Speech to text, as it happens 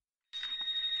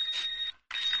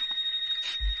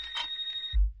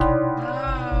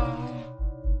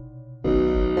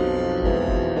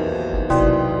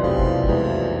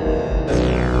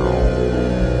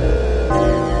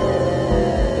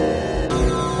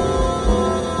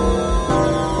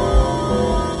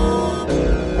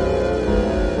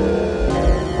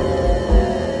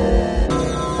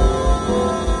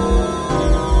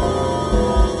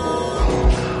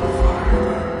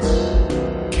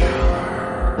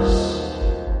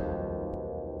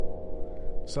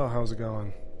So, how's it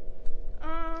going?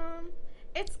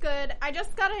 It's good. I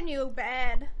just got a new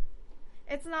bed.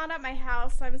 It's not at my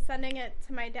house. I'm sending it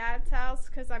to my dad's house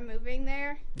because I'm moving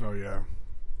there. Oh, yeah.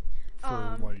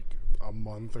 For like a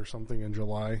month or something in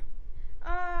July?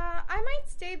 I might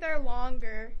stay there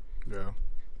longer. Yeah.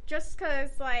 Just because,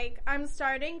 like, I'm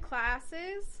starting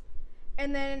classes.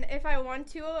 And then if I want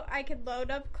to, I could load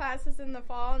up classes in the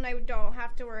fall and I don't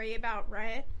have to worry about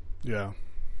rent. Yeah.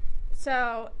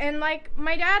 So, and, like,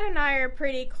 my dad and I are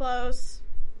pretty close.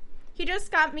 He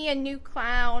just got me a new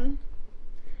clown.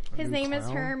 His name is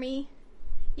Hermie.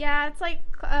 Yeah, it's like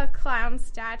a clown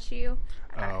statue.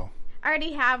 Oh. I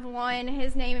already have one.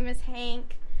 His name is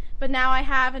Hank. But now I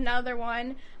have another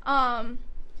one.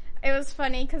 It was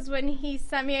funny because when he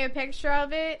sent me a picture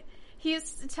of it, he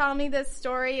used to tell me this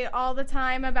story all the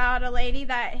time about a lady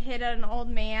that hit an old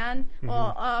man,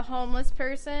 well, a homeless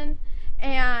person.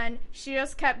 And she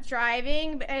just kept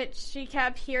driving, but she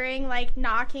kept hearing, like,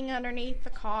 knocking underneath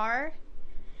the car.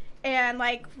 And,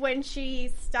 like, when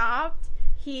she stopped,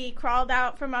 he crawled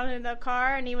out from under the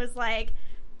car, and he was like,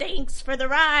 "Thanks for the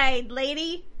ride,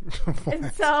 lady."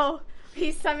 And so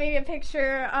he sent me a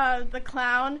picture of the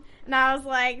clown, and I was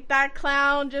like, that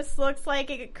clown just looks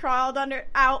like it crawled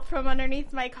out from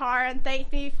underneath my car and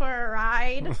thanked me for a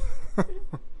ride.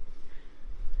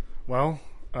 Well,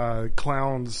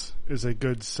 clowns is a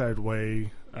good segue,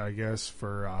 I guess,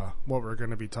 for what we're going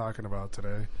to be talking about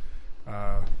today.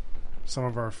 Some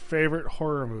of our favorite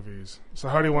horror movies. So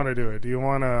how do you want to do it? Do you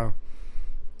want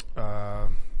to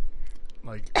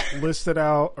list it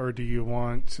out, or do you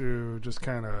want to just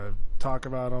kind of talk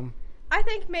about them? I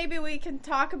think maybe we can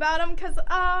talk about them because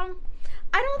I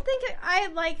don't think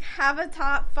I have a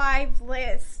top 5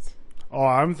 list. Oh,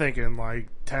 I'm thinking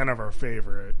 10 of our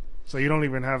favorite. So you don't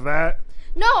even have that?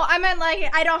 No, I meant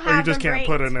I don't have. Or you just can't ranked.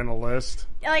 put it in a list.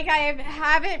 I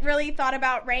haven't really thought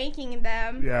about ranking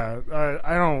them. Yeah,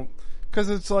 I don't, because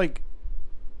it's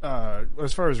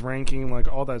as far as ranking,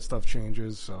 all that stuff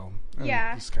changes. So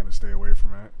yeah, just kind of stay away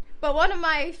from it. But one of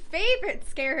my favorite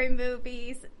scary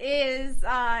movies is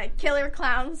Killer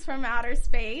Clowns from Outer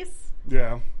Space.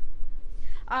 Yeah.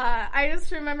 I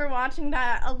just remember watching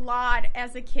that a lot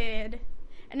as a kid,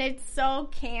 and it's so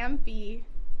campy.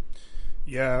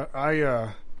 Yeah,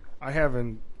 I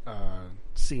haven't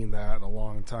seen that in a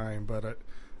long time, but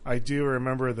I do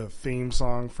remember the theme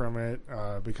song from it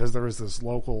because there was this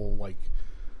local, I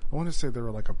want to say they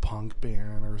were a punk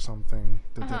band or something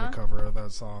that did a cover of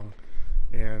that song.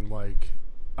 And,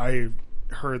 I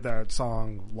heard that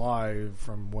song live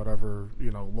from whatever,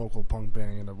 local punk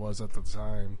band it was at the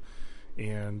time.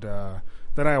 And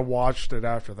then I watched it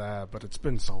after that, but it's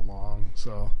been so long,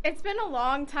 so. It's been a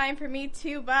long time for me,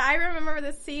 too, but I remember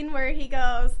the scene where he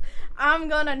goes, "I'm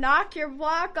gonna knock your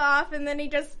block off," and then he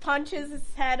just punches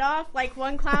his head off,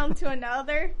 one clown to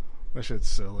another. That shit's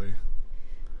silly.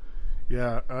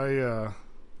 Yeah,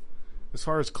 as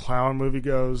far as clown movie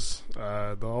goes,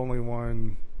 the only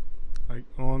one, I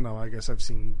guess I've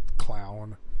seen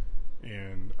Clown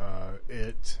and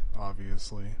It,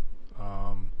 obviously.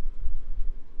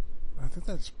 I think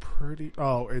that's pretty...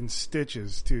 Oh, and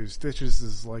Stitches, too. Stitches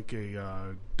is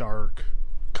a dark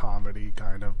comedy,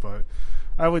 kind of, but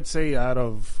I would say out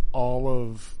of all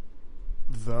of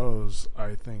those,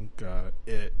 I think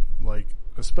It,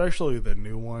 especially the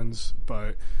new ones,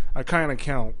 but I kind of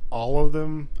count all of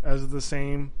them as the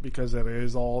same because it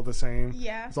is all the same.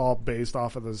 Yeah. It's all based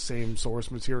off of the same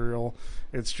source material.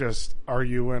 It's just, are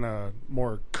you in a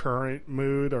more current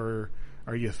mood or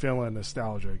are you feeling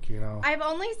nostalgic, I've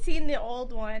only seen the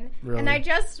old one. Really? And I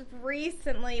just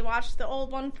recently watched the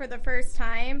old one for the first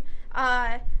time.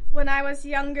 When I was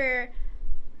younger,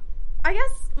 I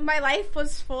guess my life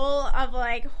was full of,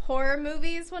 horror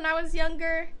movies when I was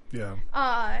younger. Yeah.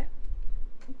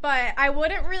 But I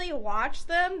wouldn't really watch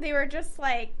them. They were just,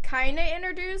 kind of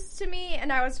introduced to me,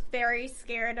 and I was very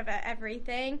scared of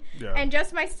everything. Yeah. And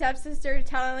just my stepsister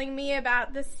telling me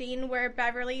about the scene where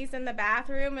Beverly's in the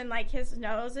bathroom and, his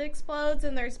nose explodes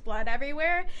and there's blood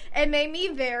everywhere, it made me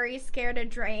very scared of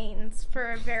drains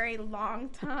for a very long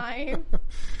time.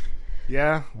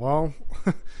 Yeah, well,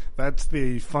 that's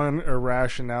the fun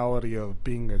irrationality of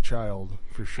being a child,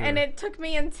 for sure. And it took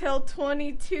me until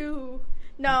 22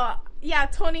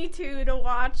 to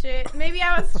watch it. Maybe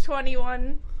I was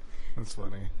 21. That's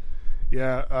funny.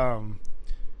 Yeah,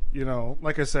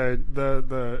 like I said,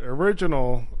 the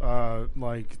original,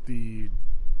 the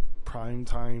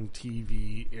primetime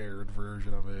TV aired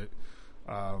version of it,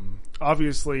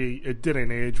 obviously it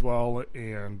didn't age well,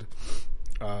 and,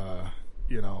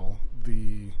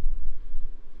 the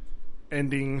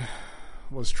ending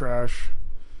was trash.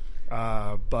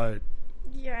 But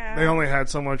Yeah. they only had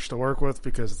so much to work with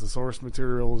because the source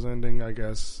material's ending, I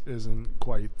guess, isn't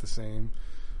quite the same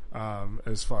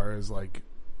as far as like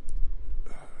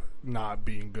not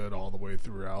being good all the way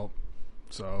throughout.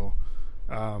 So,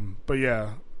 but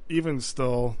yeah, even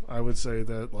still, I would say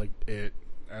that like it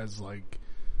as like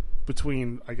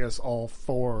between I guess all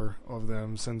four of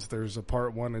them, since there's a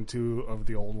part 1 and 2 of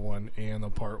the old one and a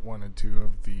part 1 and 2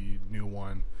 of the new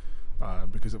one,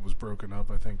 because it was broken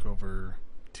up I think over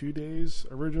 2 days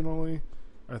originally.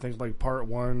 I think like part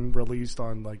 1 released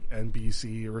on like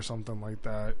NBC or something like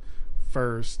that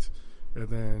first, and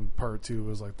then part 2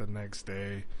 was like the next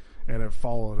day, and it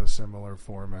followed a similar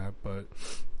format. But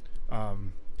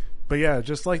yeah,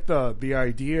 just like the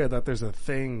idea that there's a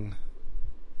thing,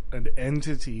 an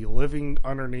entity living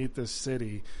underneath this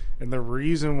city, and the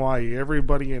reason why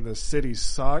everybody in the city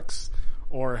sucks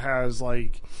or has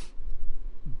like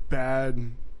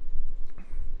bad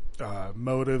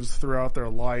motives throughout their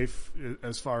life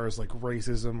as far as like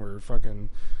racism or fucking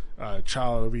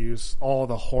child abuse, all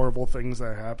the horrible things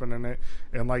that happen in it,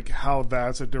 and like how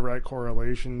that's a direct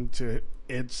correlation to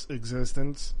its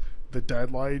existence, the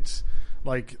Deadlights.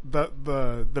 Like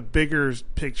the bigger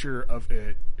picture of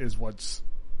it is what's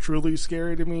truly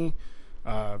scary to me,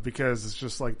 because it's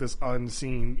just like this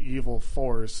unseen evil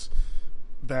force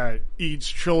that eats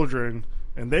children,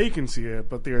 and they can see it,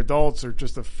 but the adults are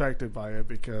just affected by it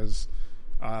because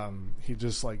he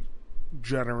just like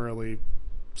generally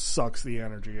sucks the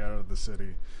energy out of the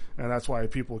city, and that's why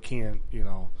people can't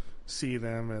see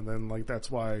them. And then like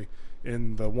that's why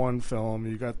in the one film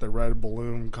you got the red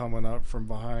balloon coming up from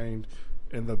behind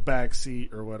in the back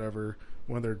seat or whatever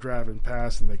when they're driving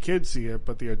past, and the kids see it,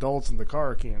 but the adults in the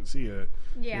car can't see it.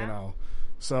 Yeah.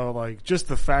 So like just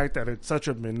the fact that it's such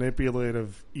a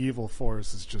manipulative evil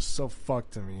force is just so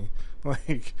fucked to me.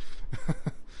 Like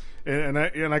and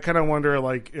I kind of wonder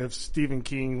like if Stephen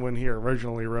King, when he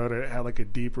originally wrote it, had like a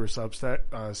deeper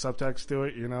subtext to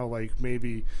it, like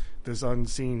maybe this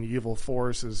unseen evil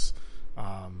force is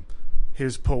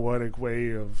his poetic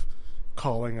way of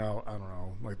calling out, I don't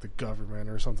know, like the government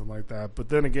or something like that. But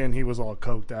then again, he was all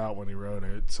coked out when he wrote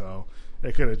it, so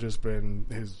it could have just been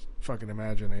his fucking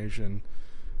imagination.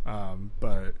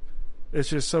 But it's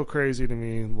just so crazy to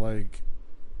me, like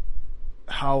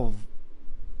how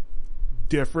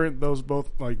different those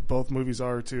both movies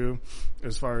are too,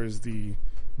 as far as the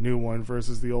new one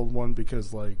versus the old one,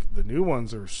 because like the new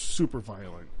ones are super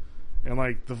violent. And,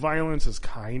 like, the violence is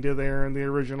kind of there in the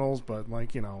originals, but,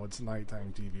 like, it's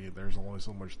nighttime TV. There's only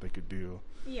so much they could do.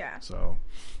 Yeah. So,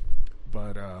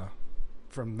 but,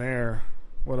 from there,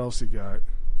 what else you got?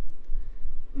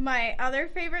 My other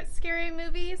favorite scary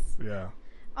movies? Yeah.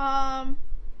 I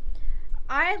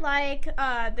like,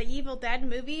 the Evil Dead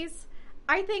movies.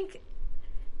 I think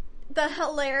the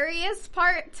hilarious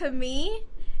part to me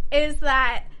is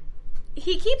that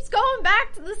he keeps going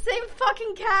back to the same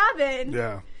fucking cabin.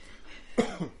 Yeah.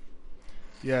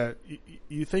 Yeah,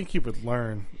 you think he would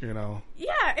learn,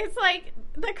 Yeah, it's like,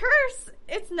 the curse,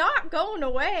 it's not going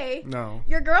away. No.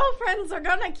 Your girlfriends are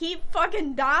gonna keep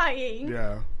fucking dying.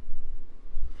 Yeah.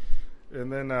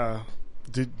 And then,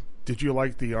 did you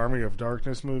like the Army of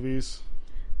Darkness movies?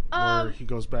 Where he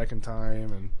goes back in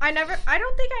time and... I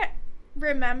don't think I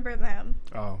remember them.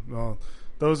 Oh, well,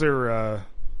 those are,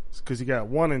 because you got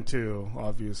 1 and 2,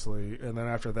 obviously, and then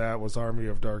after that was Army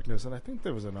of Darkness, and I think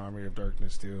there was an Army of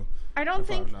Darkness too. I don't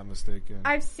think I'm not mistaken.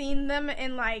 I've seen them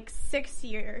in like 6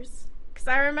 years, because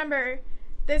I remember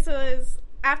this was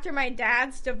after my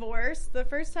dad's divorce the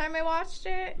first time I watched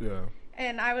it. Yeah.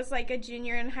 And I was like a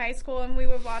junior in high school, and we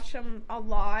would watch them a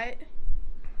lot.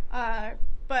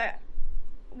 But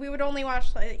we would only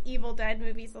watch like Evil Dead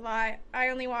movies a lot. I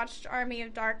only watched Army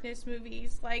of Darkness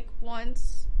movies like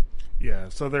once. Yeah,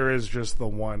 so there is just the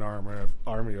one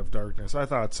Army of Darkness. I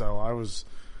thought so. I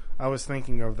was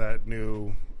thinking of that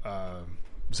new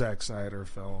Zack Snyder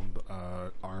film,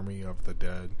 Army of the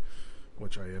Dead,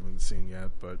 which I haven't seen yet,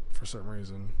 but for some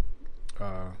reason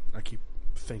I keep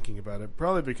thinking about it.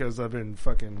 Probably because I've been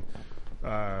fucking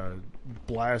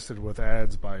blasted with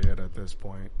ads by it at this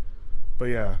point. But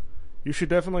yeah, you should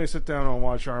definitely sit down and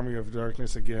watch Army of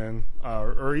Darkness again,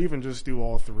 or even just do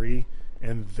all 3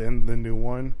 and then the new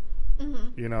one.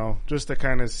 Mm-hmm. Just to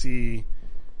kind of see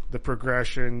the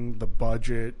progression, the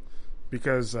budget,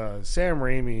 because Sam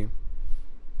Raimi,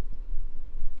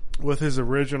 with the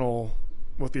original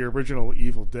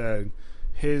Evil Dead,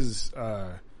 his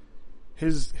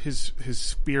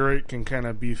spirit can kind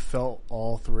of be felt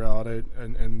all throughout it,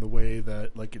 and the way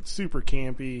that like it's super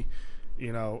campy,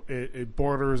 it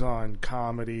borders on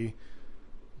comedy,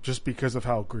 just because of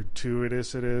how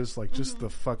gratuitous it is, like just the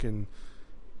fucking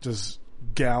just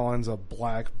gallons of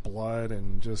black blood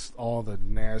and just all the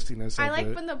nastiness of it. I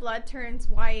like when the blood turns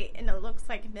white and it looks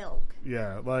like milk.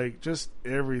 Yeah, like just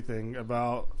everything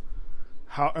about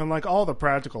how, and like all the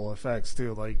practical effects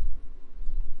too. Like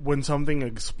when something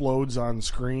explodes on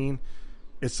screen,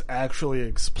 it's actually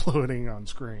exploding on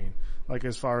screen. Like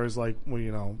as far as like when,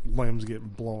 you know, limbs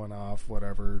get blown off,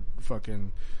 whatever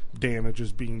fucking damage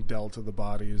is being dealt to the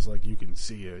bodies, like you can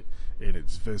see it and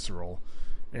it's visceral.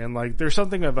 And like there's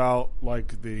something about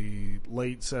like the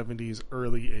late 70s,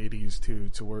 early 80s too,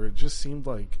 to where it just seemed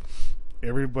like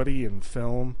everybody in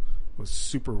film was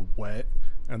super wet.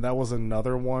 And that was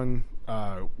another one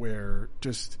where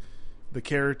just the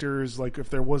characters, like if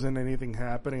there wasn't anything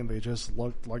happening, they just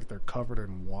looked like they're covered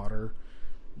in water.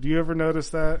 Do you ever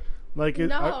notice that? Like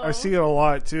No. I see it a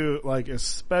lot too, like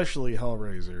especially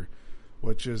Hellraiser,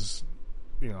 which is,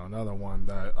 you know, another one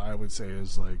that I would say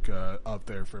is like up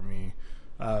there for me.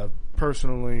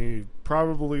 Personally,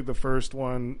 probably the first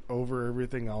one over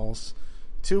everything else.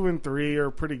 2 and 3 are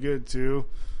pretty good too.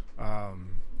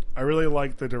 I really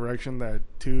like the direction that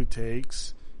 2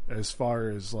 takes as far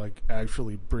as like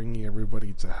actually bringing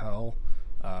everybody to hell.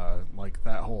 Like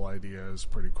that whole idea is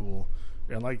pretty cool.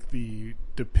 And like the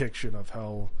depiction of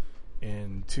hell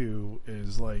in 2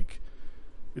 is like,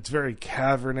 it's very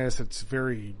cavernous, it's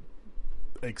very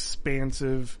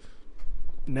expansive,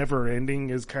 never ending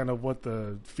is kind of what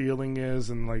the feeling is.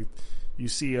 And like you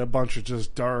see a bunch of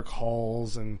just dark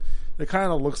halls, and it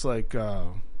kind of looks like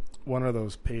one of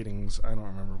those paintings. I don't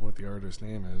remember what the artist's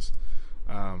name is,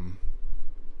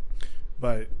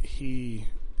 but he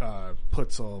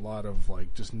puts a lot of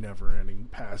like just never ending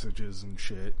passages and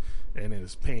shit in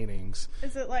his paintings.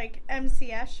 Is it like MC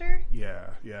Escher?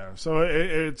 Yeah. So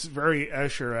it's very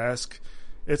Escher-esque.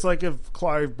 It's like if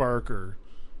Clive Barker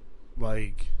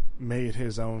like made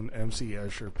his own MC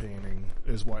Escher painting,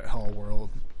 is what Hellworld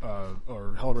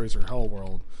or Hellraiser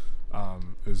Hellworld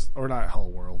is, or not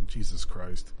Hellworld, Jesus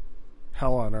Christ,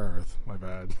 Hell on Earth, my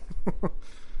bad.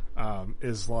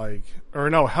 Is like, or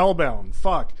no, Hellbound,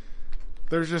 fuck,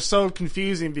 they're just so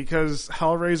confusing because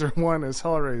Hellraiser 1 is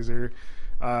Hellraiser,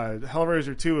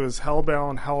 Hellraiser 2 is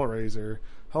Hellbound Hellraiser,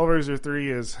 Hellraiser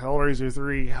 3 is Hellraiser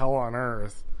 3 Hell on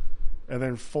Earth, and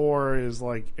then 4 is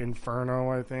like Inferno,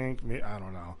 I think. I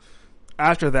don't know.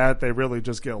 After that, they really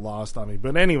just get lost on me.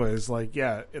 But anyways, like,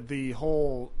 yeah, the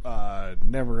whole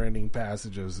never-ending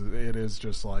passages, it is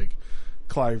just like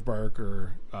Clive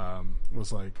Barker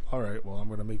was like, all right, well, I'm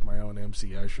going to make my own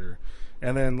MC Escher.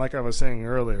 And then, like I was saying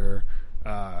earlier,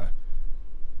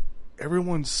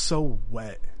 everyone's so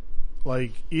wet.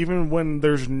 Like, even when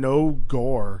there's no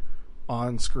gore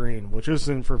on screen, which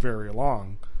isn't for very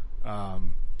long,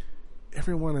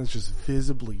 everyone is just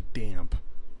visibly damp.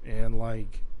 And,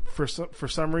 like, for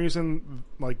some reason,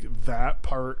 like, that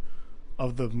part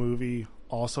of the movie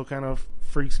also kind of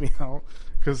freaks me out.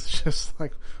 Because it's just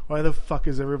like, why the fuck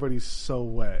is everybody so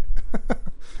wet?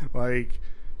 Like,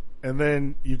 and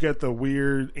then you get the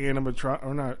weird animatronic,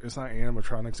 or not, it's not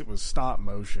animatronics, it was stop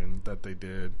motion that they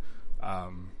did.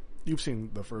 You've seen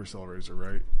the first Hellraiser,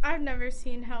 right? I've never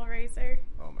seen Hellraiser.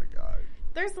 Oh my god.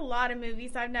 There's a lot of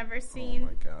movies I've never seen. Oh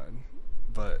my god.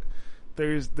 But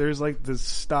there's like this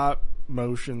stop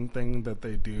motion thing that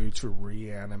they do to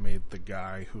reanimate the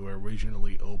guy who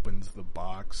originally opens the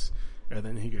box, and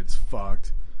then he gets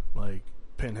fucked. Like,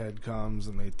 Pinhead comes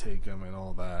and they take him and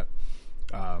all that.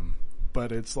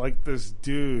 But it's like this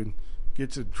dude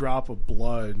gets a drop of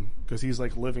blood because he's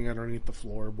like living underneath the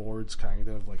floorboards, kind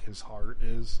of like his heart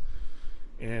is,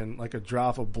 and like a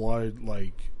drop of blood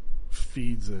like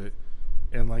feeds it,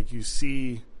 and like you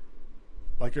see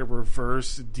like a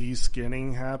reverse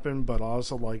de-skinning happen, but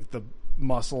also like the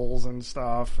muscles and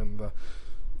stuff and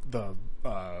the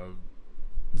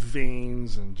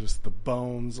veins and just the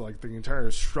bones, like the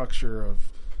entire structure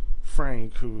of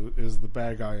Frank, who is the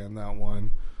bad guy in that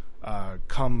one,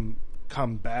 come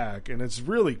back, and it's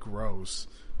really gross.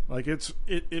 Like it's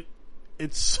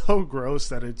so gross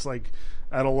that it's like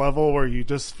at a level where you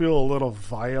just feel a little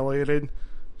violated,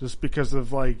 just because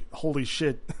of like, holy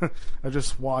shit, I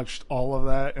just watched all of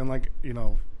that, and like, you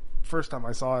know, first time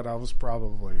I saw it, I was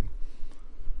probably,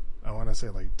 I want to say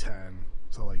like 10,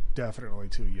 so like definitely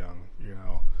too young, you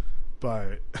know,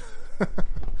 but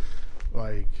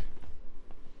like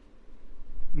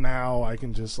now I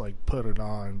can just like put it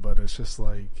on, but it's just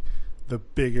like the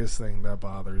biggest thing that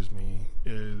bothers me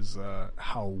is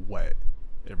how wet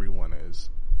everyone is.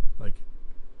 Like,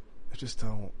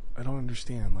 I don't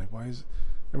understand. Like, why is,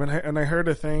 I mean, I heard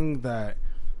a thing that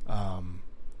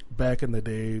back in the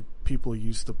day, people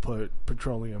used to put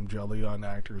petroleum jelly on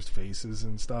actors' faces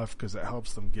and stuff because it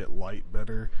helps them get light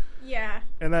better. Yeah.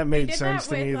 And that made They did sense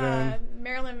that to me with, then.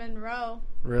 Marilyn Monroe.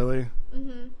 Really?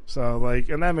 Mm-hmm. So, like,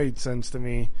 and that made sense to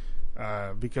me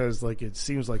because, like, it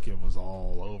seems like it was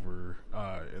all over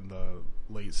in the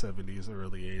late 70s,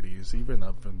 early 80s, even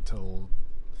up until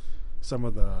some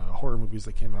of the horror movies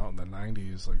that came out in the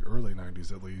 90s, like early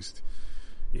 90s at least.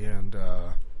 And,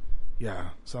 yeah,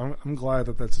 so I'm glad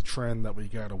that that's a trend that we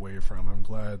got away from. I'm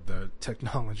glad that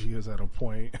technology is at a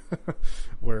point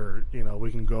where, you know, we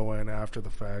can go in after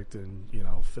the fact and, you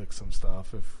know, fix some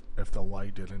stuff if the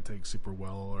light didn't take super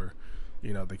well, or,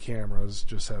 you know, the cameras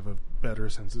just have a better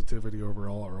sensitivity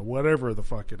overall, or whatever the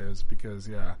fuck it is, because,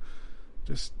 yeah,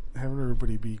 just having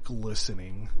everybody be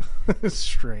glistening is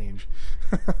strange.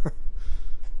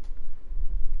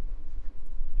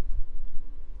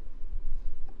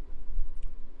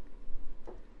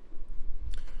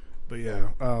 But yeah,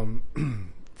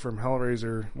 from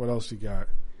Hellraiser, what else you got?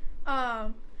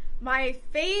 My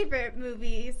favorite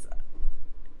movies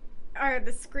are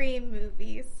the Scream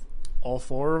movies. All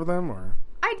 4 of them, or?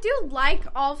 I do like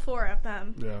all 4 of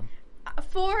them. Yeah.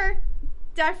 4,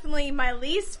 definitely my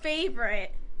least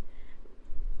favorite.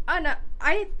 No,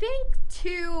 I think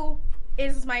 2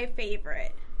 is my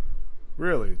favorite.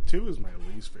 Really? 2 is my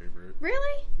least favorite.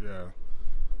 Really? Yeah.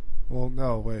 Well,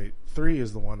 no, wait. 3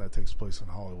 is the one that takes place in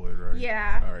Hollywood, right?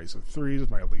 Yeah. Alright, so 3 is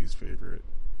my least favorite.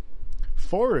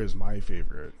 4 is my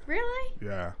favorite. Really?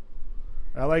 Yeah.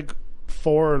 I like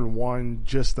 4 and 1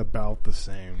 just about the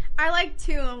same. I like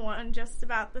 2 and 1 just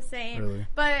about the same. Really?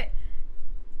 But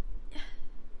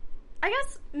I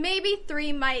guess maybe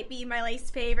 3 might be my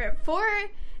least favorite. 4,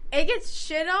 it gets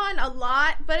shit on a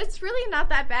lot, but it's really not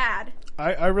that bad.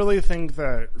 I really think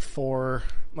that 4,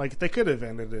 like, they could have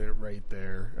ended it right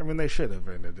there. I mean, they should have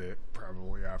ended it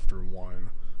probably after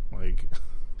 1. Like,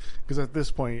 because at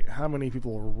this point, how many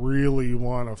people really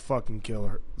want to fucking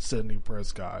kill Sidney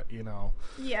Prescott, you know?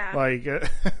 Yeah. Like,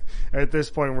 at this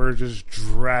point, we're just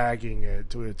dragging it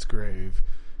to its grave.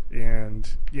 And,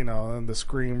 you know, and the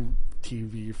Scream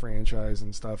TV franchise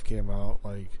and stuff came out,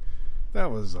 like, that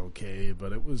was okay,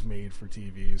 but it was made for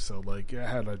TV, so, like, it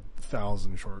had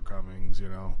 1,000 shortcomings, you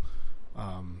know?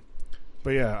 But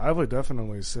yeah, I would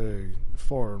definitely say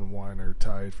 4 and 1 are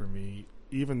tied for me,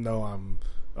 even though I'm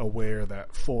aware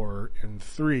that 4 and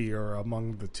 3 are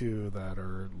among the 2 that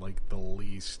are, like, the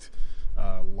least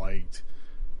liked,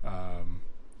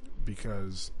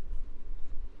 because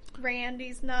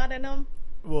Randy's not in them.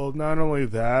 Well, not only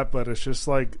that, but it's just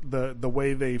like the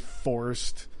way they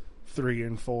forced 3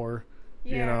 and 4.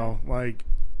 Yeah. You know, like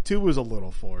 2 was a little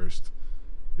forced,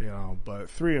 you know, but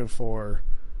 3 and 4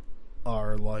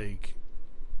 are like,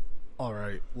 all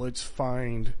right, let's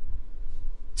find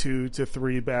 2 to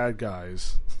 3 bad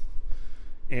guys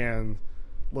and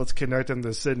let's connect them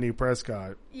to Sidney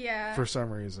Prescott. Yeah. For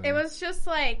some reason. It was just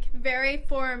like very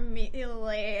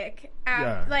formulaic.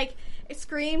 Yeah. Like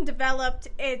Scream developed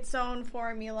its own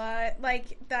formula,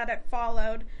 like that it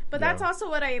followed. But that's also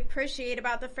what I appreciate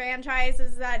about the franchise,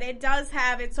 is that it does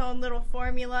have its own little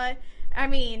formula. I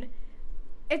mean,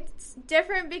 it's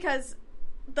different because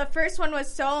the first one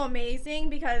was so amazing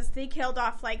because they killed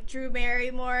off like Drew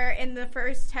Barrymore in the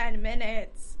first 10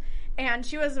 minutes. And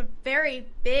she was a very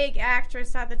big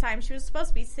actress at the time. She was supposed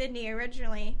to be Sydney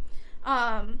originally.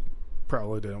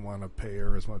 Probably didn't want to pay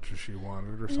her as much as she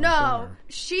wanted or something. No,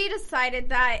 she decided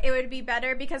that it would be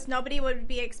better because nobody would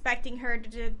be expecting her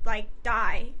to like,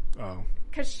 die. Oh.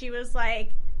 Because she was,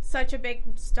 like, such a big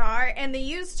star. And they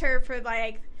used her for,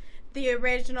 like, the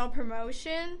original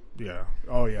promotion. Yeah.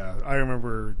 Oh, yeah. I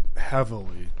remember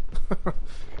heavily.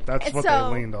 That's what they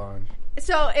leaned on.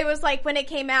 So it was like when it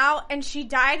came out and she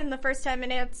died in the first 10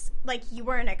 minutes, like, you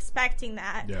weren't expecting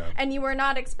that. Yeah. And you were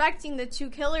not expecting the 2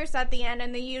 killers at the end,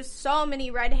 and they used so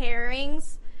many red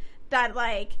herrings that,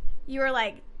 like, you were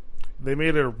like... They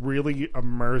made a really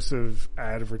immersive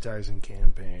advertising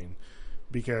campaign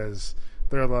because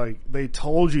they're like, they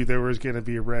told you there was going to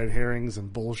be red herrings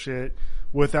and bullshit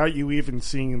without you even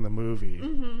seeing the movie,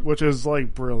 which is,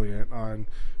 like, brilliant on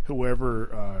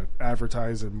whoever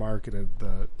advertised and marketed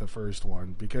the first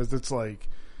one, because it's like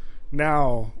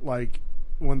now, like,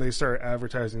 when they start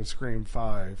advertising Scream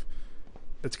 5,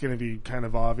 it's going to be kind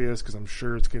of obvious because I'm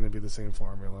sure it's going to be the same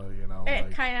formula, you know. It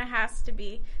like, kind of has to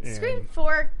be. Scream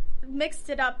 4 mixed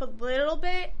it up a little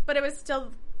bit, but it was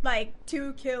still like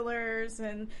 2 killers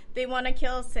and they want to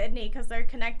kill Sydney because they're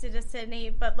connected to Sydney,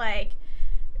 but like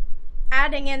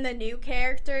adding in the new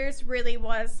characters really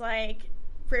was like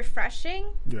refreshing.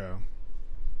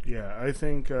 Yeah, I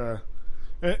think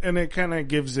and it kind of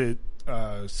gives it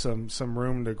some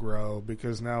room to grow,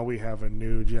 because now we have a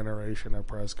new generation of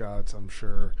Prescotts, I'm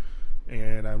sure.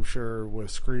 And I'm sure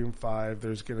with Scream 5,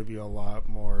 there's going to be a lot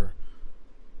more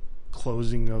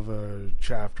closing of a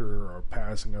chapter or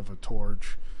passing of a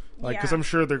torch. Like, because I'm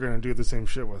sure they're going to do the same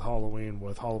shit with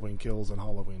Halloween Kills and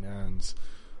Halloween Ends.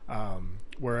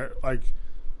 Where, like,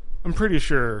 I'm pretty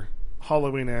sure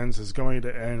Halloween Ends is going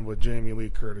to end with Jamie Lee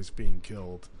Curtis being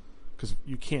killed. Because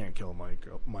you can't kill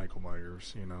Michael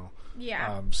Myers, you know?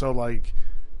 Yeah. So, like,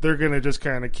 they're going to just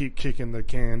kind of keep kicking the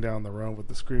can down the road with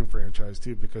the Scream franchise,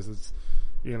 too, because it's,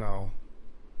 you know...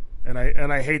 And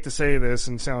I hate to say this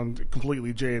and sound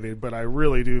completely jaded, but I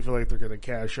really do feel like they're going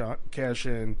to cash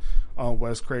in on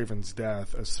Wes Craven's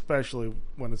death, especially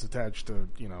when it's attached to,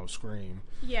 you know, Scream.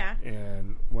 Yeah.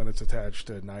 And when it's attached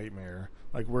to Nightmare.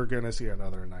 Like, we're going to see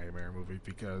another Nightmare movie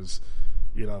because,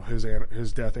 you know,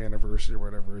 his death anniversary or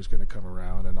whatever is going to come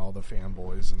around, and all the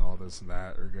fanboys and all this and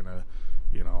that are going to,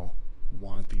 you know,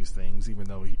 want these things, even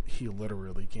though he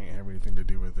literally can't have anything to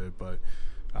do with it.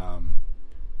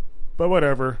 But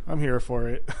whatever, I'm here for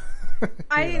it.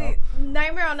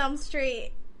 Nightmare on Elm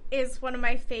Street is one of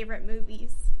my favorite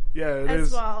movies. Yeah, it as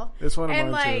is. Well. It's one of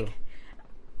and mine too.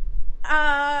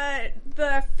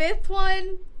 The fifth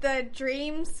one, the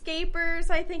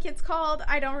Dreamscapers, I think it's called.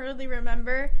 I don't really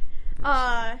remember.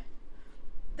 That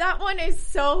one is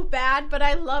so bad, but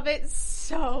I love it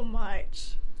so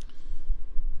much.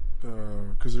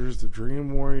 Because there's the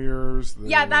Dream Warriors.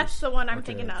 Yeah, that's the one I'm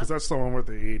thinking of. Because that's the one with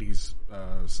the 80s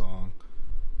song.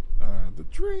 The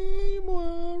Dream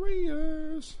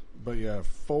Warriors. But yeah,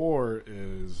 4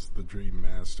 is the Dream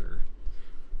Master.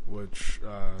 Which,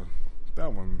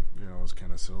 that one, you know, was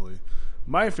kind of silly.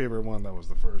 My favorite one, that was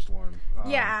the first one.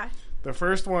 Yeah. The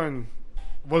first one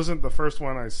wasn't the first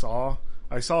one I saw.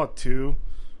 I saw 2.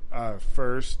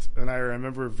 First, and I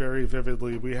remember very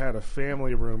vividly, we had a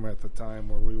family room at the time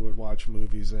where we would watch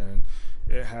movies in.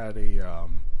 It had a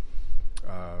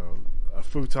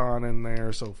futon in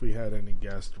there, so if we had any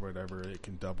guests or whatever, it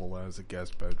can double as a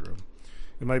guest bedroom.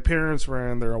 And my parents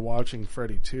were in there watching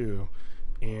Freddy 2,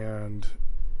 and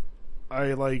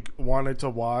I, like, wanted to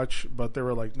watch, but they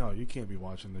were like, no, you can't be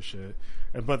watching this shit.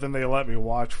 But then they let me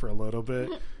watch for a little bit,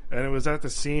 and it was at the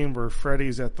scene where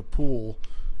Freddy's at the pool,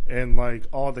 and, like,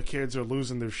 all the kids are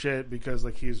losing their shit because,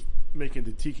 like, he's making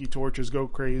the tiki torches go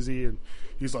crazy, and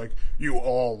he's like, you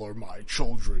all are my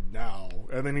children now.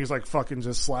 And then he's, like, fucking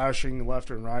just slashing left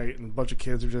and right, and a bunch of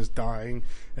kids are just dying.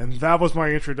 And that was my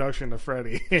introduction to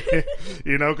Freddy.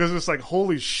 You know, because it's like,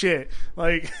 holy shit.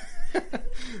 Like,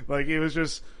 like, it was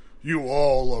just, you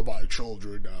all are my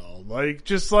children now. Like,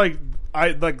 just, like,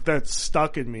 that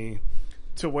stuck in me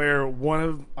to where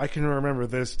I can remember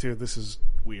this, too. This is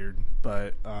weird,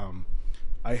 but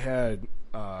I had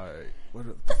what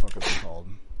the fuck is it called?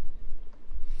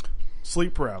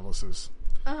 Sleep paralysis.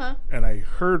 And I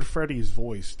heard Freddy's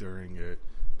voice during it,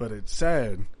 but it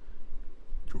said,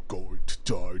 "You're going to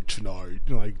die tonight,"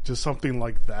 like just something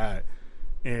like that.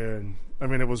 And I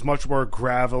mean, it was much more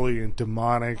gravelly and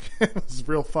demonic. It was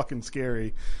real fucking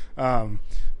scary.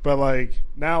 But like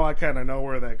now I kind of know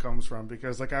where that comes from,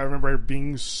 because like I remember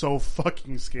being so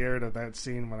fucking scared of that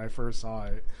scene when I first saw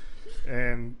it.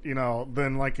 And, you know,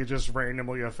 then like it just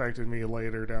randomly affected me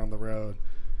later down the road.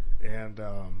 And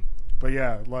but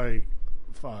yeah, like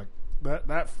fuck.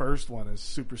 That first one is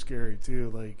super scary too.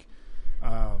 Like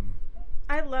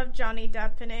I love Johnny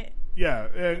Depp in it. Yeah,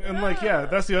 and like, yeah,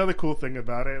 that's the other cool thing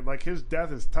about it. Like, his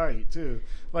death is tight, too.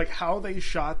 Like, how they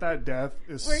shot that death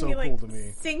is where so he, cool to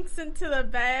me. Sinks into the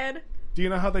bed. Do you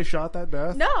know how they shot that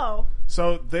death? No.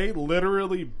 So, they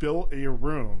literally built a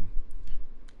room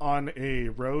on a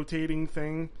rotating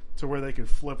thing to where they could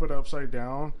flip it upside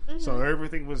down. Mm-hmm. So,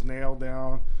 everything was nailed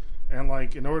down. And,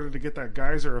 like, in order to get that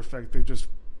geyser effect, they just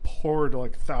poured,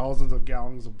 like, thousands of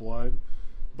gallons of blood.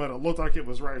 But it looked like it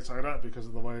was right side up because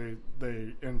of the way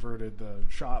they inverted the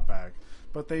shot back.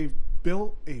 But they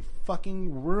built a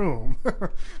fucking room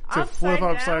to flip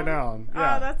upside down.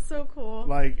 Yeah. Oh, that's so cool.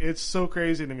 Like, it's so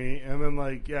crazy to me. And then,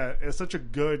 like, yeah, it's such a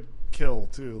good kill,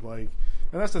 too. Like,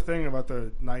 and that's the thing about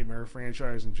the Nightmare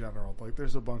franchise in general. Like,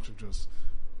 there's a bunch of just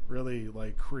really,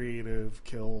 like, creative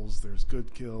kills. There's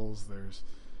good kills. There's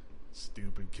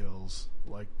stupid kills.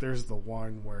 Like, there's the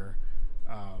one where,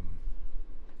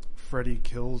 Freddy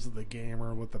kills the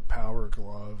gamer with the power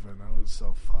glove, and that was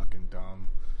so fucking dumb.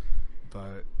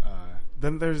 But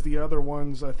then there's the other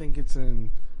ones. I think it's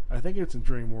in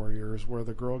Dream Warriors where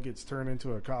the girl gets turned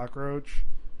into a cockroach.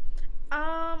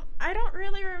 I don't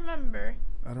really remember.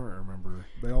 I don't remember.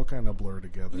 They all kind of blur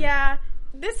together. Yeah,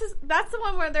 that's the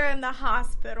one where they're in the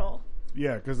hospital.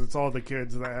 Yeah, because it's all the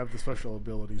kids that have the special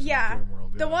abilities Yeah. in the game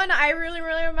world. Yeah. The one I really,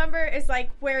 really remember is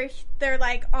like where they're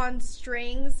like on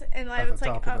strings and like at it's the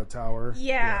like top of the tower.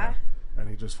 Yeah. And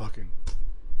he just fucking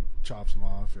chops them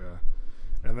off. Yeah.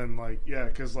 And then like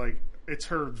because like it's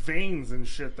her veins and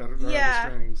shit that are the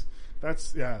strings.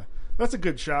 That's a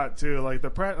good shot too. Like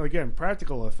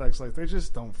practical effects, like they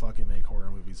just don't fucking make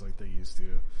horror movies like they used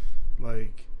to.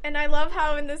 Like, and I love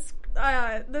how in this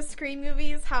the Scream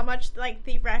movies, how much like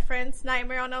they reference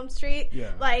Nightmare on Elm Street.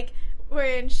 Yeah. Like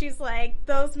when she's like,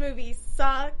 those movies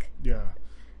suck. Yeah.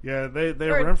 Yeah, they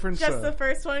or reference just the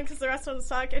first one because the rest of them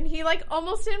suck, and he like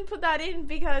almost didn't put that in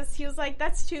because he was like,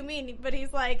 that's too mean. But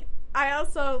he's like, I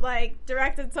also like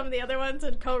directed some of the other ones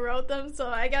and co-wrote them, so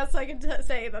I guess I can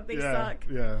say that they suck.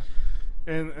 Yeah.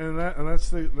 And that's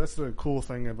the cool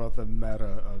thing about the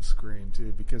meta of Scream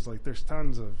too, because like there's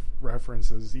tons of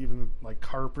references, even like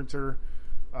Carpenter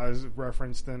is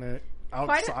referenced in it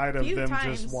outside of them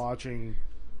times.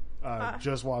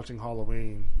 just watching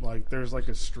Halloween. Like there's like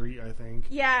a street, I think.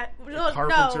 Yeah,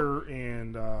 Carpenter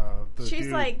and she's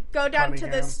like, go down to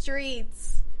the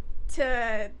streets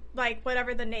to like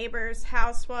whatever the neighbor's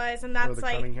house was, and that's the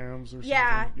like Cunninghams or something.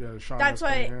 Yeah, Sean that's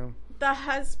what Cunningham. The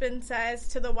husband says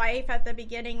to the wife at the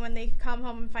beginning when they come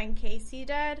home and find Casey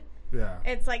dead. Yeah.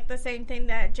 It's like the same thing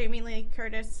that Jamie Lee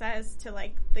Curtis says to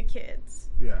like the kids.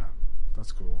 Yeah,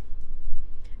 that's cool.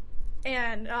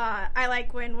 And I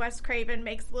like when Wes Craven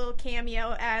makes a little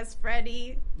cameo as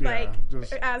Freddy,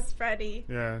 as Freddy.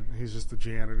 Yeah, he's just the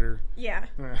janitor. Yeah.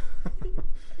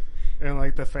 And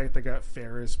like the fact they got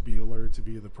Ferris Bueller to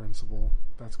be the principal,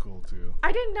 that's cool too.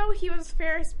 I didn't know he was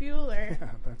Ferris Bueller.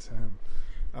 Yeah, that's him.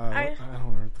 I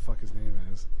don't know what the fuck his name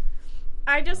is.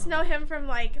 I just know him from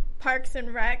like Parks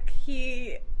and Rec.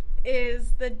 He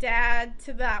is the dad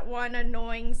to that one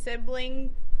annoying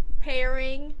sibling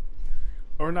pairing.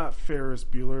 Or not Ferris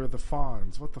Bueller, the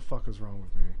Fonz. What the fuck is wrong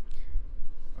with me?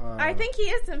 I think he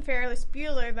is in Ferris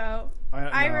Bueller though.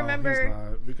 I remember he's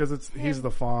not, because he's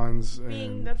the Fonz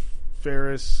being and the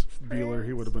Ferris Bueller.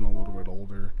 He would have been a little bit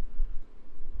older.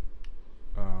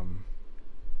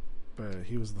 But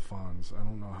he was the Fonz. I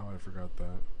don't know how I forgot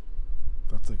that.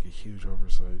 That's like a huge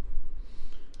oversight.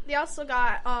 They also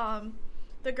got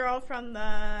the girl from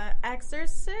The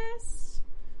Exorcist.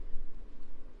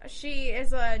 She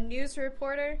is a news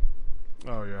reporter.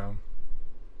 Oh yeah.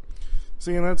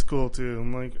 See, and that's cool too.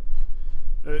 And like,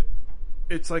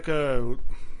 it's like a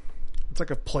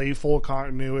playful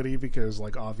continuity because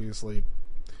like obviously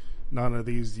none of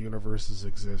these universes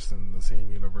exist in the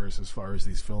same universe as far as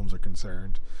these films are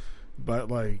concerned.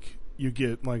 But like you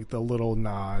get like the little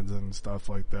nods and stuff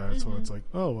like that. Mm-hmm. So it's like,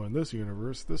 oh, in this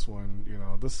universe, this one,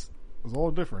 this is all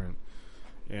different.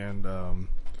 And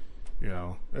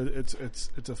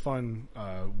it's a fun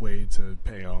way to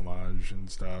pay homage and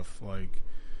stuff. Like,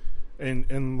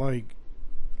 and like,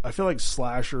 I feel like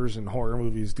slashers and horror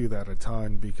movies do that a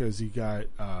ton because you got.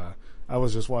 I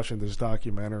was just watching this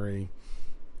documentary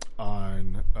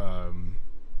on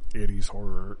 80s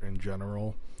horror in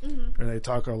general, and they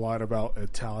talk a lot about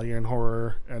Italian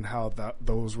horror and how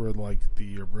those were like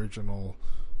the original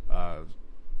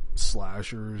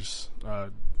slashers.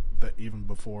 That even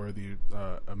before the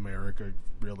America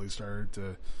really started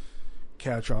to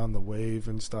catch on the wave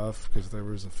and stuff, because there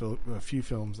was a few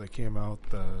films that came out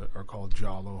that are called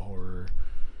giallo horror,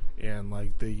 and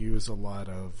like they use a lot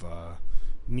of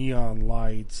neon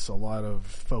lights, a lot of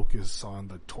focus on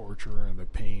the torture and the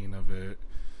pain of it,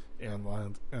 and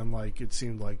like it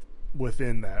seemed like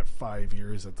within that 5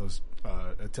 years that those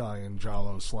Italian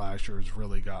giallo slashers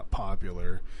really got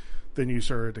popular. Then you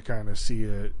started to kind of see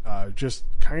it just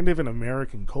kind of in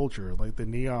American culture. Like the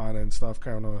neon and stuff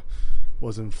kind of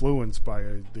was influenced by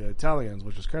the Italians,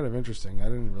 which is kind of interesting. I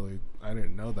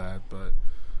didn't know that, but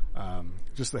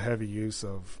just the heavy use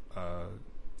of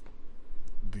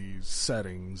the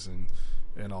settings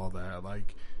and all that.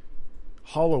 Like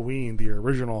Halloween, the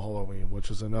original Halloween, which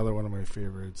is another one of my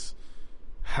favorites,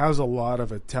 has a lot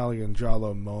of Italian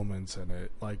giallo moments in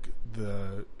it, like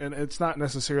and it's not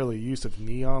necessarily use of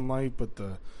neon light, but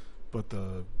the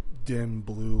dim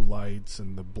blue lights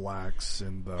and the blacks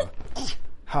and the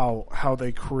how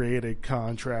they created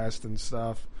contrast and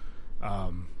stuff.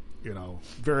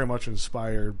 Very much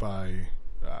inspired by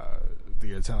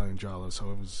the Italian giallo,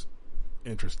 so it was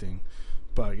interesting.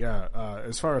 But yeah,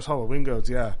 as far as Halloween goes,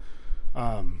 the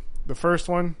first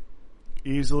one,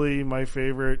 easily my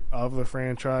favorite of the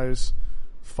franchise,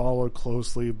 followed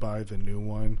closely by the new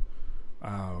one.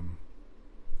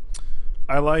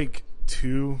 I like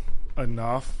 2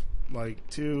 enough. Like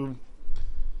 2,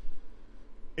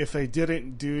 if they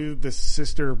didn't do the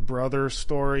sister-brother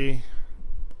story,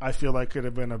 I feel like could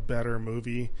have been a better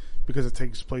movie because it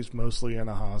takes place mostly in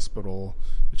a hospital.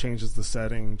 It changes the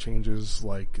setting, changes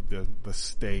like the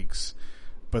stakes,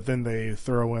 but then they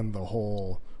throw in the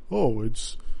whole, oh,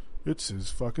 it's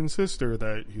his fucking sister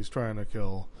that he's trying to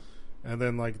kill. And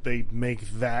then, like, they make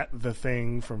that the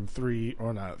thing from 3,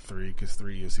 or not 3, because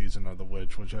 3 is Season of the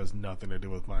Witch, which has nothing to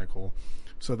do with Michael.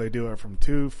 So they do it from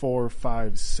 2, 4,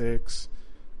 5, 6,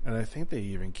 and I think they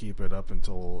even keep it up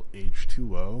until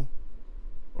H2O.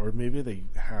 Or maybe they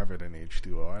have it in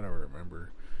H2O, I don't remember.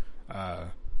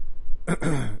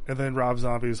 And then Rob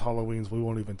Zombie's Halloween's we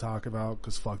won't even talk about,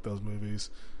 because fuck those movies.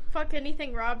 Fuck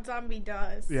anything Rob Zombie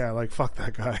does. Yeah, like, fuck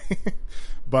that guy.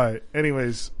 But,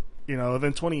 anyways... You know,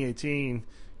 then 2018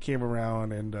 came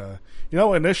around, and, you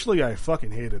know, initially I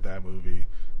fucking hated that movie.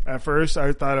 At first,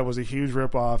 I thought it was a huge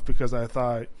ripoff because I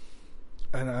thought,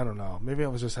 and I don't know, maybe I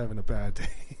was just having a bad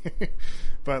day.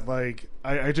 But, like,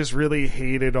 I just really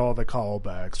hated all the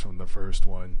callbacks from the first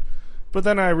one. But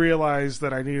then I realized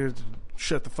that I needed to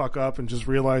shut the fuck up and just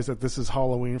realize that this is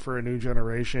Halloween for a new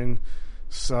generation.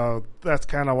 So that's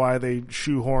kind of why they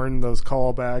shoehorn those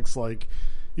callbacks. Like,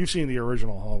 you've seen the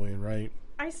original Halloween, right?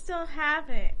 I still have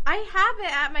it. I have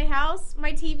it at my house.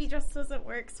 My TV just doesn't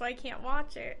work, so I can't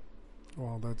watch it.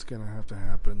 Well, that's going to have to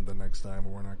happen the next time,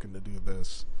 or we're not going to do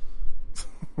this.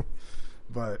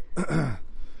 But,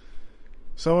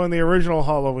 so in the original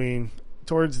Halloween,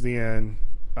 towards the end,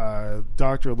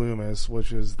 Dr. Loomis,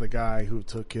 which is the guy who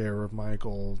took care of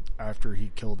Michael after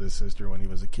he killed his sister when he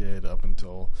was a kid up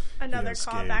until another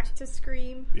callback to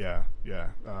Scream. Yeah.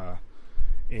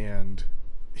 And...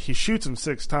 he shoots him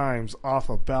 6 times off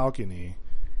a balcony.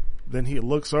 Then he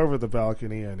looks over the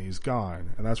balcony and he's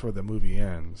gone. And that's where the movie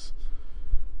ends.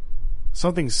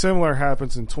 Something similar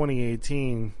happens in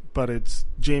 2018, but it's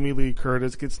Jamie Lee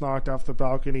Curtis gets knocked off the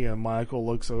balcony and Michael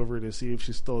looks over to see if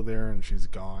she's still there and she's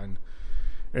gone.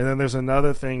 And then there's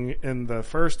another thing in the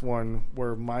first one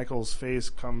where Michael's face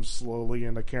comes slowly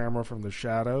in the camera from the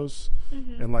shadows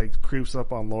and like creeps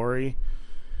up on Laurie.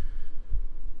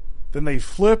 Then they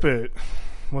flip it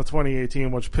with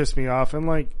 2018, which pissed me off, and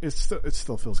like it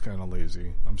still feels kind of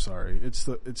lazy. I'm sorry, it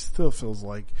still feels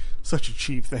like such a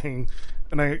cheap thing.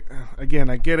 And I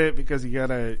get it because you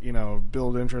gotta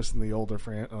build interest in the older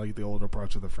the older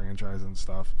parts of the franchise and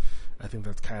stuff. I think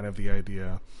that's kind of the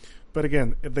idea. But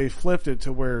again, they flipped it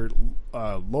to where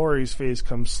Laurie's face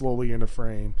comes slowly into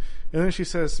frame, and then she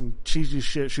says some cheesy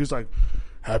shit. She's like,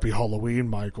 "Happy Halloween,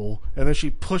 Michael," and then she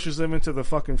pushes him into the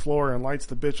fucking floor and lights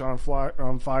the bitch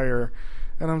on fire.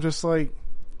 And I'm just like,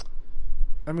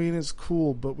 I mean, it's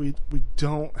cool, but we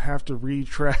don't have to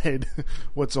retread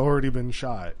what's already been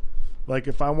shot. Like,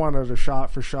 if I wanted a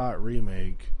shot-for-shot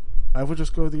remake, I would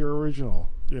just go the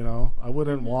original, I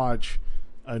wouldn't watch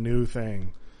a new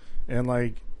thing. And,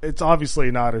 like, it's obviously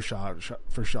not a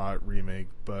shot-for-shot remake,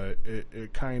 but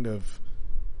it kind of,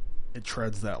 it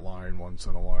treads that line once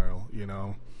in a while,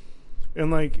 And,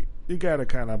 like, you gotta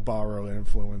kind of borrow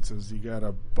influences. You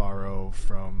gotta borrow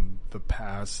from the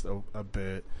past a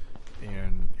bit.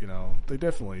 And, they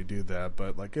definitely do that.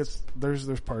 But, like,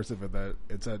 there's parts of it that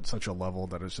it's at such a level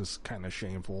that it's just kind of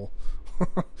shameful.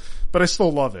 But I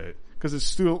still love it. Because it's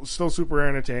still super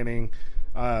entertaining.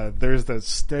 There's that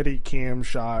steady cam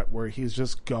shot where he's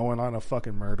just going on a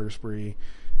fucking murder spree.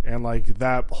 And, like,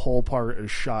 that whole part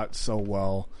is shot so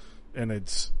well. And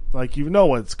it's, like,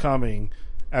 what's coming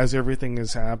as everything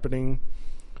is happening,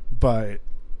 but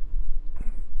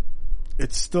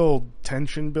it's still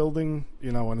tension building,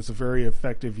 and it's a very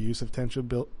effective use of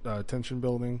tension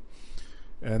building.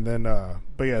 And then,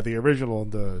 but yeah, the original,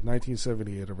 the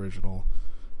 1978 original,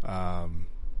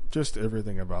 just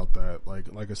everything about that,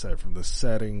 like I said, from the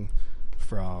setting,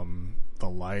 from the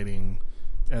lighting,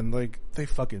 and like they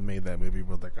fucking made that movie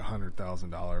with like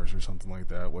 $100,000 or something like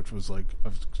that, which was like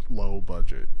a low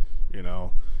budget,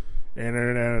 And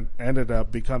it ended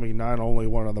up becoming not only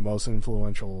one of the most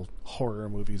influential horror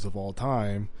movies of all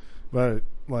time, but,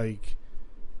 like,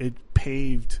 it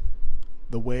paved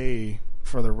the way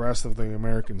for the rest of the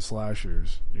American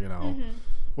slashers,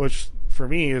 which, for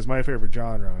me, is my favorite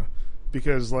genre.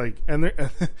 Because, like, and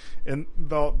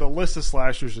the list of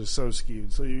slashers is so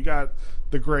skewed. So you got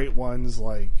the great ones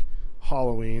like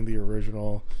Halloween, the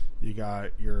original. You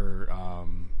got your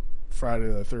Friday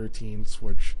the 13th,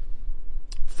 which...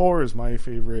 4 is my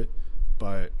favorite,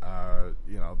 but,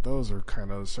 those are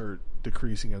kind of start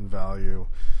decreasing in value.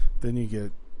 Then you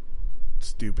get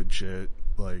stupid shit,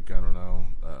 like, I don't know,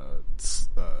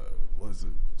 what is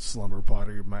it, Slumber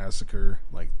Party Massacre.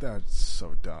 Like, that's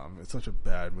so dumb. It's such a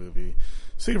bad movie.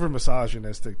 Super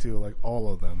misogynistic, too, like,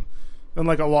 all of them. And,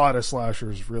 like, a lot of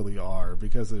slashers really are,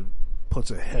 because puts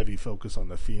a heavy focus on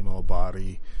the female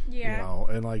body, Yeah. you know,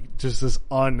 and like just this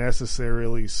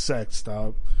unnecessarily sexed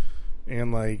up,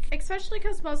 and like especially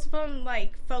because most of them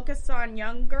like focus on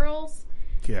young girls,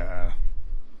 yeah,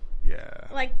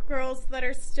 like girls that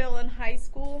are still in high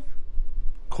school.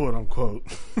 quote unquote.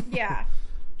 Yeah.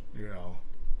 You know,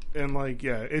 and like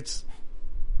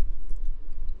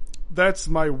that's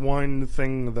my one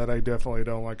thing that I definitely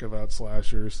don't like about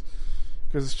slashers,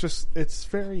 because it's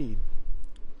very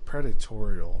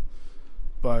predatorial,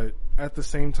 but at the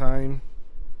same time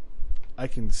I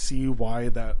can see why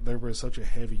that there was such a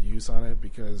heavy use on it,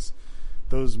 because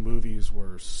those movies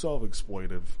were so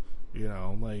exploitive, you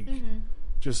know, like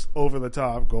just over the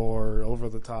top gore, over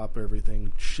the top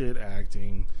everything, shit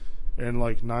acting. And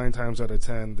like 9 times out of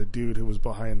 10, the dude who was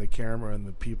behind the camera and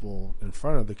the people in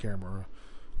front of the camera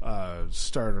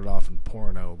started off in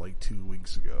porno like 2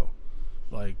 weeks ago.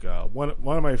 Like one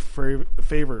of my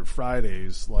favorite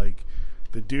Fridays, like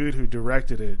the dude who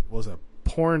directed it was a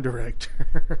porn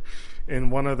director,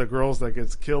 and one of the girls that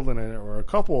gets killed in it, or a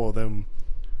couple of them,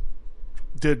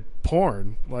 did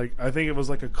porn. Like I think it was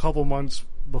like a couple months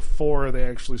before they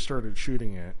actually started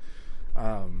shooting it.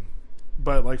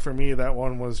 But like for me, that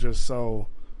one was just so.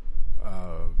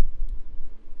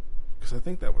 Because I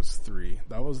think that was 3.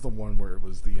 That was the one where it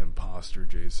was the imposter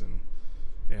Jason,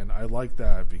 and I like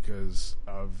that because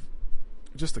of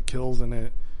just the kills in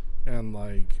it, and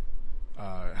like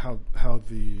how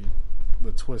the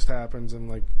twist happens, and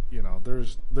like, you know,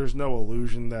 there's no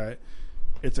illusion that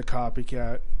it's a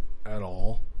copycat at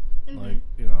all. Like,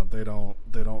 you know, they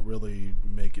don't really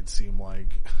make it seem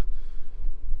like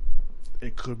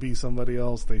it could be somebody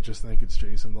else. They just think it's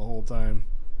Jason the whole time.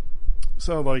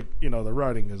 So, like, you know, the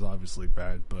writing is obviously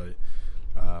bad, but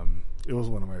it was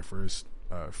one of my first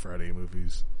Friday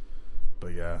movies.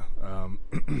 But yeah,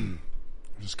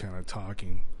 just kind of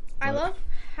talking. I love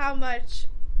how much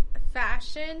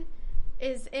fashion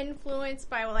is influenced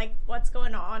by like what's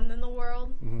going on in the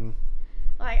world.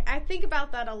 Like, I think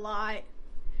about that a lot.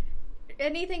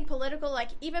 Anything political, like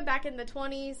even back in the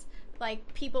 20s,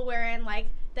 like people wearing like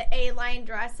the A-line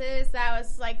dresses, that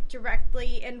was like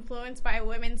directly influenced by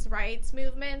women's rights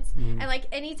movements. And like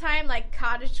anytime like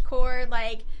cottagecore,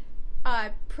 like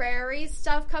prairie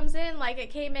stuff comes in, like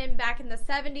it came in back in the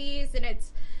 70s, and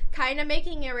it's kind of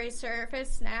making a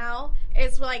resurface now.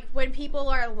 It's like when people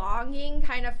are longing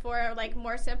kind of for like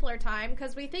more simpler time,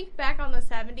 because we think back on the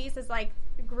 70s as like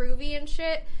groovy and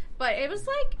shit, but it was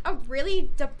like a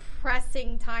really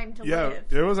depressing time to live.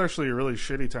 Yeah, it was actually a really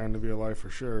shitty time to be alive for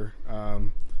sure.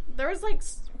 There was like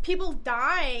people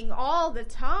dying all the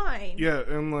time. Yeah,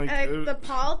 and like the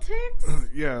politics.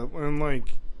 Yeah, and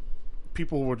like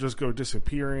people would just go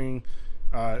disappearing.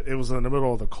 It was in the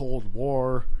middle of the Cold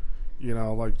War. You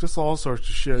know, like just all sorts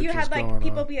of shit. You had like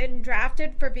people being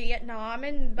drafted for Vietnam,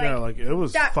 and like, yeah, like it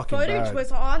was that fucking footage bad.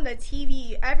 was on the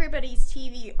TV, everybody's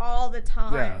TV all the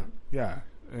time. Yeah,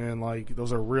 and like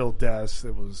those are real deaths.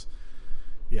 It was,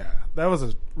 yeah, that was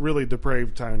a really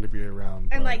depraved time to be around.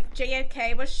 And like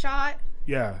JFK was shot.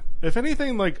 Yeah, if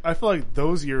anything, like I feel like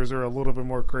those years are a little bit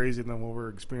more crazy than what we're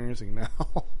experiencing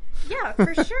now. Yeah,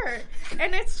 for sure.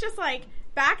 And it's just like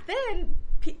back then,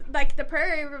 like the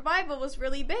Prairie Revival was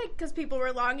really big because people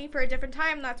were longing for a different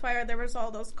time. That's why there was all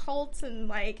those cults and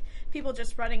like people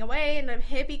just running away, and the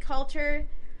hippie culture.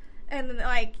 And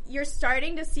like you're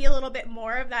starting to see a little bit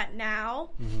more of that now.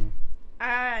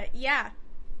 Yeah.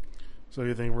 So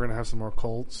you think we're gonna have some more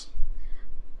cults?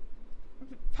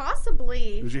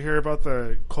 Possibly. Did you hear about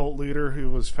the cult leader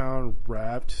who was found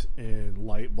wrapped in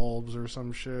light bulbs or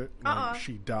some shit? Like,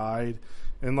 she died,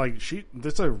 and like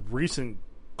that's a recent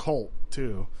cult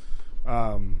too.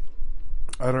 I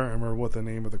don't remember what the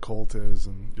name of the cult is,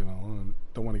 and you know, I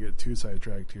don't want to get too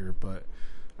sidetracked here, but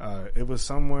it was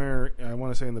somewhere, I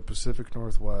want to say in the Pacific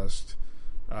Northwest.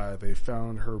 They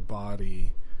found her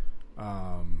body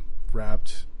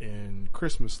wrapped in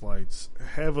Christmas lights,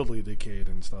 heavily decayed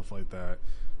and stuff like that,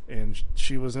 and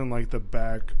she was in like the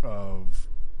back of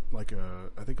like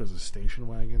I think it was a station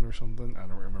wagon or something. I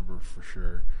don't remember for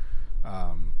sure.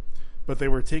 But they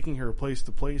were taking her place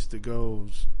to place to go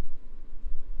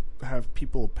have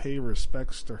people pay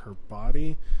respects to her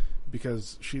body,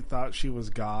 because she thought she was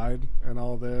God and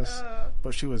all this.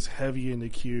 But she was heavy into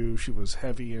Q. She was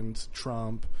heavy into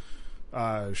Trump.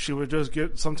 She would just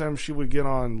sometimes she would get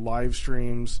on live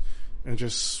streams and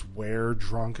just swear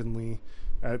drunkenly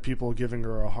at people giving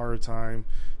her a hard time.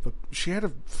 But she had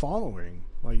a following.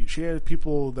 Like, she had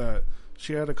people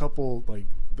she had a couple, like,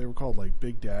 they were called like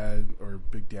Big Dad or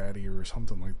Big Daddy or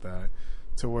something like that,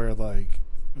 to where like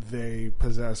they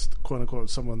possessed, quote unquote,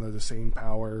 someone of the same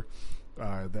power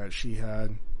that she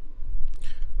had.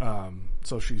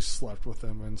 So she slept with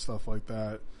him and stuff like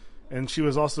that. And she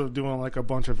was also doing like a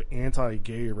bunch of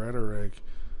anti-gay rhetoric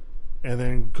and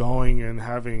then going and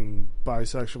having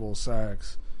bisexual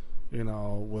sex, you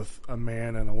know, with a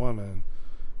man and a woman.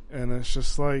 And it's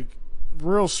just like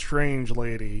real strange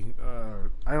lady.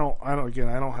 I don't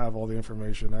have all the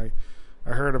information. I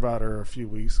heard about her a few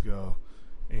weeks ago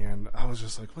and I was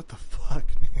just like, what the fuck,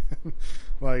 man?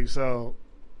 Like, so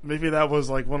maybe that was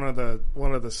like one of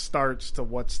the starts to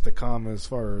what's to come as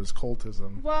far as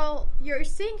cultism. Well, you're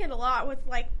seeing it a lot with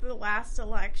like the last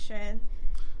election.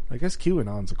 I guess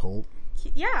QAnon's a cult.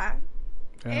 Yeah.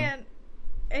 And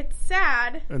it's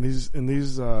sad. And these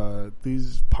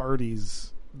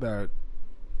parties that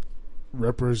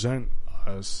represent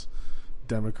us,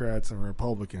 Democrats and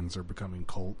Republicans, are becoming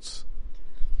cults.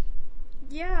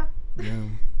 Yeah. Yeah.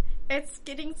 It's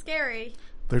getting scary.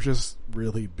 They're just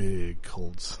really big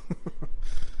cults.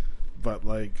 But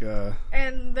like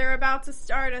and they're about to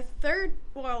start a third,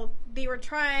 well, they were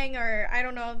trying, or I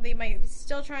don't know, they might be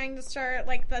still trying to start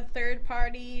like the third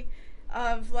party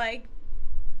of like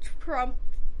Trump,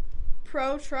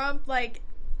 pro-Trump, like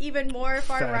even more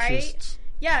far fascists. right.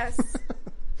 Yes.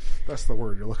 That's the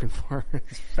word you're looking for.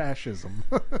 It's fascism.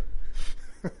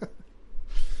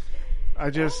 I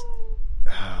just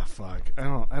fuck. I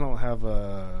don't have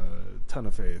a ton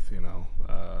of faith, you know.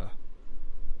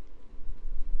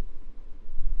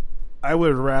 I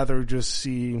would rather just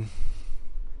see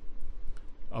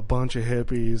a bunch of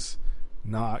hippies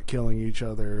not killing each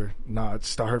other, not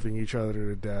starving each other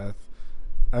to death,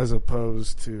 as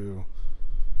opposed to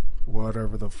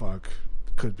whatever the fuck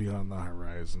could be on the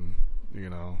horizon, you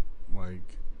know?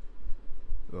 Like,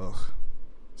 ugh.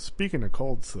 Speaking of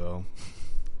cults, though,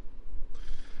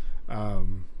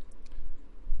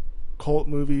 cult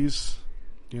movies,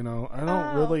 you know, I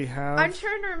don't really have... I'm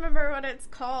trying to remember what it's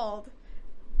called.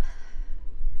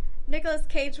 Nicolas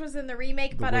Cage was in the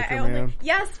remake, but I only...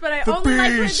 Yes, but I only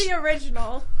liked the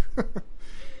original.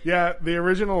 Yeah, the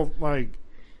original, like,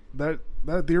 the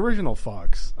original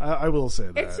fucks. I will say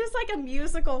that. It's just like a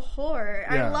musical horror.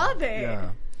 Yeah, I love it.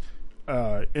 Yeah.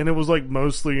 And it was, like,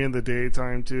 mostly in the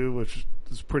daytime, too, which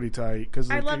is pretty tight. Cause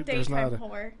I love daytime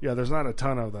horror. Yeah, there's not a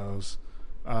ton of those.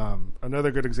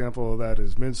 Another good example of that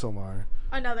is Midsommar.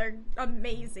 Another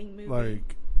amazing movie.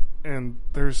 Like, and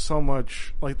there's so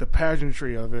much, like, the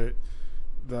pageantry of it,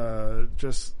 and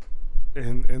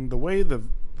the way the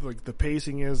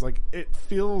pacing is, like, it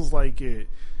feels like it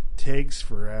takes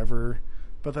forever,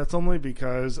 but that's only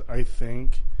because I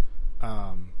think,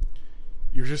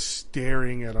 you're just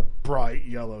staring at a bright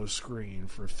yellow screen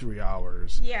for 3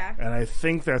 hours. Yeah. And I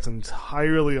think that's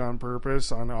entirely on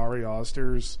purpose on Ari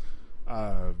Aster's,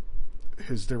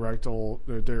 his directorial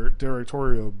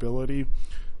ability,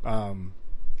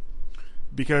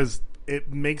 because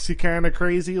it makes you kind of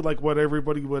crazy, like what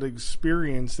everybody would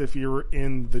experience if you were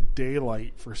in the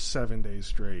daylight for 7 days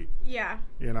straight. Yeah.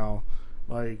 You know,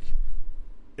 like,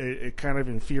 it kind of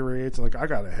infuriates. Like, I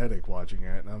got a headache watching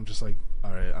it, and I'm just like,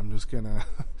 all right, I'm just gonna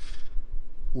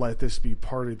let this be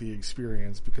part of the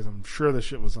experience, because I'm sure the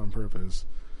shit was on purpose.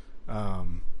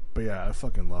 But yeah, I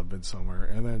fucking love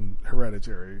Midsommar. And then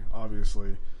Hereditary,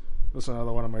 obviously. That's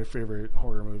another one of my favorite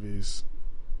horror movies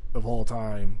of all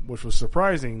time, which was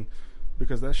surprising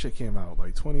because that shit came out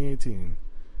like 2018.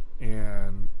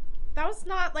 And that was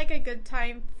not like a good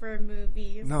time for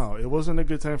movies. No, it wasn't a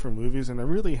good time for movies, and it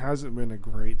really hasn't been a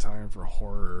great time for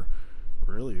horror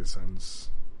really since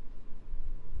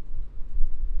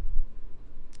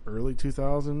early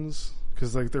 2000s,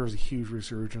 because like there was a huge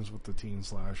resurgence with the teen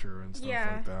slasher and stuff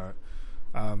like that.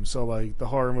 So like the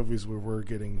horror movies we were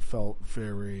getting felt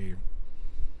very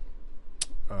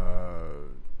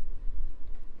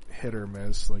hit or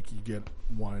miss, like you get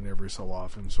one every so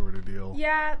often sort of deal.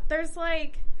 Yeah, there's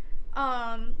like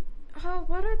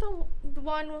what are the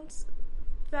ones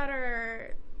that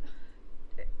are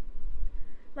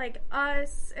like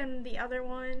Us and the other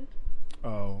one?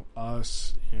 Oh,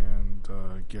 Us and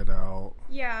Get Out.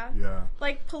 Yeah. Yeah.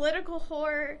 Like political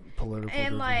horror.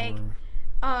 And like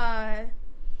horror.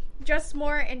 Just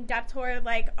more in-depth horror,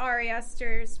 like Ari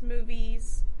Aster's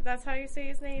movies. That's how you say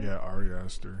his name? Yeah, Ari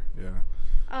Aster. Yeah.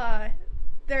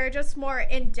 They're just more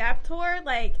in-depth horror.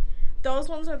 Like, those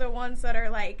ones are the ones that are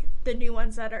like the new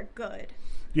ones that are good.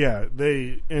 Yeah,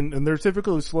 and they're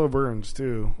typically slow burns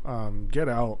too. Get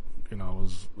Out, you know,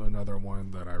 was another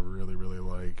one that I really, really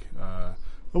like. I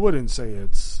wouldn't say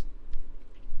it's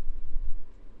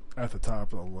at the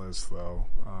top of the list though.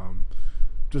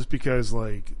 Just because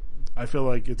like I feel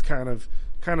like it's kind of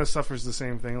kind of suffers the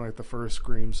same thing like the first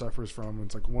Scream suffers from.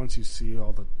 It's like once you see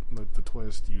all the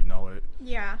twist, you know it.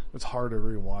 Yeah. It's hard to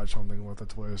rewatch something with a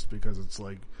twist because it's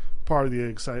like part of the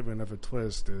excitement of a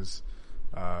twist is,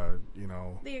 you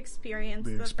know, the experience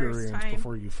experience first time.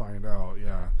 before you find out.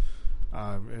 Yeah.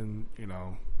 And you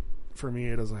know, for me,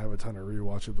 it doesn't have a ton of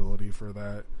rewatchability for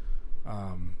that.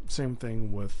 Same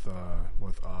thing with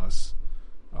Us.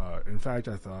 In fact,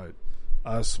 I thought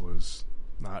Us was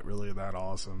not really that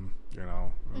awesome. You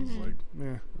know, it was like,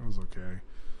 it was okay.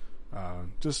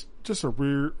 Just a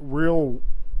real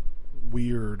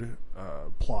weird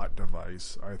plot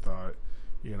device. I thought,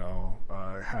 you know,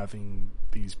 having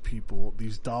these people,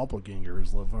 these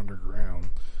doppelgangers, live underground.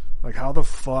 Like, how the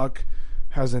fuck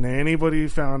hasn't anybody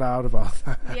found out about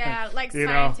that? Yeah, like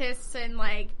scientists and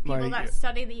like people that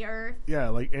study the earth. Yeah,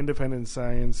 like independent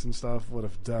science and stuff would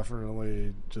have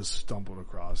definitely just stumbled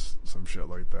across some shit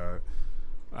like that.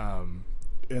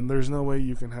 And there's no way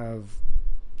you can have,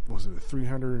 was it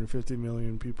 350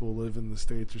 million people live in the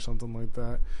States or something like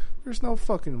that? There's no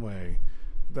fucking way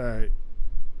that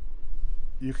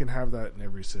you can have that in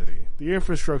every city. The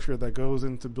infrastructure that goes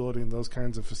into building those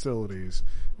kinds of facilities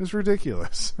is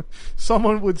ridiculous.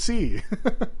 Someone would see,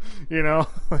 you know,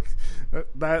 like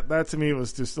that to me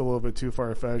was just a little bit too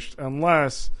far-fetched,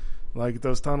 unless like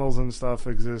those tunnels and stuff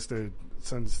existed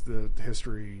since the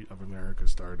history of America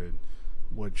started,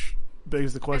 which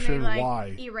begs the question, and they, like,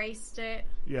 why? Erased it.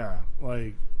 Yeah,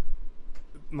 like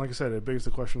I said, it begs the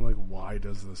question, like, why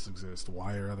does this exist?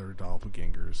 Why are there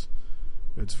doppelgangers?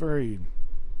 It's very...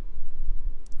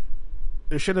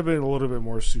 It should have been a little bit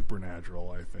more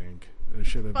supernatural, I think. It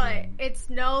should have been... But it's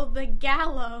The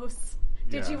Gallows.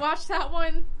 Did you watch that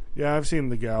one? Yeah, I've seen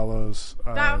The Gallows.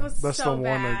 That was that's so the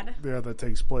bad. One that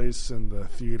takes place in the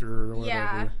theater or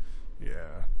whatever.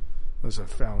 Yeah. There's a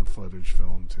found footage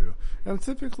film, too. And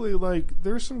typically, like,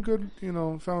 there's some good, you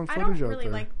know, found footage out there. I don't really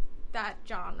like that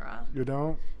genre. You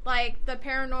don't? Like, the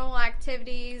Paranormal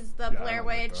Activities, the Blair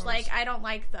Witch, I don't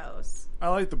like those. I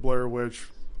like the Blair Witch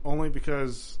only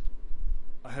because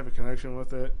I have a connection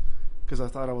with it. Because I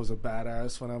thought I was a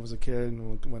badass when I was a kid,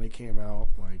 and when it came out,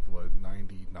 like,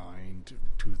 99 to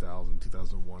 2000,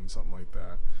 2001, something like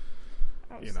that.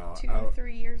 I was 2 or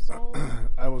 3 years old.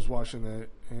 I was watching it,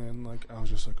 and like I was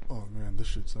just like, oh man, this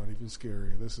shit's not even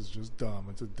scary. This is just dumb.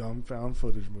 It's a dumb found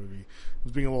footage movie. I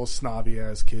was being a little snobby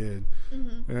ass kid,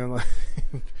 and like,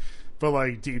 but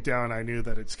like deep down, I knew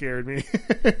that it scared me.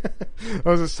 I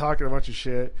was just talking a bunch of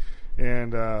shit,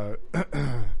 and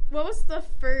what was the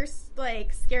first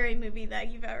like scary movie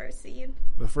that you've ever seen?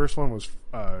 The first one was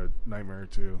Nightmare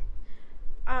 2.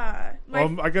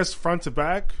 I guess front to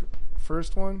back,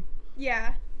 first one.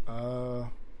 Yeah.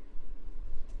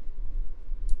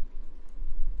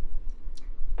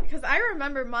 Because I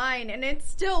remember mine, and it's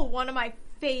still one of my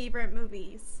favorite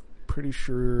movies. Pretty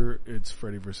sure it's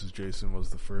Freddy vs. Jason was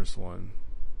the first one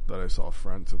that I saw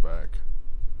front to back.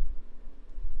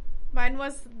 Mine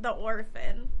was The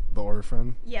Orphan. The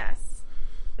Orphan? Yes.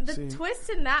 The twist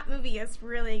in that movie is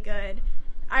really good.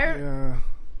 Yeah.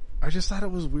 I just thought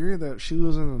it was weird that she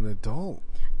wasn't an adult.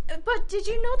 But did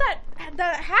you know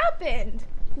that happened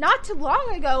not too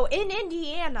long ago in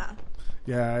Indiana?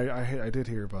 Yeah, I did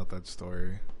hear about that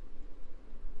story.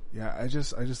 Yeah, I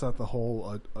just thought the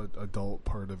whole adult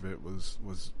part of it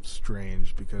was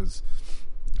strange because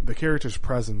the character's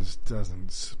presence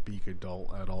doesn't speak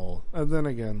adult at all. And then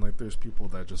again, like there's people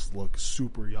that just look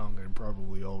super young and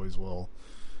probably always will.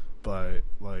 But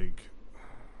like,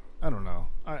 I don't know.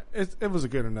 It was a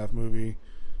good enough movie.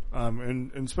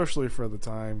 And especially for the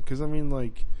time, because I mean,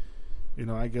 like, you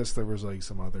know, I guess there was like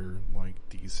some other like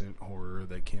decent horror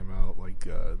that came out, like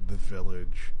The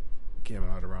Village came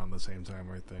out around the same time,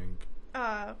 I think.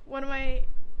 One of my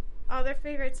other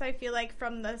favorites, I feel like,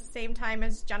 from the same time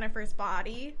as Jennifer's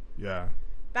Body. Yeah,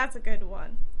 that's a good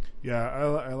one. Yeah,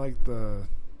 I like the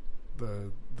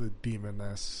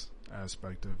demoness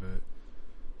aspect of it,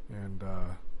 and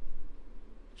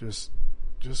just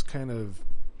kind of.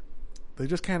 They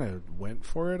just kind of went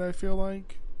for it, I feel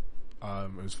like.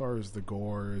 As far as the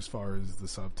gore, as far as the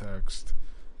subtext,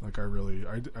 like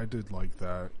I did like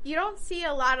that. You don't see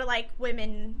a lot of like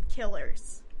women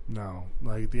killers. No,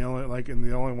 like the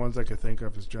only ones I could think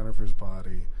of is Jennifer's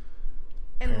Body,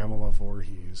 and Pamela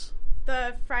Voorhees.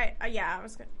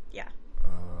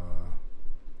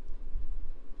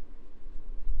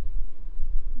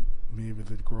 Maybe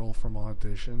the girl from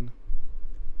Audition.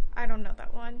 I don't know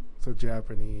that one. It's a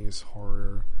Japanese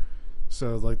horror.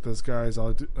 So, like, this guy's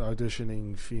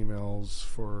auditioning females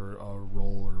for a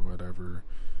role or whatever.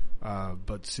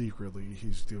 But secretly,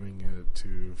 he's doing it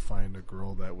to find a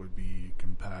girl that would be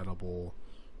compatible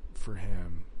for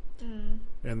him.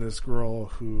 And this girl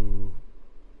who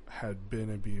had been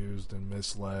abused and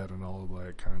misled and all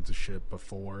that kinds of shit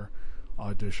before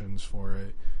auditions for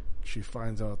it, she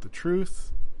finds out the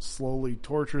truth, slowly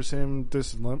tortures him,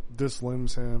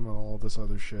 dislimbs him, and all this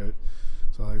other shit.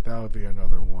 So like that would be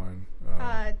another one.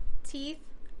 Teeth,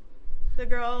 the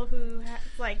girl who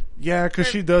yeah, because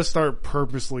she does start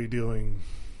purposely doing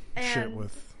shit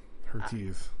with her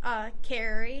teeth.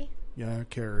 Carrie. Yeah,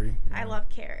 Carrie. Yeah. I love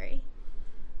Carrie.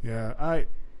 Yeah,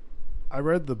 I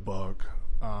read the book,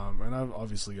 and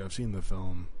I've seen the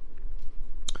film.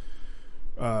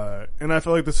 And I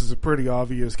feel like this is a pretty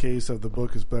obvious case that the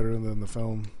book is better than the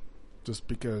film, just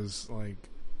because, like,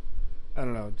 I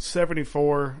don't know,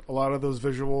 74, a lot of those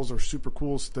visuals are super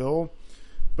cool still,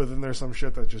 but then there's some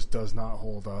shit that just does not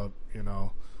hold up, you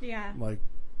know? Yeah. Like,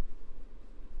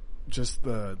 just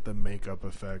the makeup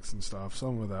effects and stuff,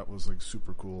 some of that was, like,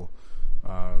 super cool.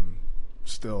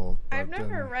 Still. I've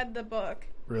never read the book.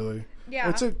 Really? Yeah.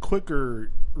 It's a quicker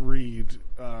read,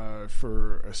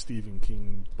 for a Stephen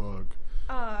King book.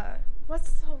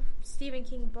 What's the Stephen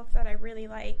King book that I really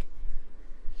like?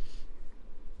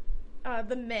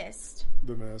 The Mist.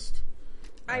 The Mist.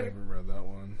 I haven't read that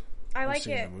one. I like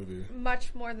it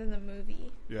much more than the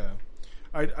movie. Yeah.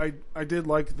 I did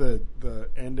like the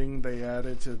ending they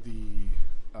added to the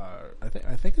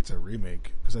I think it's a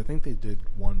remake, because I think they did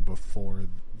one before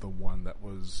the one that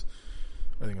was,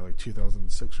 I think, like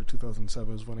 2006 or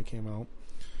 2007 is when it came out.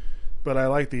 But I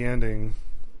like the ending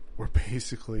where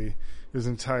basically his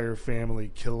entire family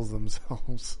kills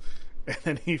themselves, and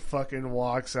then he fucking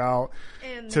walks out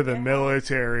to the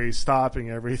military, stopping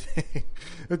everything.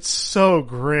 It's so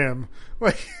grim.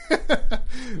 Like,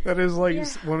 that is like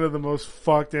one of the most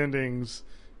fucked endings,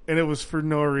 and it was for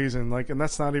no reason. Like, and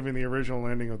that's not even the original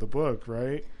ending of the book,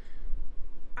 right?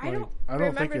 I don't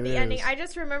remember the ending. I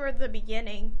just remember the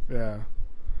beginning. Yeah.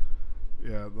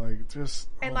 Yeah, like, just,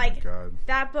 and my God.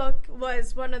 That book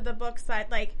was one of the books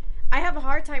that, like, I have a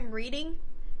hard time reading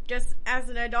just as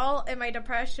an adult, and my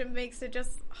depression makes it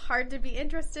just hard to be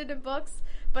interested in books,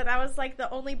 but that was, like, the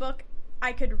only book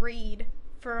I could read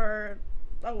for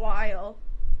a while.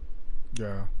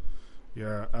 Yeah.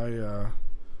 Yeah,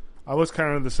 I was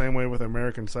kind of the same way with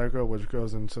American Psycho, which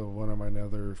goes into one of my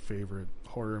other favorite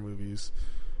horror movies.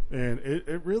 And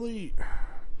it really,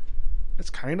 it's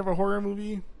kind of a horror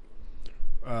movie,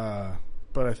 but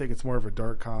I think it's more of a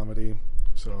dark comedy,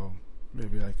 so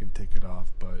maybe I can take it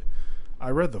off. But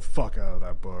I read the fuck out of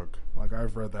that book. Like,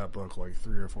 I've read that book like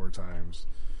 3 or 4 times,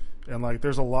 and like,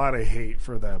 there's a lot of hate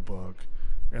for that book,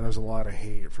 and there's a lot of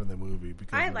hate for the movie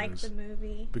because I like the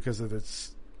movie because of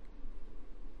its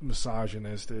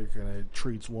misogynistic, and it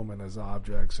treats women as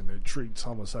objects, and it treats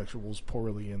homosexuals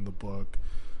poorly in the book.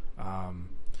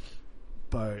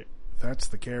 But that's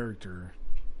the character.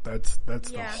 That's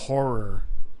the horror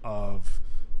of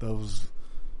those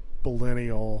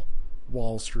millennial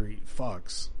Wall Street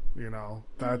fucks, you know?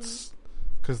 That's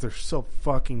because they're so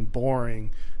fucking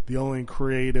boring. The only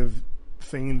creative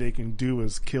thing they can do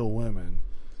is kill women.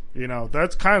 You know,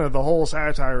 that's kind of the whole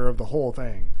satire of the whole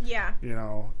thing. Yeah. You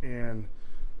know, and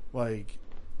like,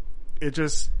 it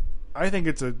just, I think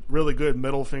it's a really good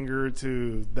middle finger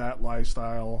to that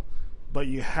lifestyle, but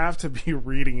you have to be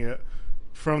reading it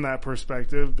from that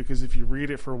perspective, because if you read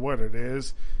it for what it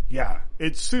is, yeah,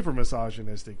 it's super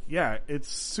misogynistic. Yeah, it's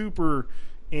super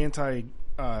anti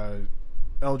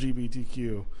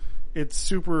LGBTQ. It's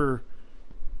super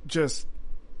just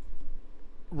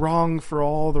wrong for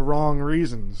all the wrong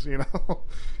reasons, you know?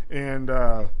 And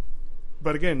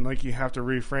but again, like, you have to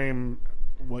reframe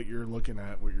what you're looking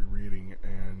at, what you're reading,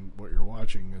 and what you're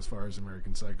watching as far as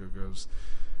American Psycho goes.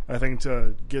 I think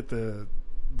to get the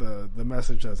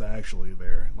message that's actually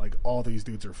there, like, all these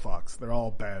dudes are fucks. They're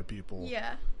all bad people.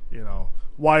 Yeah. You know,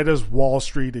 why does Wall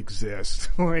Street exist?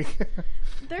 Like,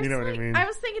 you know, like, what I mean? I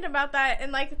was thinking about that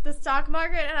in, like, the stock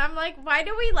market, and I'm like, why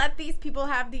do we let these people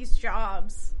have these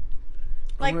jobs?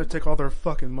 Like, I'm gonna take all their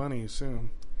fucking money soon.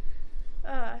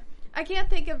 I can't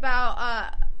think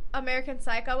about American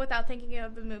Psycho without thinking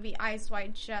of the movie Eyes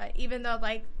Wide Shut, even though,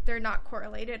 like, they're not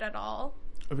correlated at all.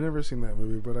 I've never seen that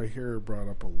movie, but I hear it brought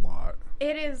up a lot.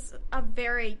 It is a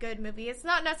very good movie. It's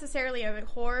not necessarily a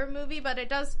horror movie, but it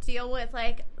does deal with,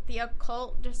 like, the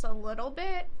occult just a little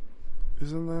bit.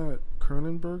 Isn't that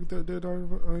Cronenberg that did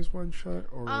Eyes Wide Shut?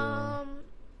 Or I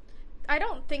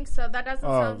don't think so. That doesn't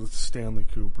sound... Oh, it's Stanley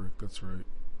Kubrick. That's right.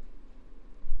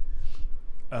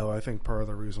 Oh, I think part of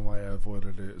the reason why I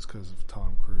avoided it is because of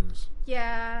Tom Cruise.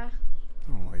 Yeah.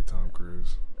 I don't like Tom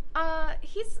Cruise.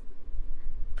 He's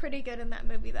pretty good in that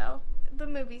movie, though. The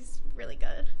movie's really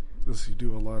good. Does he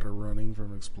do a lot of running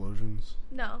from explosions?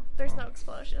 No, there's no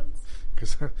explosions.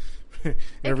 Because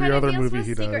every other movie with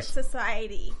he Secret does.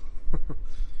 Society.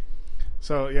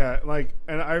 So yeah, like,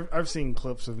 and I've seen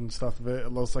clips and stuff of it.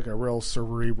 It looks like a real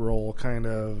cerebral kind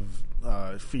of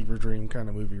fever dream kind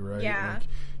of movie, right? Yeah. Like,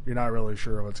 you're not really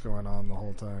sure what's going on the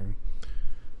whole time.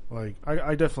 Like,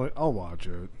 I definitely, I'll watch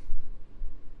it.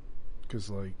 Because,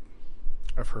 like,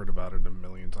 I've heard about it a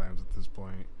million times at this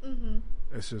point. Mm-hmm.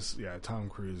 It's just, yeah, Tom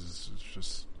Cruise is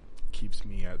just keeps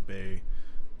me at bay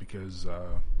because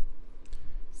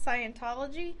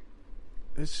Scientology?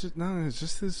 it's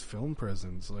just his film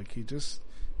presence. Like, he just,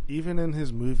 even in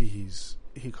his movie,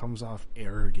 he comes off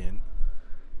arrogant.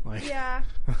 Like, Yeah.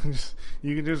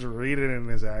 you can just read it in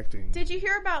his acting. Did you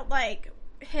hear about, like,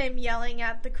 him yelling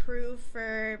at the crew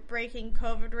for breaking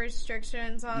COVID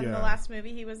restrictions on the last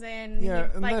movie he was in? Yeah,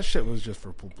 He, and like, that shit was just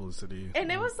for publicity.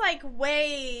 and it was, like,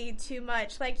 way too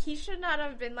much. Like, he should not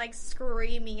have been, like,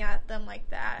 screaming at them like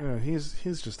that. Yeah, he's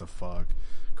just a fuck.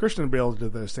 Christian Bale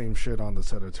did the same shit on the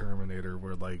set of Terminator,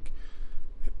 where, like,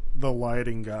 the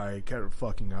lighting guy kept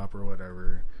fucking up or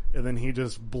whatever, and then he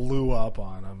just blew up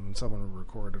on him, and someone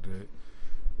recorded it,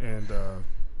 and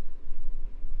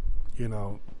you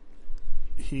know,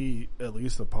 he at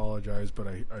least apologized, but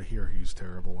I hear he's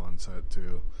terrible on set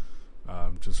too,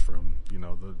 just from, you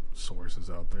know, the sources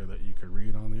out there that you could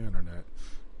read on the internet.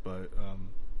 But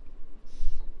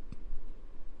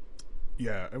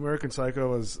yeah, American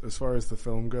Psycho, as far as the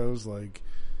film goes, like,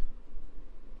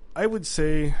 I would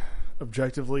say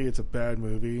objectively it's a bad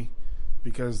movie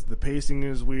because the pacing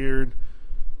is weird,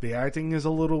 the acting is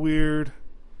a little weird,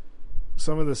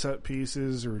 some of the set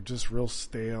pieces are just real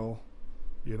stale,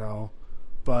 you know,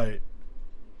 but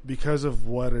because of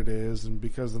what it is and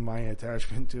because of my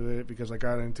attachment to it, because I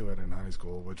got into it in high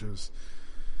school, which is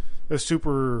a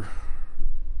super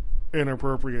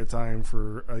inappropriate time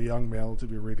for a young male to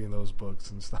be reading those books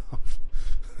and stuff.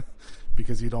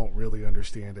 Because you don't really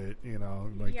understand it, you know,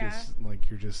 like, it's like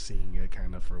you're just seeing it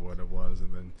kind of for what it was,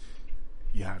 and then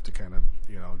you have to kind of,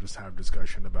 you know, just have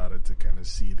discussion about it to kind of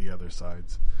see the other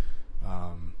sides.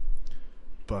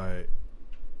 But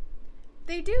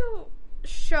They do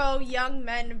show young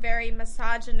men very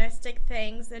misogynistic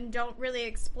things and don't really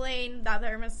explain that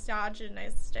they're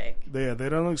misogynistic. they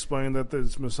don't explain that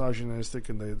it's misogynistic,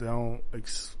 and they don't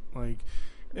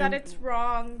That it's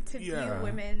wrong to view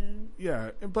women.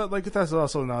 Yeah, but, like, that's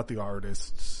also not the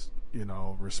artist's, you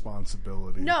know,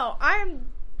 responsibility. No, I'm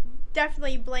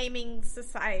definitely blaming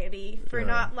society for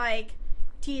not, like,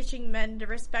 teaching men to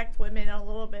respect women a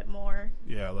little bit more.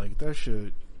 Yeah, like, that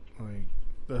shit, like,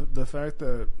 the fact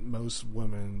that most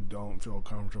women don't feel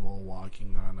comfortable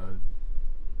walking on a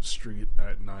street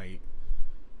at night,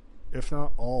 if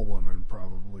not all women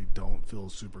probably don't feel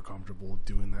super comfortable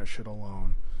doing that shit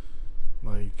alone.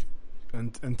 Like,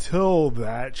 until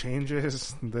that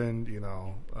changes, then, you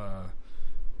know,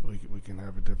 we can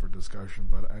have a different discussion.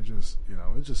 But I just, you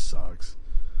know, it just sucks.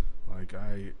 Like,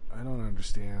 I don't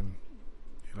understand,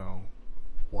 you know,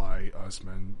 why us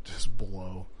men just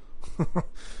blow.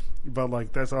 But,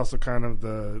 like, that's also kind of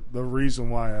the reason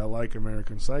why I like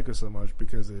American Psycho so much,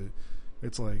 because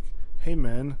it's like, hey,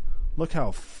 men, look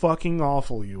how fucking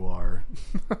awful you are.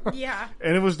 Yeah.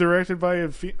 And it was directed by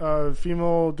a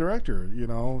female director, you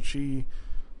know. She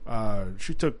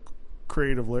took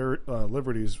creative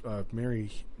liberties.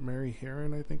 Mary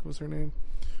Herron, I think was her name.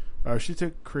 She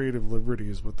took creative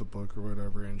liberties with the book or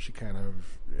whatever, and she kind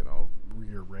of, you know,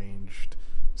 rearranged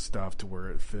stuff to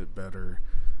where it fit better.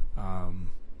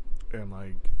 And,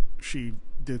 like, she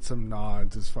did some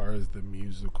nods as far as the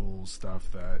musical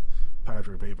stuff that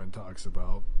Patrick Bateman talks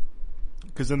about.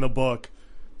 Because in the book,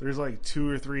 there's like 2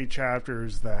 or 3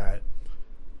 chapters that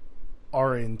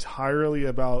are entirely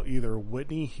about either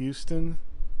Whitney Houston.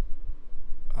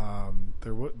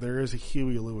 There is a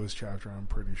Huey Lewis chapter, I'm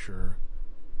pretty sure.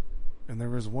 And there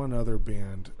was one other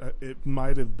band. It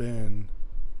might have been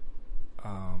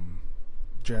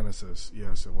Genesis.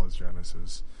 Yes, it was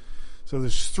Genesis. So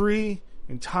there's 3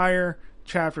 entire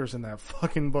chapters in that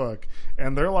fucking book,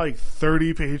 and they're like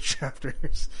 30-page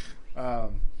chapters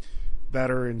that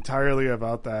are entirely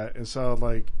about that. And so,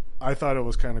 like, I thought it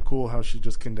was kind of cool how she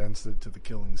just condensed it to the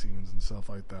killing scenes and stuff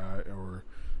like that, or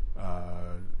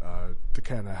to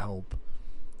kind of help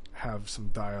have some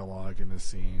dialogue in a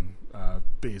scene,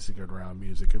 basing it around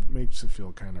music. It makes it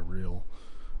feel kind of real.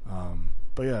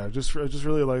 But yeah, I just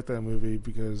really like that movie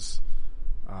because,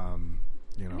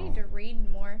 you know, I need to read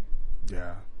more.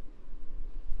 Yeah,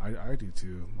 I do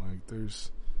too. Like, there's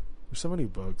so many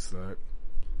books that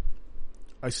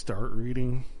I start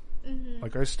reading. Mm-hmm.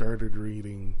 Like, I started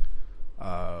reading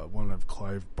one of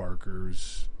Clive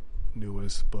Barker's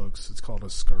newest books. It's called A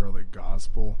Scarlet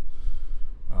Gospel.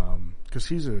 Because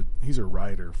he's a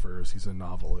writer first. He's a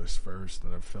novelist first,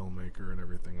 then a filmmaker, and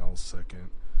everything else second.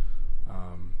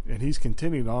 And he's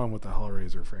continued on with the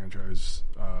Hellraiser franchise.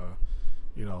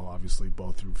 Obviously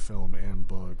both through film and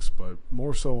books, but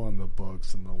more so on the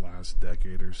books in the last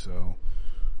decade or so.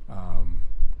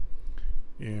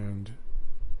 And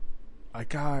I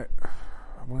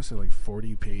want to say like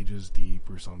 40 pages deep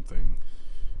or something,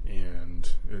 and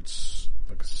it's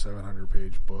like a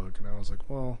 700-page book, and I was like,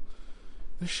 well,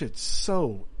 this shit's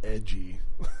so edgy.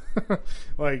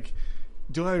 Like,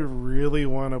 do I really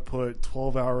want to put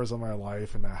 12 hours of my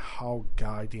life into how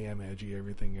goddamn edgy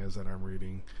everything is that I'm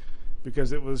reading?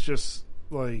 Because it was just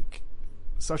like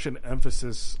such an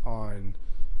emphasis on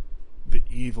the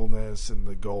evilness and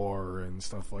the gore and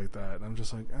stuff like that, and I'm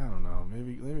just like, I don't know,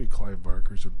 maybe Clive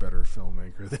Barker's a better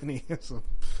filmmaker than he is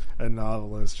a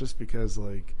novelist, just because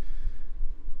like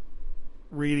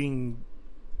reading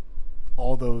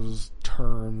all those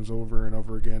terms over and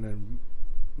over again and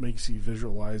makes you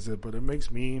visualize it, but it makes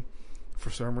me for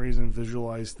some reason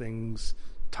visualize things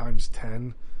times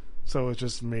 10, so it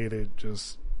just made it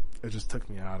just took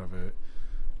me out of it.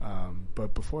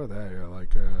 But before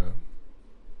that,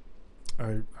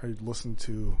 I listened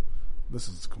to, this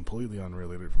is completely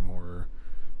unrelated from horror,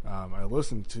 I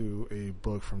listened to a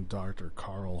book from Dr.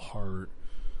 Carl Hart,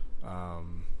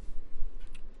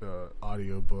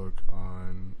 audio book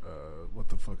on, what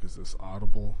the fuck is this,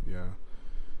 Audible? Yeah.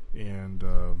 And,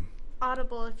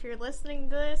 Audible, if you're listening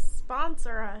to this,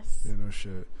 sponsor us. Yeah, no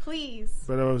shit. Please.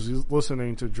 But I was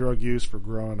listening to Drug Use for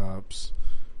Grown-Ups,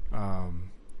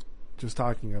 just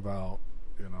talking about,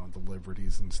 the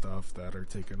liberties and stuff that are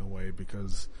taken away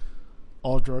because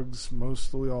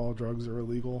mostly all drugs are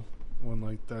illegal, when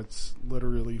like that's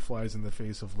literally flies in the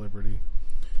face of liberty.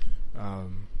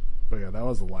 But yeah, that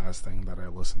was the last thing that I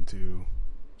listened to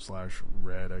 /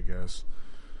 read, I guess.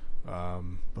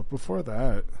 But before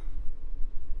that,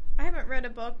 I haven't read a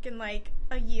book in like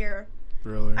a year.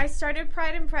 Really? I started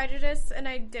Pride and Prejudice and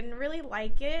I didn't really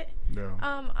like it. Yeah.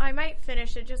 I might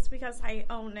finish it just because I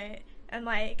own it and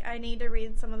like I need to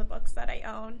read some of the books that I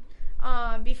own.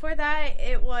 Before that,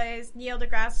 it was Neil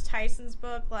deGrasse Tyson's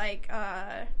book, like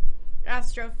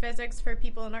Astrophysics for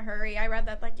People in a Hurry. I read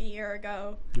that like a year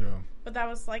ago. Yeah. But that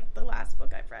was like the last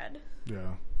book I've read.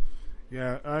 Yeah.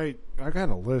 Yeah, I got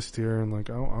a list here, and like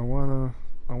I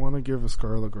wanna give A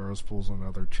Scarlet Gospel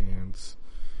another chance.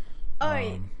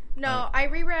 No, I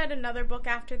reread another book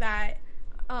after that,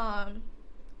 and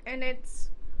it's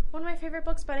one of my favorite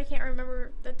books, but I can't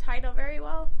remember the title very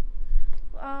well.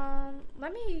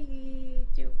 Let me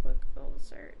do a quick Google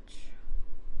search.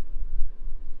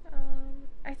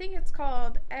 I think it's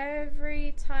called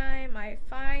Every Time I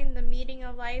Find the Meaning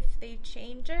of Life, They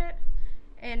Change It,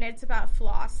 and it's about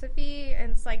philosophy,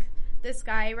 and it's like this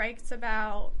guy writes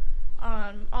about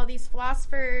all these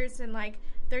philosophers and like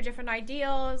their different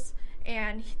ideals,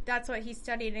 and that's what he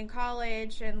studied in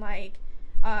college, and like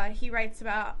he writes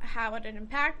about how it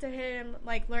impacted him,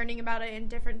 like learning about it in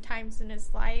different times in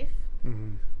his life.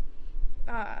 Mm-hmm.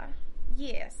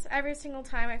 Yes, every single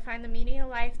time I find the meaning of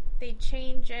life, they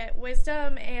change it.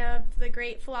 Wisdom of the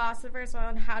Great Philosophers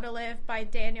on How to Live by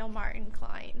Daniel Martin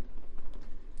Klein.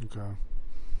 Okay.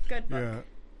 Good book.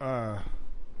 Yeah.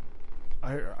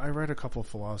 I read a couple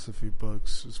philosophy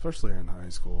books, especially in high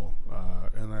school,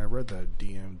 and I read that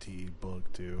DMT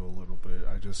book too a little bit.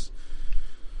 I just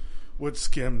would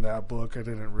skim that book. I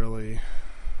didn't really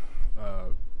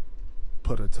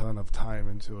put a ton of time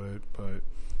into it, but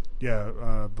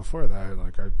yeah, before that,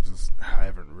 like I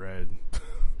haven't read.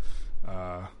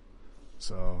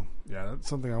 So yeah, that's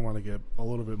something I want to get a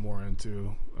little bit more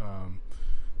into.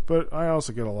 But I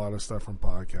also get a lot of stuff from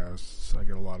podcasts. I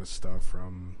get a lot of stuff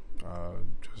from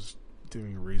just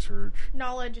doing research.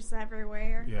 Knowledge is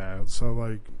everywhere. Yeah, so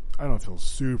like I don't feel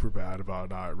super bad about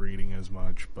not reading as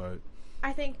much, but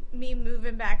I think me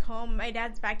moving back home, my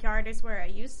dad's backyard is where I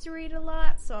used to read a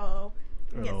lot, so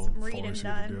get some reading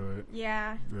done. To do it.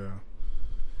 Yeah.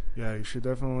 Yeah, you should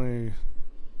definitely.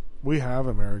 We have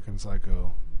American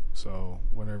Psycho, so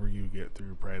whenever you get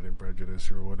through Pride and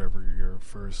Prejudice or whatever your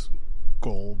first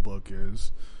goal book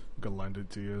is, I can lend it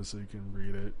to you so you can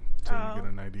read it so you get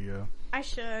an idea. I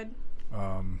should.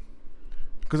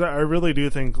 Because I really do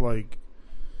think, like,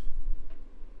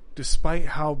 despite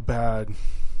how bad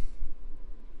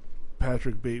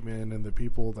Patrick Bateman and the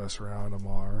people that surround him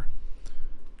are,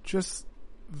 just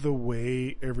the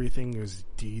way everything is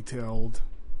detailed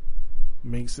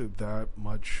makes it that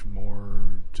much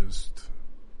more just,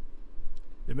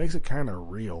 it makes it kind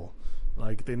of real.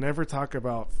 Like, they never talk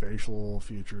about facial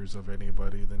features of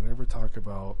anybody. They never talk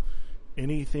about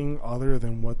anything other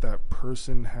than what that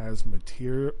person has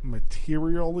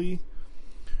materially,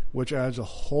 which adds a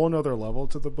whole nother level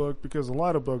to the book, because a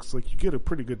lot of books, like, you get a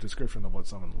pretty good description of what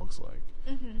someone looks like.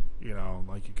 Mm-hmm. You know,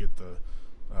 like, you get the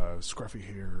scruffy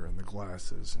hair and the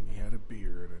glasses, and he had a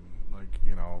beard, and, like,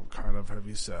 you know, kind of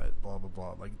heavy set, blah, blah,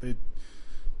 blah. Like, they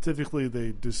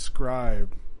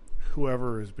describe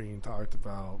whoever is being talked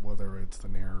about, whether it's the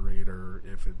narrator,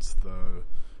 if it's the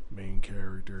main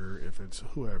character, if it's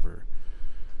whoever.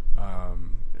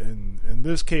 In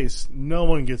this case, no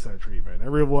one gets that treatment.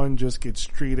 Everyone just gets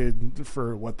treated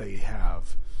for what they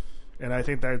have. And I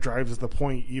think that drives the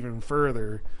point even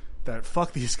further that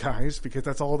fuck these guys, because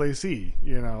that's all they see,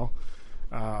 you know?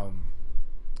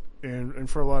 And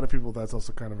for a lot of people, that's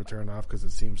also kind of a turn off because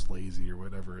it seems lazy or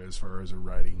whatever as far as a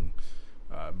writing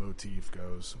motif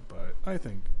goes. But I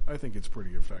think it's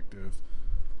pretty effective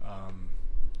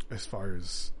as far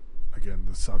as, again,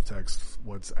 the subtext,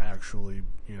 what's actually,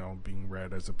 you know, being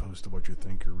read as opposed to what you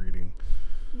think you're reading.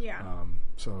 Yeah.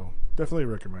 So definitely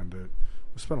recommend it.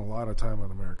 I spent a lot of time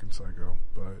on American Psycho,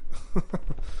 but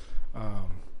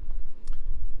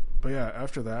yeah,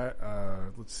 after that,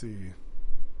 let's see.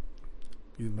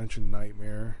 You mentioned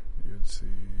Nightmare. You'd see,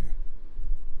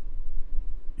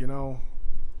 you know.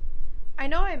 I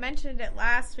know I mentioned it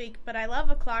last week, but I love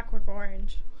A Clockwork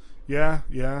Orange. Yeah.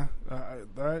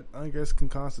 That, I guess, can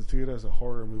constitute as a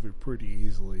horror movie pretty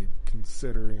easily,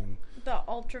 considering the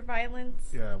ultra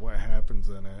violence. Yeah, what happens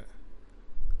in it.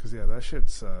 Because that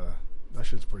shit's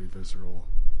pretty visceral,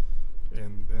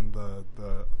 and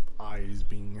the eyes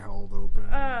being held open.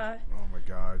 Oh my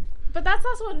god. But that's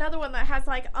also another one that has,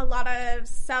 like, a lot of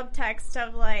subtext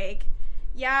of, like,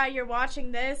 yeah, you're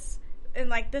watching this, and,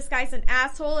 like, this guy's an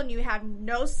asshole, and you have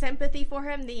no sympathy for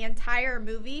him the entire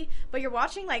movie, but you're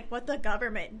watching, like, what the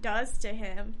government does to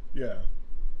him. Yeah.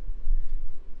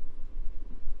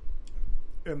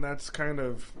 And that's kind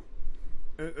of,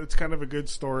 it's kind of a good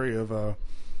story of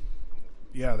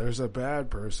there's a bad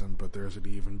person, but there's an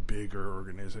even bigger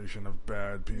organization of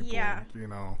bad people, you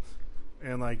know,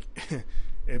 and, like,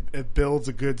 it builds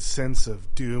a good sense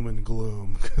of doom and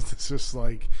gloom, because it's just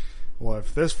like, well,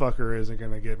 if this fucker isn't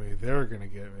going to get me, they're going to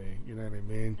get me, you know what I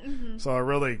mean? Mm-hmm. So it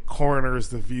really corners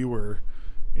the viewer,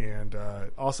 and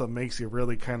also makes you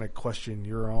really kind of question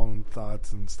your own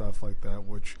thoughts and stuff like that,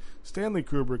 which Stanley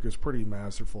Kubrick is pretty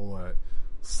masterful at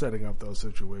setting up those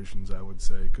situations, I would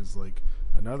say, because, like,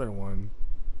 another one,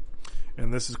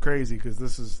 and this is crazy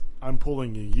because I'm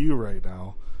pulling you right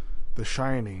now, The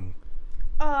Shining.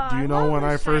 Do you know when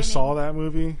I first saw that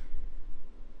movie?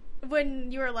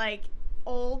 When you were, like,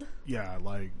 old? Yeah,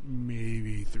 like,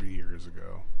 maybe 3 years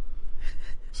ago.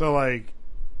 So, like,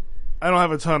 I don't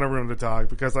have a ton of room to talk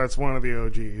because that's one of the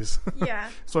OGs.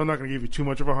 Yeah. So I'm not going to give you too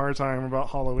much of a hard time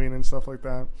about Halloween and stuff like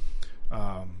that.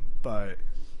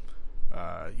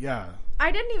 Yeah.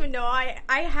 I didn't even know I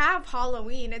have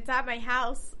Halloween. It's at my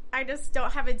house. I just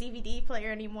don't have a DVD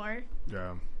player anymore.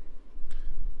 Yeah.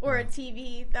 Or a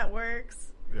TV that works.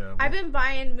 Yeah. Well, I've been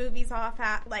buying movies off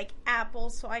at, like, Apple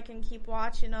so I can keep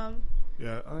watching them.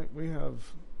 Yeah, I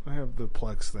have the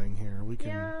Plex thing here. We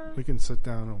can sit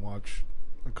down and watch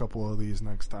a couple of these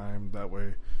next time. That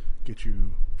way, get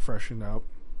you freshened up,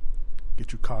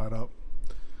 get you caught up.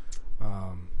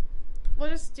 We'll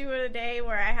just do it a day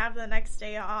where I have the next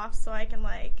day off so I can,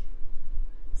 like,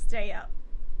 stay up.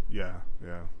 Yeah,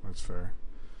 that's fair.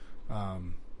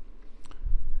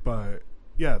 But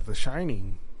yeah, The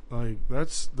Shining, like,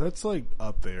 that's like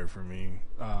up there for me.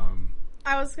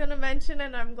 I was gonna mention,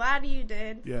 and I'm glad you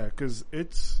did. Yeah, because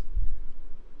it's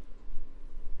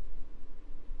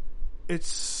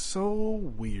so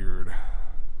weird,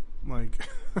 like,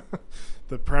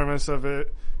 the premise of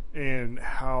it and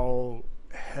how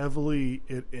heavily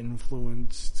it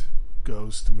influenced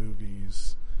ghost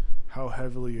movies, how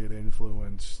heavily it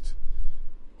influenced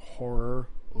horror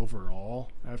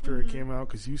overall after it came out,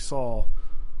 because you saw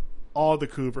all the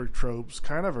Kubrick tropes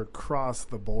kind of across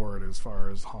the board as far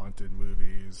as haunted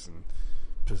movies and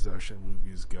possession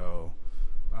movies go.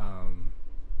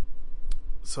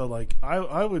 So, like,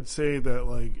 I would say that,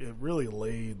 like, it really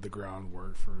laid the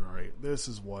groundwork for, right, this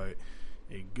is what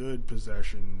a good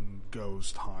possession,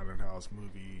 ghost, haunted house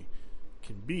movie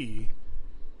can be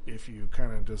if you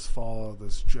kind of just follow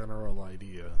this general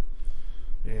idea.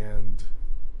 And,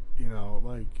 you know,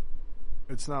 like,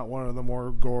 it's not one of the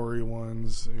more gory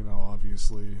ones, you know,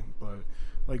 obviously, but,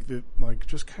 like,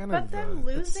 just kind of... But them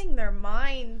losing their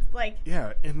mind, like...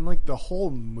 Yeah, and, like, the whole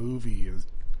movie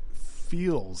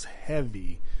feels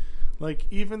heavy. Like,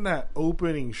 even that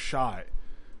opening shot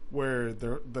where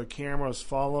the camera's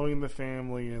following the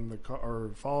family in the car,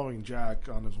 or following Jack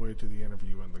on his way to the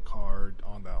interview in the car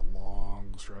on that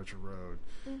long stretch of road.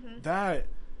 Mm-hmm. That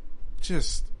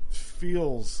just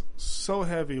feels so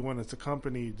heavy when it's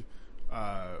accompanied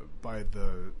by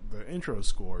the intro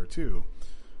score too,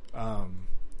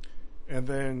 and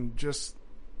then just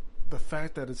the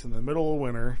fact that it's in the middle of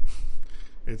winter,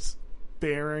 it's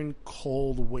barren,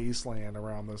 cold wasteland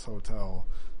around this hotel,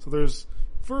 so there's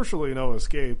virtually no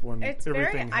escape when it's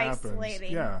everything very happens.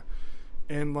 Isolating. Yeah,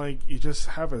 and like you just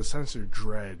have a sense of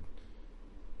dread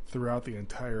throughout the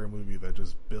entire movie that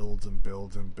just builds and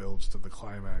builds and builds to the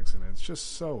climax, and it's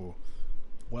just so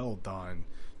well done.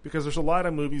 Because there's a lot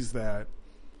of movies that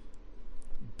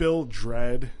build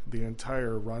dread the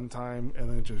entire runtime and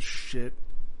then just shit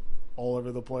all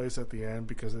over the place at the end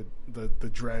because the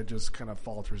dread just kind of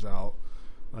falters out.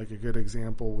 Like a good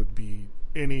example would be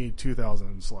any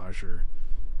 2000 slasher.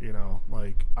 You know,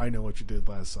 like I Know What You Did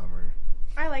Last Summer.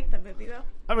 I like the movie though.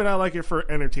 I mean, I like it for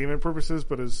entertainment purposes,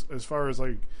 but as far as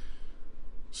like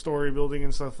story building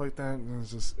and stuff like that, it's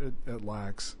just it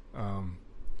lacks.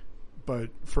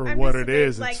 But for I'm what just it a big,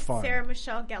 is, like, it's fun. Sarah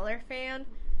Michelle Gellar fan.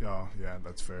 Oh, yeah,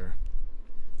 that's fair.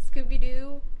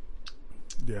 Scooby-Doo.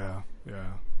 Yeah.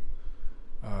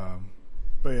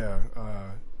 But yeah,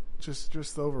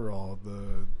 just overall,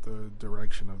 the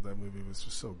direction of that movie was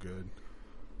just so good.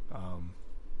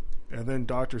 And then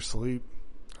Dr. Sleep,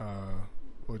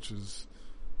 which is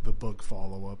the book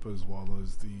follow-up as well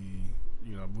as the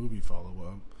movie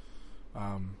follow-up.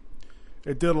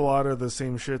 It did a lot of the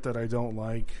same shit that I don't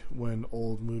like when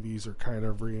old movies are kind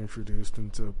of reintroduced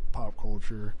into pop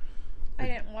culture. I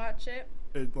didn't watch it.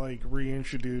 It like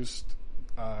reintroduced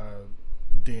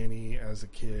Danny as a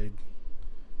kid,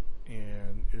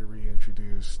 and it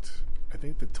reintroduced, I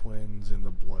think, the twins in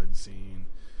the blood scene,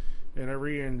 and it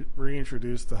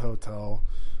reintroduced the hotel,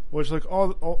 which like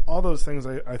all those things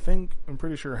I'm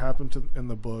pretty sure happened in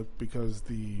the book because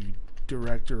the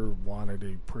director wanted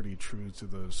a pretty true to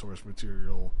the source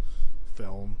material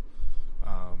film.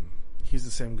 He's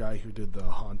the same guy who did The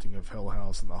Haunting of Hill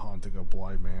House and The Haunting of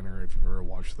Bly Manor, if you've ever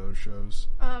watched those shows.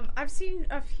 I've seen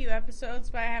a few episodes,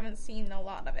 but I haven't seen a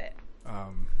lot of it.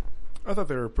 I thought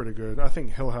they were pretty good. I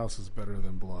think Hill House is better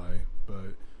than Bly,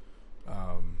 but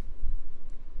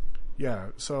yeah,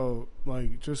 so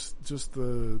like just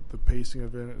the pacing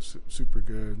of it is super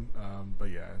good. But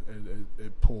yeah,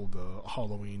 it pulled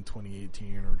Halloween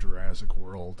 2018 or Jurassic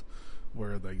World,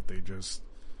 where they just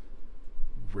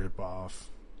rip off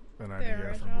an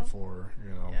idea from before,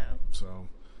 Yeah. So,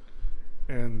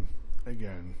 and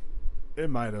again, it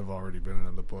might have already been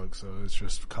in the book, so it's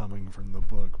just coming from the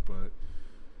book. But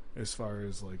as far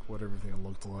as like what everything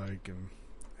looked like, and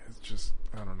it's just,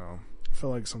 I don't know. I feel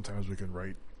like sometimes we can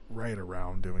right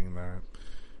around doing that.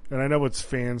 And I know it's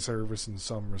fan service in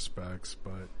some respects,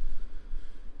 but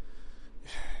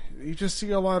you just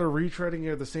see a lot of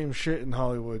retreading of the same shit in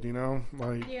Hollywood,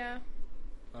 Like, yeah.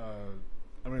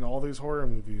 I mean, all these horror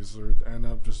movies end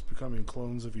up just becoming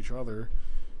clones of each other,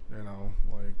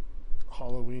 like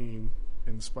Halloween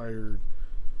inspired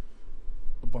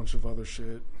a bunch of other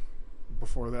shit.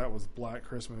 Before that was Black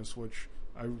Christmas, which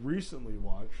I recently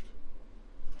watched.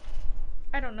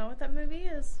 I don't know what that movie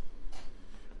is.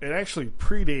 It actually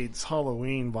predates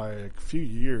Halloween by a few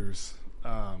years.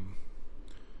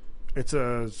 It's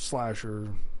a slasher.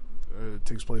 It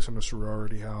takes place in a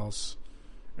sorority house.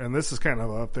 And this is kind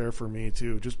of up there for me,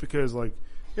 too, just because, like,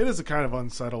 it is a kind of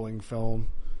unsettling film.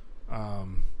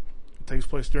 It takes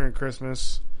place during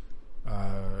Christmas.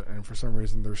 And for some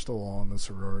reason, they're still all in the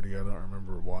sorority. I don't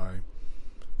remember why.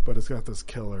 But it's got this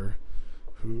killer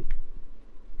who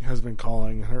has been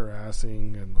calling and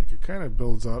harassing, and like it kind of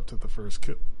builds up to the first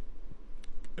kill.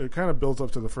 It kind of builds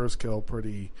up to the first kill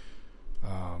pretty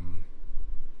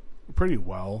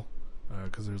well,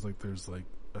 because there's like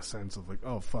a sense of like,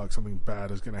 oh fuck, something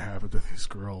bad is going to happen to these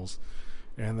girls,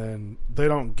 and then they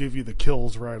don't give you the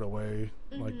kills right away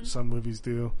like some movies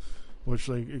do, which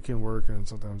like it can work and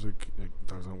sometimes it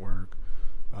doesn't work.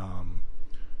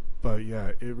 But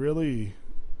yeah, it really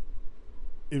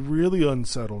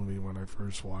unsettled me when I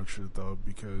first watched it, though,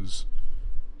 because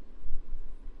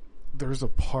there's a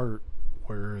part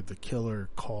where the killer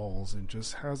calls and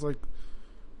just has like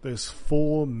this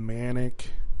full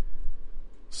manic,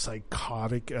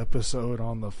 psychotic episode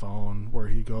on the phone where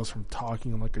he goes from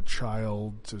talking like a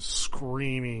child to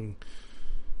screaming,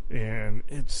 and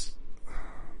there's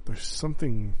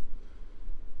something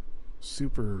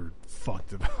super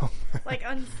fucked about that. Like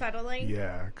unsettling?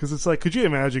 Yeah, because it's like, could you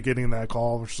imagine getting that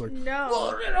call? Which is like,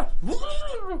 no.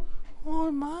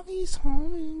 Oh, mommy's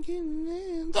home and getting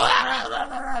in.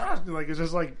 Like, it's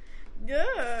just like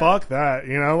Yeah. Fuck that,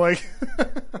 you know, like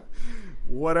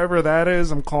whatever that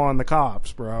is, I'm calling the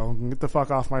cops, bro. Get the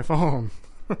fuck off my phone.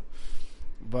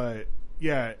 But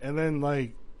yeah, and then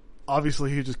like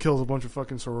obviously he just kills a bunch of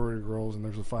fucking sorority girls, and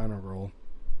there's a final girl,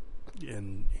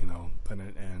 and you know then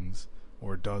it ends,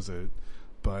 or does it?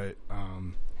 But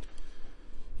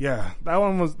yeah, that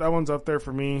one's up there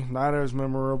for me. Not as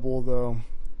memorable though.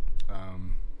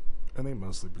 I think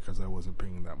mostly because I wasn't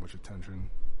paying that much attention.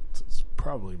 It's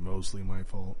probably mostly my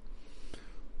fault.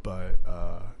 But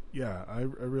yeah, I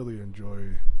really enjoy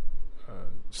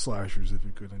slashers, if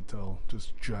you couldn't tell,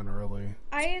 just generally.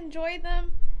 I enjoy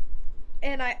them,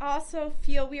 and I also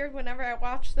feel weird whenever I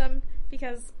watch them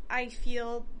because I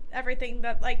feel everything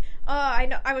that, like, I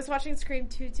know I was watching Scream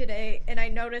 2 today, and I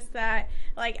noticed that,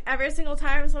 like, every single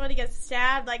time somebody gets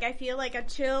stabbed, like, I feel like a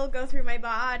chill go through my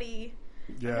body.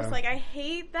 Yeah. I'm just like, I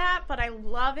hate that, but I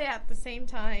love it at the same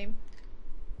time.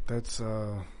 That's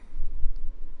like,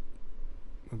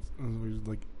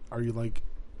 are you like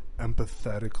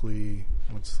empathetically,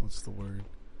 what's the word?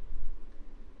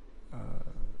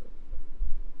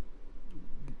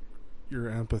 You're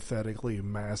empathetically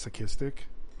masochistic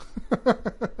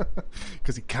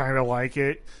because you kind of like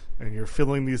it, and you're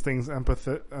feeling these things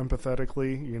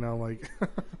empathetically. You know, like,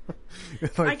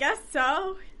 like I guess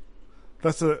so.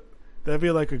 That'd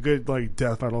be like a good like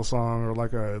death metal song, or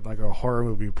like a horror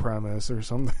movie premise or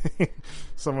something.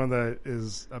 Someone that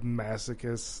is a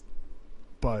masochist,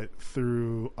 but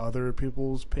through other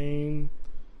people's pain.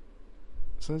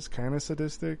 So it's kind of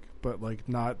sadistic, but like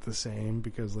not the same,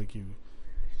 because like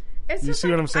It's you just see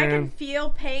like, what I'm saying? I can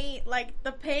feel pain, like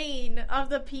the pain of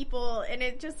the people, and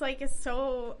it just like is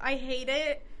so. I hate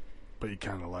it, but you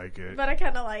kind of like it. but I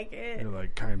kind of like it. You're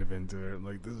like kind of into it.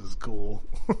 Like, this is cool.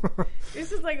 It's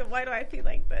just like, why do I feel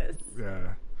like this?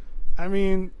 Yeah, I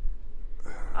mean,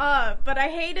 but I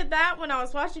hated that when I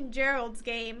was watching Gerald's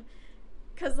Game,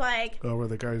 cause like, where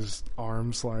the guy's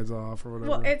arm slides off or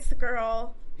whatever. well, it's the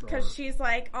girl. Because she's,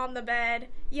 like, on the bed.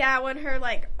 Yeah, when her,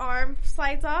 like, arm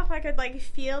slides off, I could, like,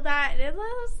 feel that. And it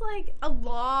was, like, a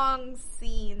long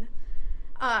scene.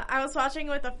 I was watching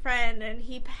with a friend, and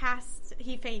he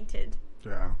fainted.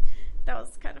 Yeah. That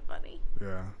was kind of funny.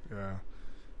 Yeah.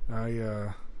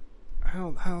 I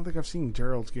don't think I've seen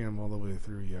Gerald's Game all the way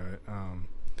through yet. I'll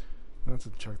have to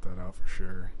check that out for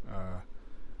sure.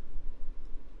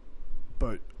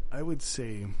 But I would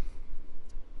say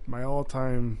my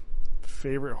all-time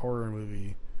favorite horror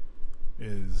movie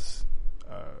is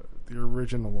the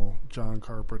original John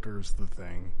Carpenter's The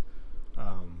Thing,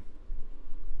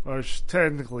 which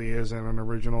technically isn't an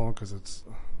original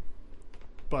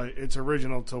but it's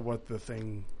original to what The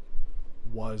Thing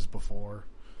was before,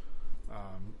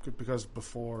 because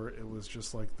before it was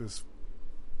just like this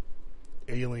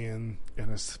alien in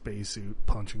a spacesuit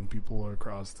punching people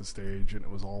across the stage, and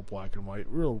it was all black and white,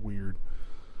 real weird.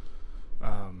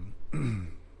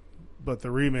 But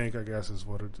the remake, I guess, is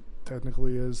what it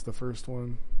technically is, the first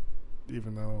one,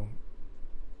 even though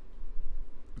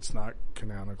it's not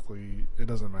canonically, it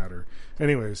doesn't matter.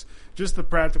 Anyways, just the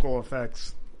practical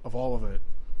effects of all of it.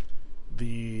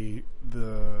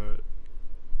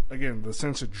 Again, the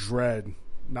sense of dread,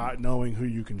 not knowing who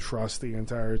you can trust the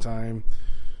entire time.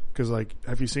 Because, like,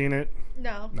 have you seen it?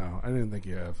 No. No, I didn't think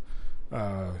you have.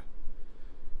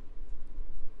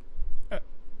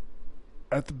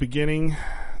 At the beginning,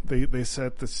 they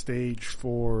set the stage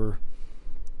for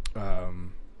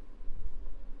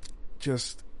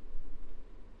just,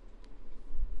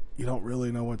 you don't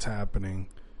really know what's happening.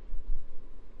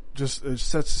 Just, it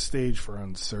sets the stage for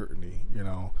uncertainty, you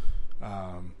know.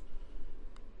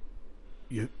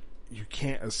 You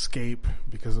can't escape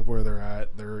because of where they're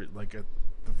at. They're like at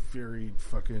the very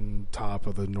fucking top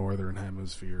of the northern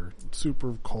hemisphere.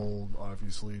 Super cold,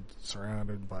 obviously,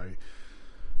 surrounded by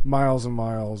miles and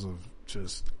miles of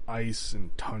just ice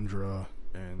and tundra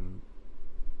and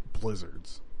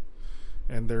blizzards.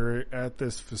 And they're at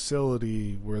this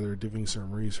facility where they're doing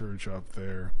some research up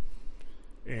there.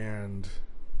 And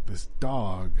this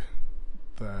dog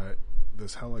that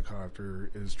this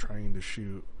helicopter is trying to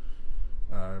shoot,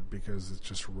 because it's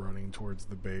just running towards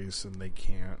the base, and they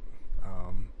can't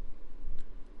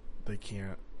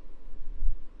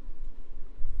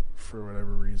for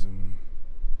whatever reason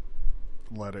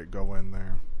let it go in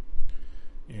there,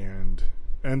 and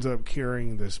ends up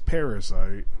carrying this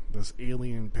parasite, this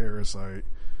alien parasite,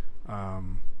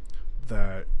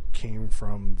 that came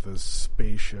from the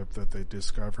spaceship that they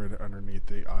discovered underneath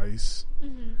the ice.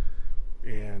 Mm-hmm.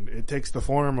 And it takes the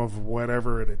form of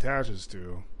whatever it attaches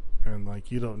to, and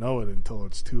like you don't know it until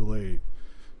it's too late.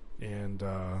 And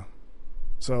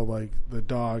so like the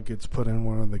dog gets put in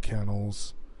one of the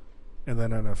kennels, and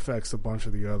then it affects a bunch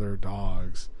of the other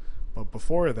dogs. But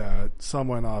before that,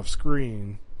 someone off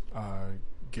screen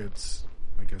gets,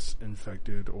 I guess,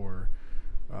 infected or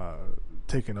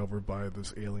taken over by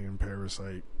this alien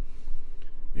parasite.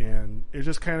 And it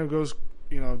just kind of goes,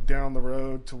 down the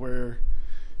road to where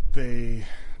they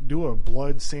do a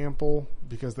blood sample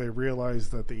because they realize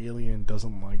that the alien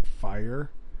doesn't like fire.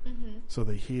 Mm-hmm. So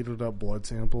they heated up blood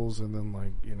samples, and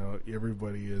then,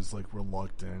 everybody is,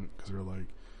 reluctant because they're like,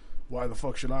 why the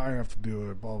fuck should I have to do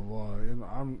it, blah, blah, blah, and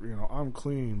I'm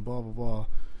clean, blah, blah, blah.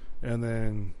 And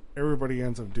then everybody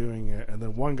ends up doing it, and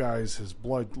then one guy's, his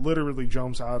blood literally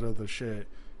jumps out of the shit,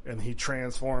 and he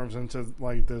transforms into,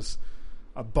 this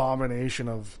abomination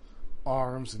of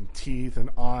arms and teeth and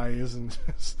eyes and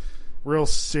just real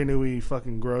sinewy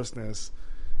fucking grossness.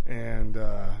 And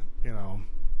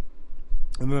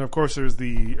and then of course there's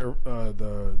the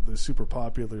super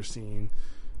popular scene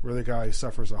where the guy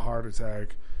suffers a heart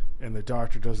attack and the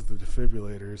doctor does the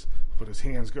defibrillators, but his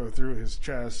hands go through his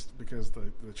chest because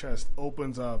the chest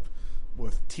opens up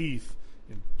with teeth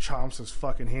and chomps his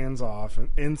fucking hands off, and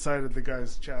inside of the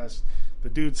guy's chest the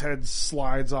dude's head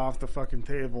slides off the fucking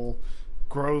table,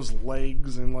 grows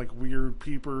legs and weird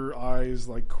peeper eyes,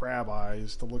 crab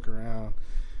eyes, to look around.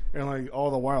 And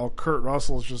all the while Kurt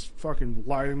Russell's just fucking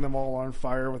lighting them all on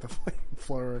fire with a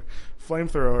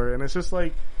flamethrower. And it's just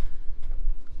I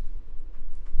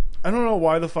don't know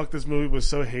why the fuck this movie was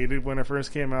so hated when it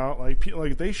first came out.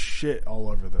 They shit all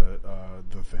over the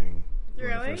thing when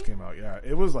really? It first came out. Yeah,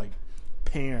 it was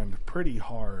panned pretty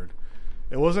hard.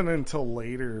 It wasn't until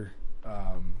later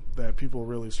that people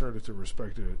really started to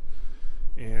respect it.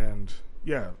 And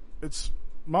yeah, it's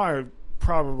my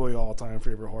probably all-time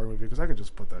favorite horror movie because I can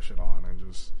just put that shit on and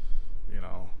just,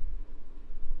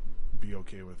 be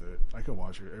okay with it. I can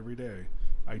watch it every day.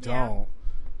 I don't,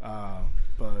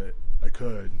 but I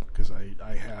could because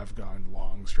I have gone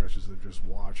long stretches of just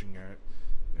watching it,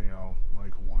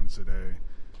 once a day.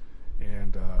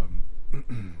 And,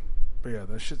 but yeah,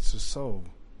 that shit's just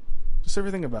just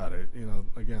everything about it.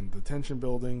 Again, the tension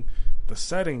building, the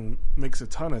setting makes a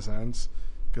ton of sense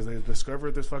because they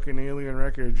discovered this fucking alien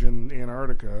wreckage in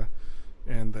Antarctica,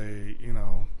 and they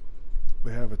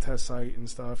have a test site and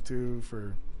stuff too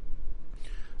for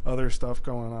other stuff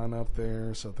going on up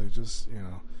there. So they just,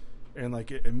 and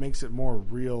it makes it more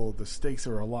real. The stakes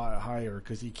are a lot higher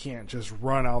because you can't just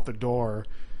run out the door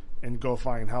and go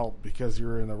find help because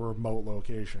you're in a remote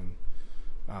location.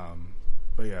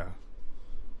 But yeah.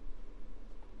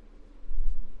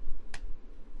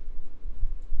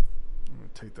 I'm going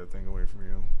to take that thing away from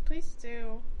you. Please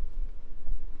do.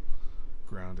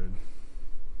 Grounded.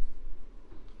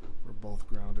 We're both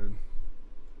grounded.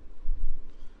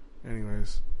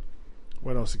 Anyways,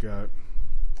 what else you got?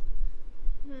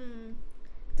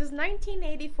 Does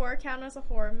 1984 count as a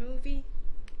horror movie?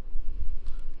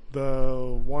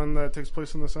 The one that takes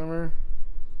place in the summer?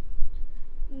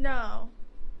 No.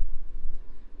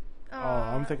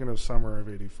 I'm thinking of Summer of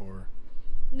 84.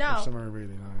 No. Or Summer of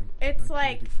 89. It's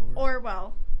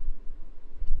Orwell.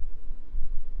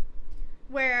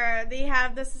 Where they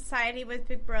have the society with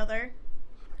Big Brother.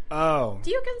 Oh.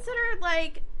 Do you consider,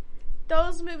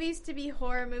 those movies to be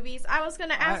horror movies? I was going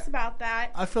to ask about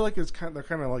that. I feel like they're kind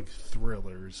of like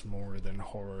thrillers more than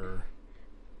horror.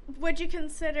 Would you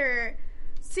consider...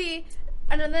 See,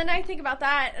 and then I think about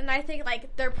that, and I think,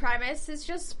 their premise is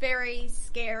just very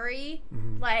scary.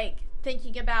 Mm-hmm.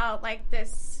 Thinking about,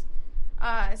 this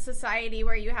society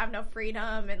where you have no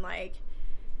freedom, and,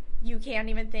 you can't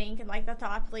even think, and, the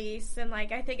thought police, and,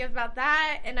 I think about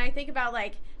that, and I think about,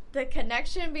 the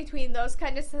connection between those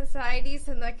kind of societies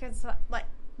and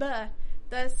the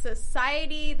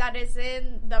society that is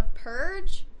in The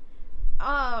Purge.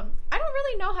 I don't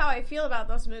really know how I feel about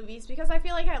those movies because I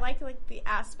feel like I like the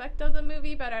aspect of the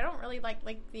movie, but I don't really like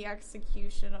the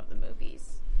execution of the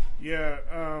movies. Yeah,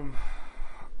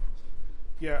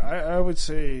 I would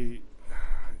say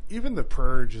even The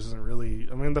Purge isn't really...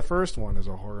 I mean, the first one is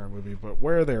a horror movie, but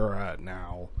where they're at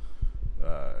now,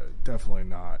 definitely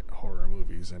not horror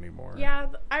movies anymore. Yeah,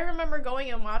 I remember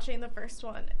going and watching the first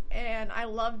one, and I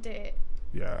loved it.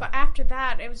 Yeah. But after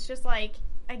that, it was just I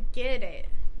get it.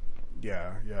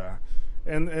 Yeah.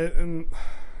 And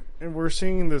we're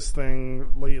seeing this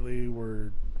thing lately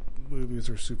where movies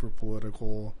are super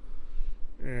political,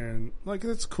 and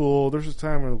it's cool. There's a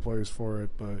time and a place for it,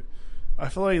 but I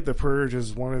feel like The Purge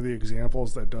is one of the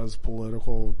examples that does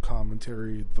political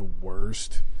commentary the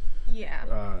worst.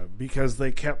 Yeah. Because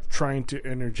they kept trying to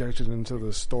interject it into the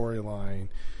storyline,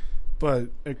 but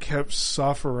it kept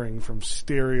suffering from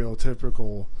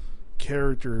stereotypical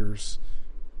characters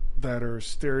that are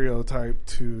stereotyped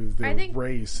to I the think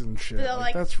race and shit. the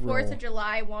like that's 4th real. of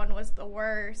July one was the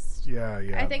worst. Yeah.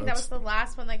 I think that was the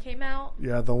last one that came out.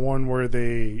 Yeah, the one where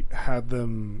they had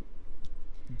them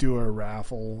do a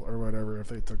raffle or whatever if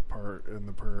they took part in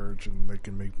the purge and they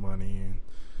can make money.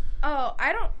 Oh,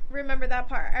 I don't remember that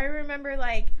part. I remember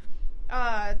like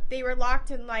they were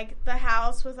locked in like the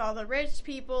house with all the rich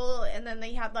people, and then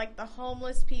they had like the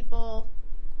homeless people.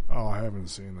 Oh, I haven't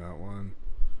seen that one.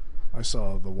 I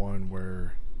saw the one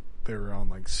where they were on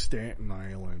like Staten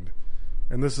Island,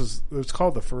 and it's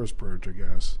called the first purge, I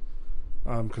guess,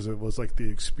 because it was like the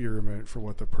experiment for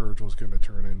what the purge was going to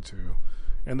turn into,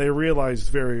 and they realized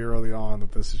very early on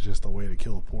that this is just a way to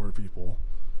kill poor people.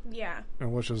 Yeah,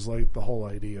 and which is like the whole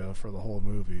idea for the whole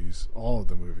movies, all of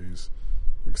the movies,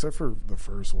 except for the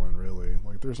first one. Really,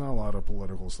 like there's not a lot of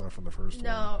political stuff in the first one.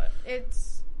 No,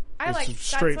 it's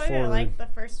straightforward. That's why I like the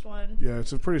first one. Yeah,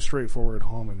 it's a pretty straightforward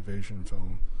home invasion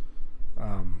film.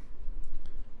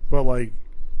 But like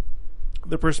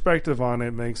the perspective on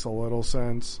it makes a little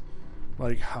sense,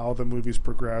 like how the movies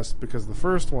progressed, because the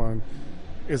first one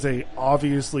is a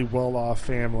obviously well-off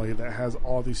family that has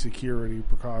all these security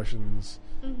precautions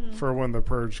for when the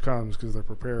purge comes because they're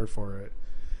prepared for it.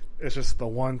 It's just the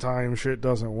one time shit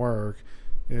doesn't work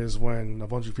is when a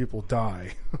bunch of people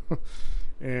die.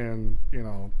 And, you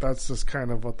know, that's just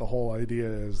kind of what the whole idea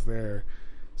is there.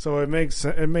 So it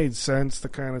made sense to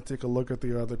kind of take a look at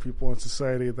the other people in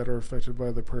society that are affected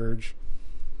by the purge.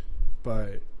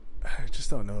 But I just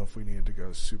don't know if we needed to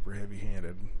go super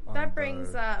heavy-handed. That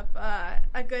brings up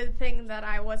a good thing that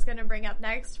I was going to bring up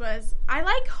next was I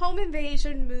like home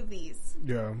invasion movies.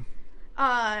 Yeah.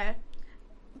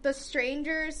 The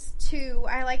Strangers 2,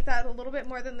 I like that a little bit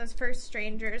more than the first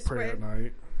Strangers. Pray at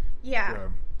Night. Yeah.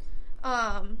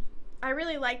 I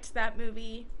really liked that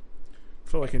movie.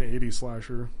 Felt like an 80s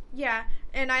slasher. Yeah,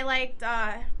 and I liked,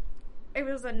 it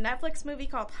was a Netflix movie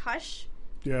called Hush.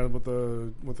 Yeah, with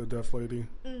the deaf lady.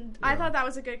 I thought that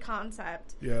was a good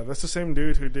concept. Yeah, that's the same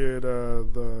dude who did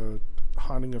the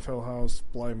Haunting of Hill House,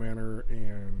 Bly Manor,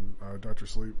 and Dr.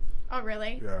 Sleep. Oh,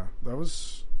 really? Yeah, that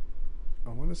was, I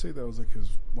want to say that was like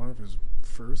one of his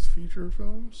first feature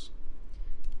films.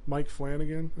 Mike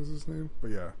Flanagan is his name, but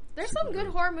yeah. There's some good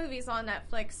horror movies on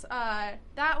Netflix.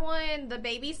 That one, the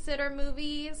Babysitter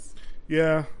movies.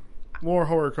 Yeah, more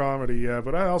horror comedy, yeah,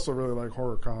 but I also really like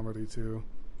horror comedy too.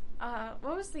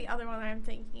 What was the other one I'm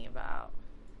thinking about?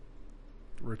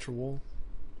 Ritual.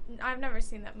 I've never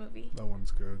seen that movie. That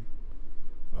one's good.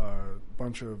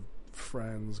 Bunch of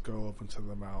friends go up into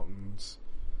the mountains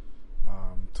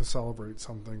to celebrate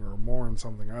something or mourn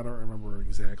something. I don't remember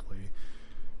exactly.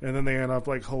 And then they end up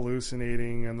like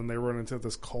hallucinating, and then they run into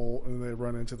this cult, and they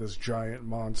run into this giant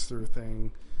monster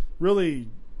thing. Really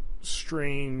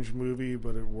strange movie,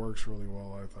 but it works really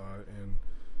well, I thought. And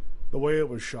the way it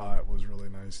was shot was really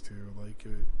nice too. Like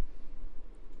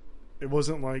it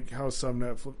wasn't like how some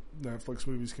Netflix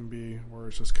movies can be, where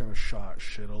it's just kind of shot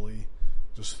shittily,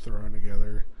 just thrown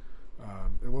together.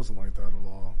 It wasn't like that at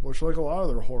all. Which, like, a lot of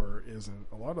their horror isn't.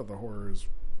 A lot of the horror is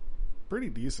pretty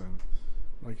decent,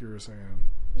 like you were saying.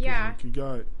 Yeah. Like, you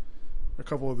got a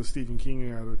couple of the Stephen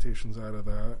King adaptations out of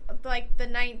that. Like the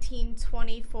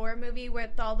 1924 movie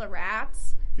with all the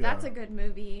rats. Yeah. That's a good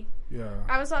movie. Yeah.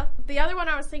 The other one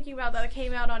I was thinking about that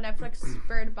came out on Netflix is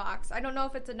Bird Box. I don't know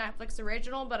if it's a Netflix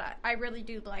original, but I really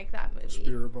do like that movie.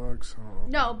 Spirit Box?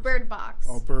 No, Bird Box.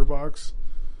 Oh, Bird Box?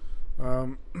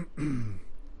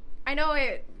 I know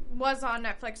it was on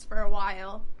Netflix for a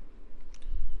while.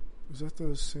 Is that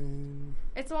the same?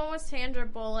 It's the one with Sandra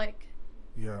Bullock.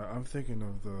 Yeah, I'm thinking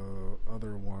of the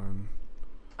other one.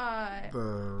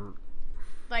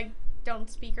 Like, Don't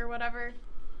Speak or whatever.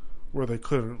 Where they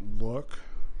couldn't look?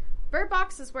 Bird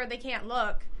Box is where they can't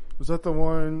look. Was that the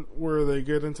one where they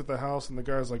get into the house and the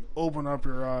guy's like, open up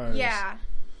your eyes? Yeah.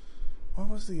 What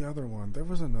was the other one? There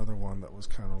was another one that was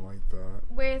kind of like that.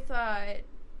 With,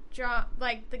 John,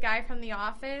 like, the guy from The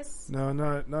Office? No,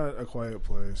 not A Quiet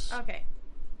Place. Okay.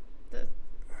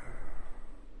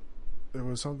 There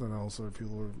was something else that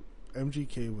people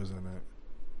MGK was in it.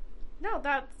 No,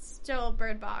 that's still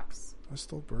Bird Box. That's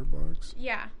still Bird Box?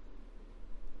 Yeah.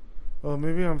 Well,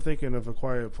 maybe I'm thinking of A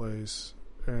Quiet Place,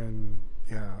 and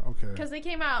yeah, okay. Because they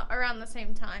came out around the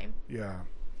same time. Yeah.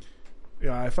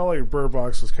 Yeah, I felt like Bird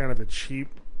Box was kind of a cheap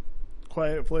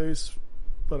Quiet Place,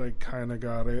 but I kind of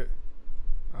got it.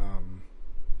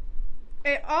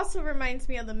 It also reminds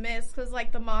me of The Mist, because,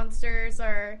 like, the monsters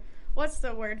are... What's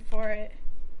the word for it?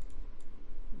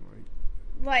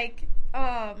 Like,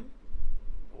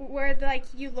 where, like,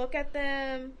 you look at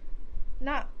them...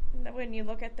 Not when you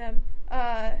look at them.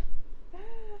 I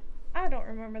don't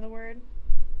remember the word.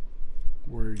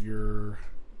 where you're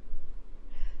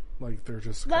like they're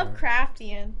just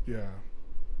Lovecraftian.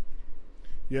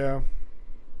 Yeah.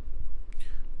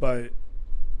 But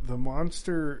the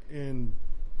monster in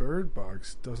Bird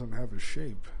Box doesn't have a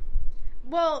shape.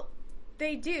 Well,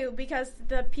 they do because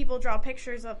the people draw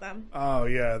pictures of them. Oh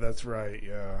yeah, that's right.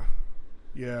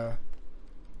 Yeah.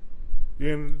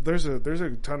 And there's a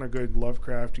ton of good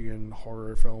Lovecraftian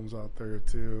horror films out there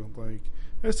too. Like,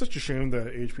 it's such a shame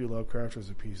that H.P. Lovecraft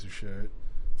is a piece of shit.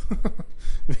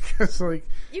 Because like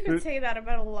you can say that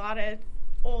about a lot of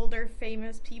older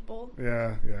famous people.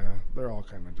 Yeah, they're all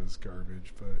kind of just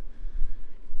garbage. But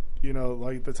you know,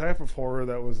 like the type of horror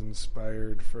that was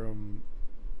inspired from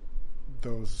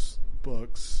those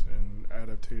books and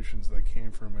adaptations that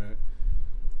came from it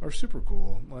are super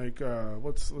cool. Like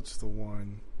what's the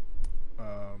one?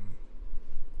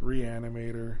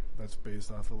 Reanimator, that's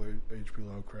based off of H.P.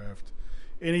 Lovecraft.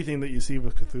 Anything that you see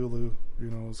with Cthulhu,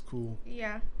 you know, is cool.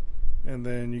 Yeah. And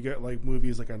then you get like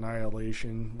movies like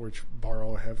Annihilation, which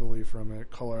borrow heavily from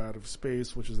it. Color Out of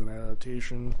Space, which is an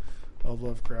adaptation of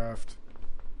Lovecraft.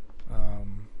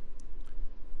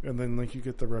 And then like you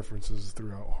get the references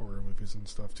throughout horror movies and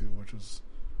stuff too, which is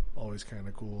always kind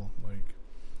of cool.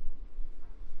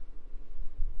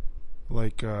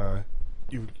 Like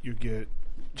you get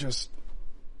just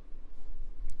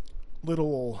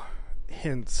little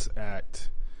hints at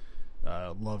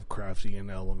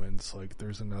Lovecraftian elements. Like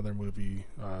there's another movie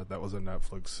that was a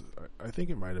Netflix, I think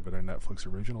it might have been a Netflix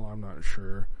original, I'm not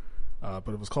sure, but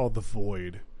it was called The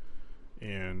Void,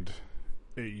 and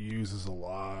it uses a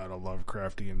lot of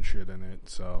Lovecraftian shit in it.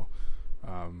 So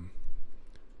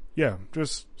yeah,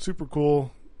 just super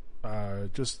cool.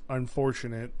 Just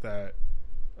unfortunate that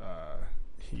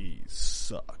he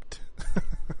sucked.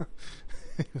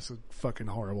 He was a fucking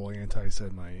horrible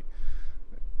anti-Semite,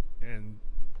 and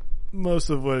most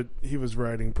of what he was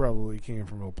writing probably came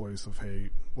from a place of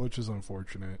hate, which is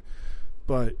unfortunate,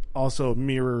 but also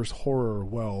mirrors horror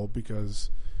well, because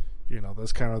you know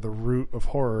that's kind of the root of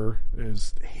horror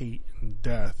is hate and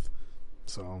death.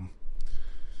 So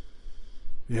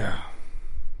yeah,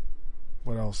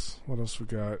 what else we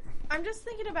got? I'm just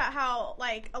thinking about how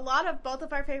like a lot of both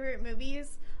of our favorite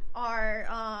movies are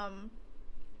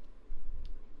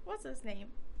what's his name?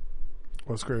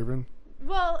 Wes Craven?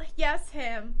 Well, yes,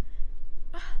 him.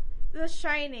 The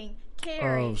Shining,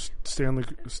 Carrie. Oh, Stanley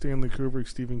Kubrick,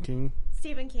 Stephen King.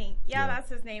 Stephen King. Yeah, that's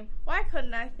his name. Why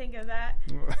couldn't I think of that?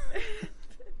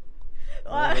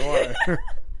 Why?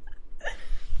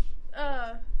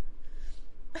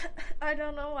 I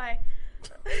don't know why.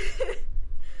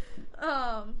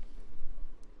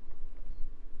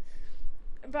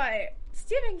 But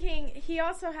Stephen King, he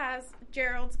also has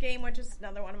Gerald's Game, which is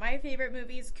another one of my favorite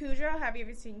movies. Cujo. Have you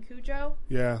ever seen Cujo?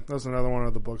 Yeah, that's another one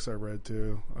of the books I read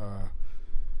too.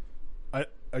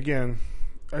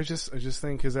 I just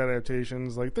think his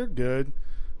adaptations, like, they're good,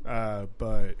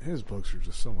 but his books are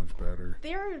just so much better.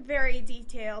 They're very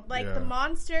detailed. Like, the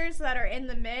monsters that are in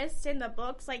the mist in the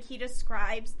books, like, he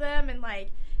describes them, and,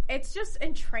 like, it's just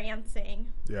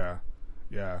entrancing. Yeah.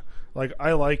 Like,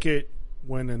 I like it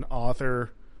when an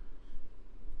author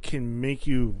can make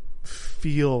you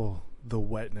feel the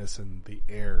wetness in the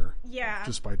air. Yeah.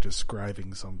 Just by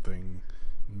describing something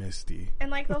misty. And,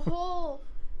 like, the whole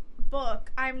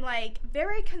book, I'm, like,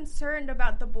 very concerned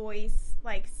about the boys'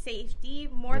 like safety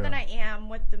more than I am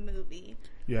with the movie.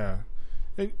 Yeah.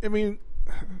 I mean,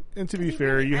 and to be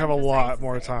fair, really you have a lot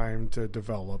more time to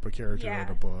develop a character in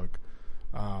a book.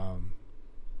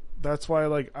 That's why,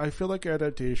 like, I feel like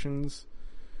adaptations,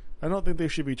 I don't think they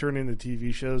should be turned into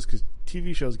TV shows, because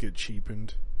TV shows get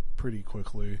cheapened pretty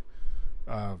quickly.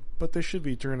 But they should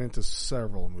be turned into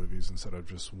several movies instead of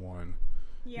just one.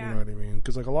 Yeah. You know what I mean?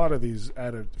 Because, like, a lot of these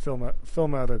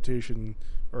film adaptation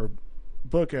or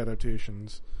book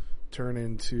adaptations turn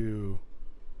into,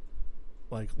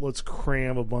 like, let's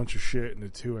cram a bunch of shit into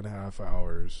 2.5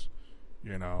 hours,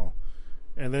 you know?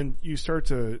 And then it starts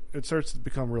to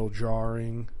become real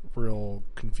jarring, real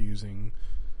confusing,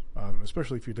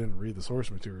 especially if you didn't read the source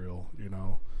material, you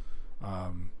know?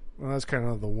 And that's kind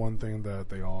of the one thing that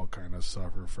they all kind of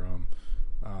suffer from.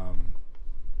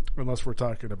 Unless we're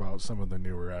talking about some of the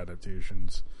newer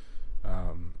adaptations.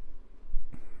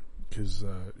 Because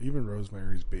even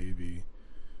Rosemary's Baby,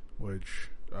 which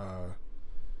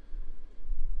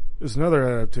is another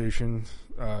adaptation,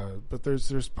 but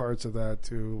there's parts of that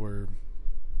too where,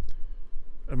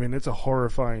 I mean, it's a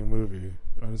horrifying movie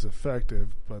and it's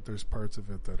effective, but there's parts of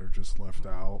it that are just left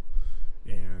out,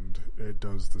 and it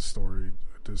does the story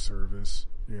a disservice,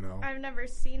 you know. I've never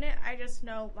seen it. I just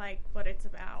know, like, what it's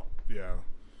about. Yeah.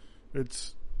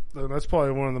 That's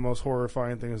probably one of the most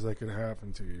horrifying things that could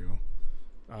happen to you.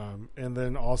 And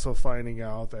then also finding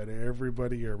out that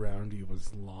everybody around you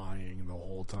was lying the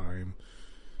whole time.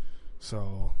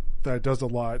 So that does a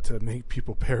lot to make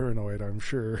people paranoid, I'm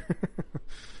sure.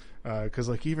 Because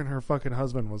like even her fucking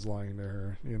husband was lying to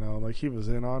her, you know, like he was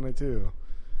in on it too.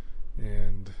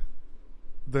 And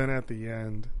then at the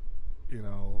end, you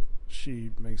know,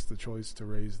 she makes the choice to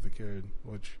raise the kid,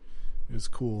 which is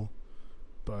cool,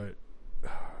 but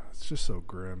it's just so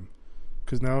grim.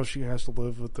 Because now she has to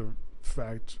live with the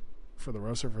fact for the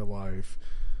rest of her life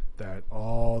that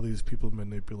all these people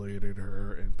manipulated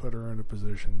her and put her in a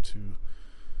position to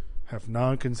have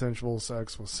non-consensual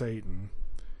sex with Satan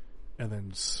and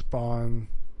then spawn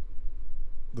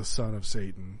the son of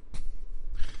Satan.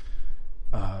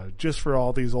 Just for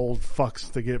all these old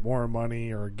fucks to get more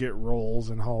money or get roles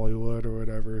in Hollywood or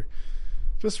whatever.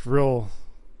 Just real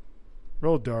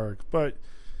dark. But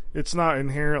it's not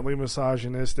inherently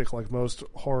misogynistic like most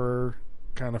horror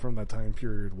kind of from that time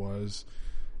period was.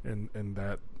 And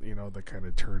that, you know, that kind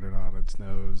of turned it on its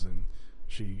nose, and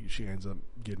she ends up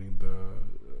getting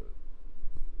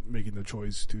making the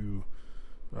choice to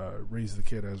raise the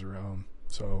kid as her own.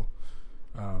 So,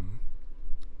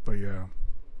 but yeah,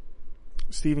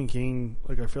 Stephen King,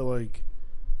 like, I feel like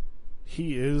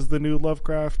he is the new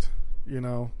Lovecraft, you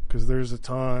know, because there's a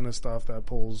ton of stuff that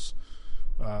pulls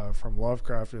from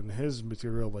Lovecraft and his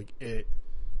material, like It,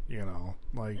 you know,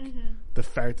 like the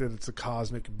fact that it's a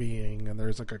cosmic being and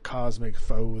there's like a cosmic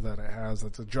foe that it has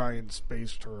that's a giant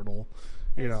space turtle,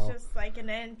 you know. It's just like an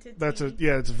entity.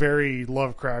 It's very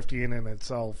Lovecraftian in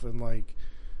itself, and like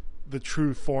the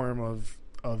true form of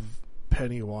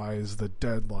Pennywise, the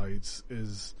Deadlights,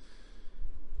 is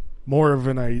more of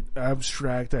an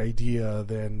abstract idea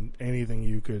than anything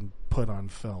you could put on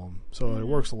film. So it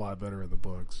works a lot better in the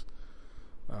books.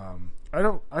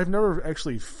 I've never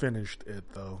actually finished it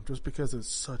though, just because it's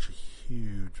such a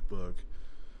huge book.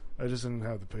 I just didn't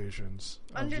have the patience.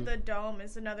 Under the Dome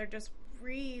is another just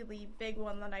really big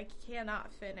one that I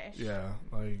cannot finish. Yeah,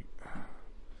 like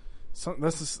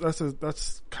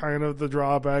that's kind of the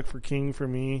drawback for King for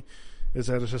me, is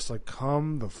that it's just like,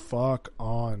 come the fuck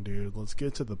on, dude. Let's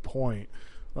get to the point.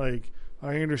 Like,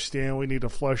 I understand we need to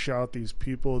flesh out these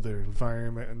people, their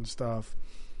environment and stuff,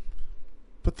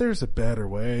 but there's a better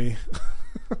way.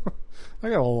 I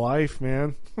got a life,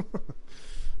 man.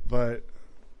 But,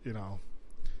 you know,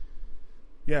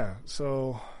 yeah,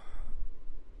 so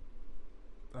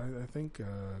I think,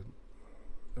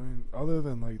 I mean, other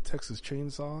than like Texas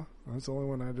Chainsaw, that's the only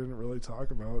one I didn't really talk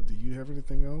about. Do you have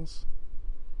anything else?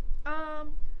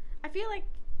 I feel like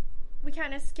we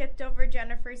kind of skipped over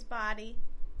Jennifer's Body.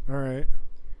 All right.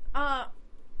 I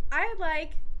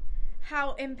like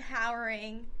how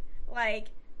empowering, like,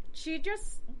 she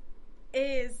just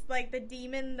is like the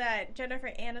demon that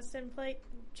Jennifer Aniston played.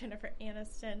 Jennifer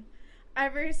Aniston.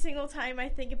 Every single time I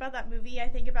think about that movie, I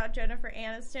think about Jennifer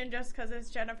Aniston just because it's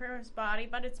Jennifer's Body,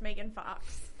 but it's Megan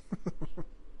Fox.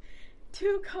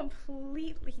 Two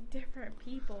completely different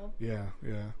people. Yeah.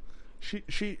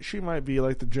 She might be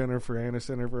like the Jennifer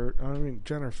Aniston of her. I mean,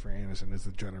 Jennifer Aniston is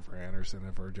the Jennifer Aniston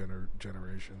of her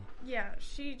generation. Yeah,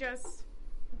 she just,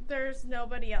 there's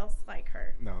nobody else like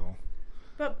her. No.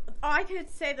 But I could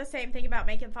say the same thing about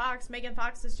Megan Fox. Megan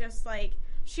Fox is just like,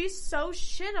 she's so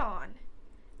shit on.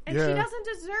 And she doesn't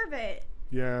deserve it.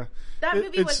 Yeah. That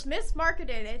movie was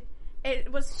mismarketed.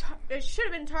 It should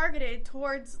have been targeted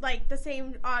towards like the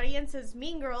same audience as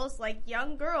Mean Girls, like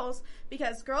young girls,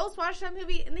 because girls watch that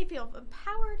movie and they feel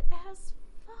empowered as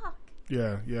fuck.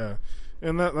 Yeah.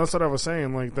 And that's what I was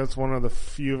saying. Like, that's one of the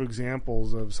few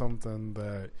examples of something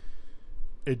that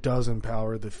it does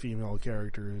empower the female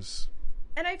characters.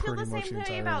 And I feel the same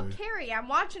thing about Carrie. I'm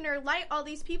watching her light all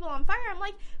these people on fire. I'm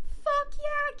like, fuck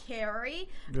yeah, Carrie.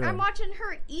 Yeah. I'm watching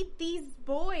her eat these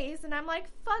boys, and I'm like,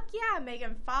 fuck yeah,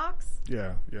 Megan Fox.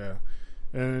 Yeah.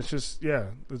 And it's just,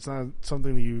 it's not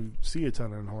something that you see a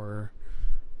ton in horror.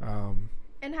 And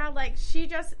how, like, she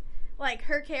just, like,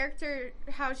 her character,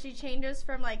 how she changes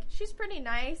from, like, she's pretty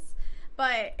nice,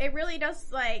 but it really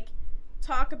does, like,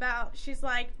 talk about she's,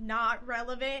 like, not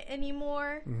relevant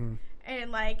anymore. Mm-hmm.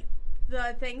 And, like,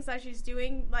 the things that she's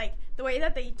doing, like, the way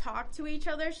that they talk to each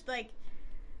other, like,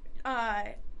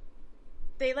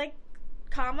 they, like,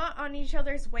 comment on each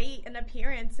other's weight and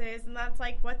appearances, and that's,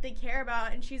 like, what they care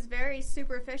about, and she's very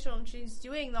superficial, and she's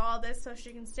doing all this so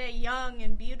she can stay young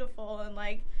and beautiful and,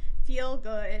 like, feel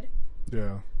good.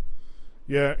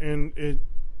 Yeah, and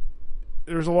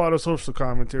there's a lot of social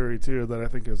commentary, too, that I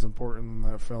think is important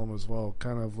in that film as well,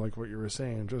 kind of like what you were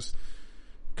saying, just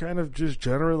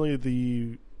generally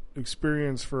the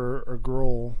experience for a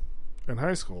girl in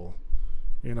high school,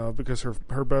 you know, because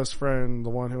her best friend, the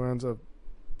one who ends up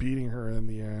beating her in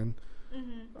the end.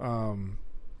 Mm-hmm.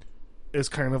 Is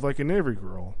kind of like an every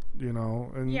girl, you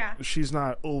know, and she's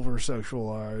not over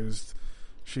sexualized.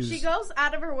 She goes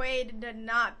out of her way to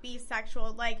not be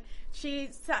sexual. Like, she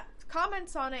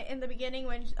comments on it in the beginning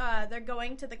when they're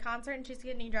going to the concert and she's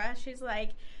getting dressed. She's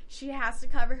like, she has to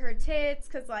cover her tits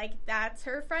because, like, that's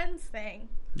her friend's thing.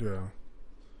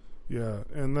 Yeah,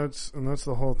 and that's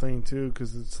the whole thing too,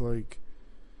 because it's like,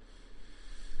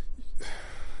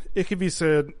 it could be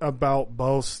said about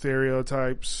both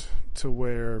stereotypes to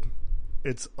where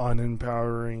it's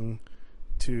unempowering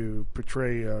to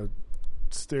portray a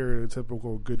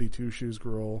stereotypical goody two-shoes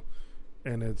girl,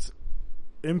 and it's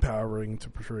empowering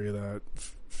to portray that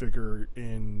figure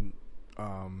in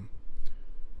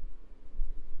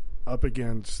up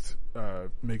against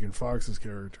Megan Fox's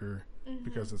character,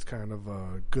 because it's kind of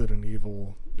good and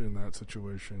evil in that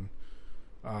situation.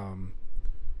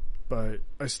 But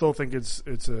I still think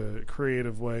it's a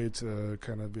creative way to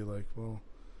kind of be like, well,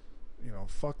 you know,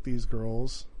 fuck these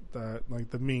girls, that,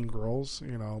 like, the mean girls,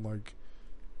 you know, like,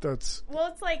 that's... Well,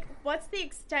 it's like, what's the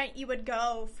extent you would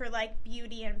go for, like,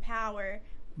 beauty and power?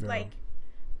 Yeah. Like,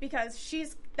 because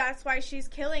that's why she's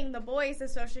killing the boys,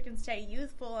 is so she can stay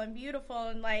youthful and beautiful,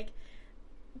 and, like,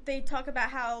 they talk about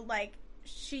how, like,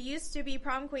 she used to be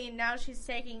prom queen, now she's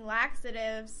taking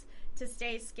laxatives to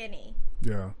stay skinny.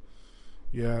 Yeah,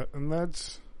 and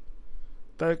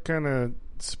that kind of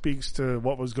speaks to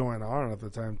what was going on at the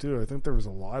time too. I think there was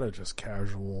a lot of just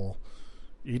casual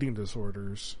eating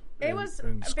disorders. It was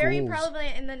very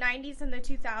prevalent in the 90s and the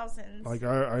 2000s. Like,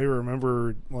 I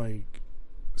remember, like,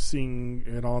 seeing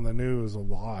it on the news a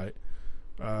lot,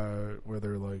 where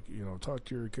they're like, you know, talk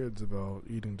to your kids about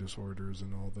eating disorders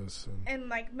and all this. And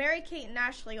like, Mary-Kate and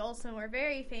Ashley Olsen were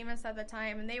very famous at the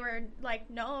time, and they were, like,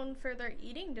 known for their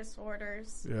eating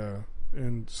disorders. Yeah,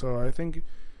 and so I think...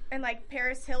 And, like,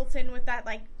 Paris Hilton with that,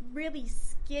 like, really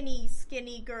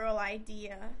skinny girl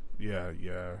idea. Yeah.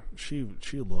 She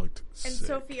looked sick. And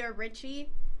Sophia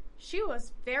Richie, she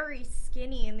was very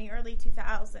skinny in the early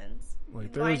 2000s.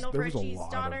 Like, there was a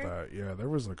lot of that. Yeah, there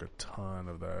was, like, a ton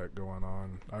of that going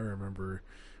on. I remember,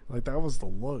 like, that was the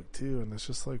look, too. And it's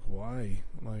just like, why?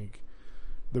 Like,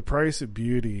 the price of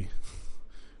beauty.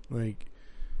 Like,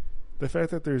 the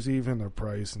fact that there's even a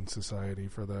price in society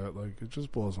for that, like, it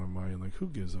just blows my mind. Like, who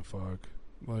gives a fuck?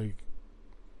 Like,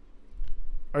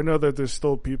 I know that there's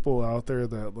still people out there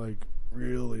that, like,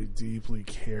 really deeply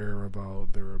care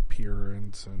about their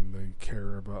appearance and they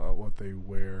care about what they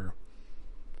wear.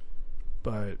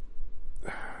 But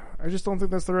I just don't think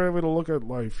that's the right way to look at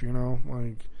life, you know?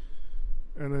 Like,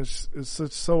 and it's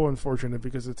so unfortunate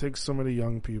because it takes so many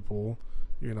young people,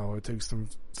 you know, it takes them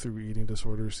through eating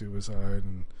disorder, suicide,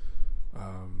 and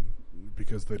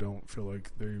because they don't feel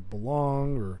like they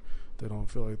belong, or they don't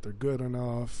feel like they're good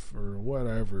enough, or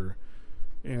whatever.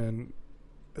 And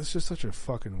it's just such a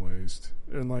fucking waste.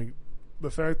 And, like,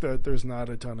 the fact that there's not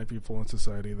a ton of people in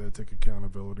society that take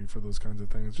accountability for those kinds of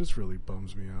things just really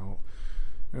bums me out.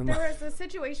 And there was a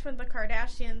situation with the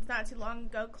Kardashians not too long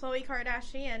ago. Khloe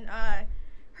Kardashian,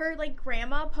 her, like,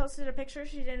 grandma posted a picture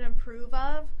she didn't approve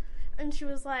of, and she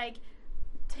was like,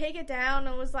 take it down,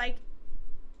 and was like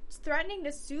threatening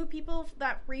to sue people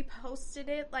that reposted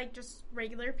it, like, just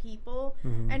regular people.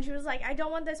 And she was like, I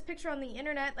don't want this picture on the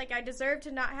internet. Like, I deserve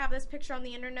to not have this picture on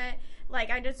the internet. Like,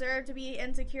 I deserve to be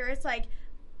insecure. It's like,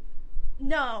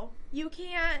 no, you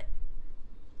can't.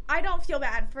 I don't feel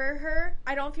bad for her.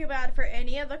 I don't feel bad for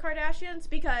any of the Kardashians,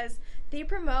 because they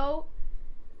promote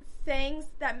things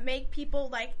that make people,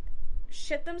 like,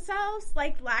 shit themselves,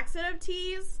 like laxative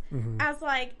teas, as,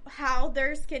 like, how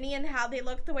they're skinny and how they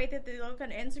look the way that they look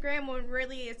on Instagram, when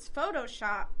really it's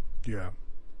Photoshop. Yeah.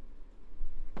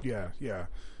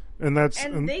 And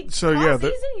they cause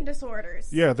these eating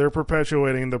disorders. Yeah, they're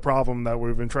perpetuating the problem that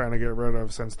we've been trying to get rid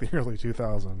of since the early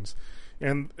 2000s.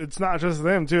 And it's not just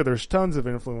them, too. There's tons of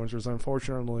influencers,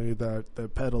 unfortunately,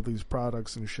 that peddle these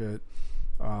products and shit.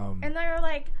 And they're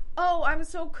like, oh, I'm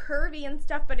so curvy and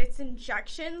stuff, but it's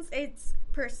injections, it's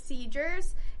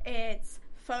procedures, it's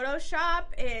Photoshop,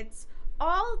 it's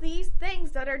all these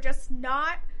things that are just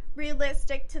not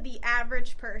realistic to the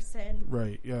average person.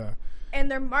 Right, yeah.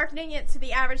 And they're marketing it to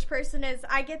the average person as,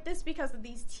 I get this because of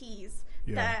these teas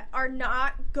that are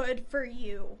not good for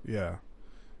you.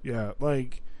 Yeah,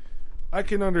 like, I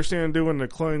can understand doing the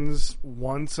cleanse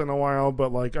once in a while,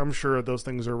 but, like, I'm sure those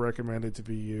things are recommended to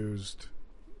be used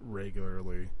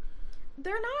regularly.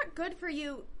 They're not good for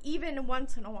you even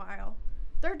once in a while.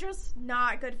 They're just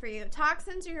not good for you.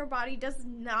 Toxins in your body does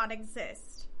not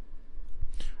exist.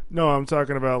 No, I'm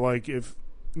talking about, like, if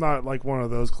not like one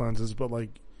of those cleanses, but, like,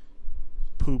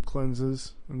 poop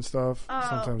cleanses and stuff. Oh.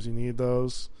 Sometimes you need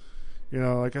those. You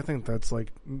know, like I think that's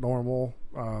like normal.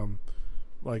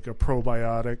 Like a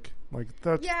probiotic, like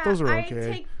that's those are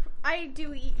okay. I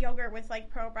do eat yogurt with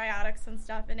like probiotics and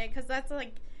stuff in it because that's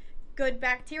like good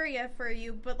bacteria for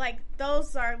you. But like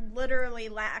those are literally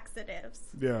laxatives.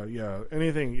 Yeah.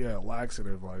 Anything,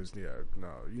 laxative wise, no,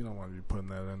 you don't want to be putting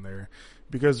that in there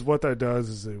because what that does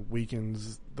is it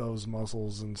weakens those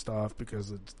muscles and stuff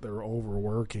because they're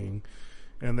overworking,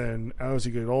 and then as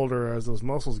you get older, as those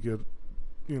muscles get,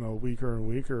 weaker and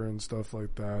weaker and stuff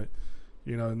like that.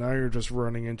 Now you're just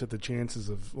running into the chances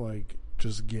of like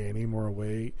just gaining more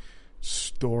weight,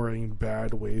 storing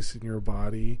bad waste in your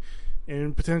body,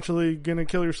 and potentially gonna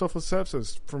kill yourself with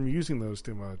sepsis from using those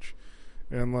too much.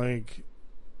 And like,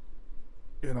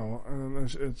 and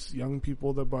it's young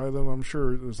people that buy them. I'm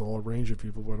sure there's a whole range of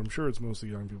people, but I'm sure it's mostly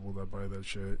young people that buy that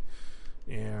shit.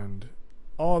 And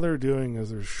all they're doing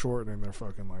is they're shortening their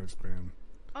fucking lifespan.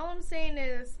 All I'm saying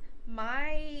is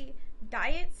my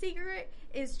diet secret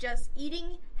is just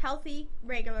eating healthy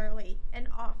regularly and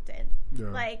often. Yeah.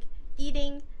 Like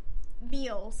eating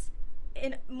meals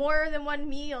in more than one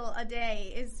meal a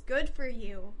day is good for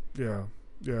you. Yeah.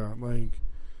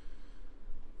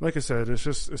 Like I said, it's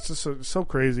just so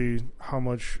crazy how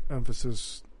much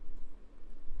emphasis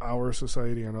our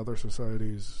society and other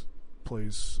societies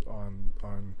place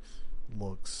on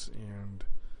looks and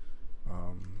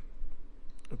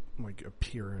like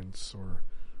appearance or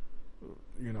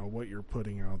what you're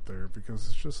putting out there, because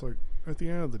it's just like at the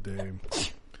end of the day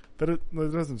that it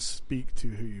doesn't speak to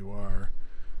who you are.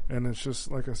 And it's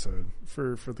just like I said,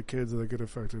 for the kids that get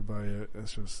affected by it,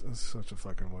 it's such a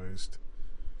fucking waste.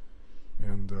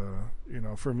 And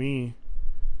for me,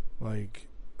 like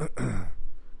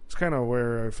it's kind of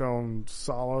where I found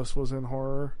solace was in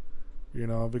horror,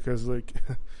 because like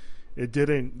it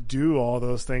didn't do all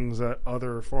those things that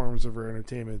other forms of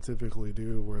entertainment typically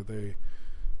do, where they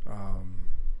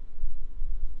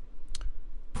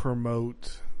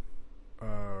promote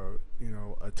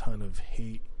a ton of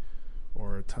hate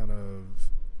or a ton of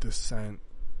dissent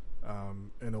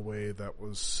in a way that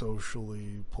was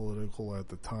socially political at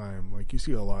the time. Like you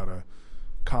see a lot of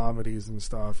comedies and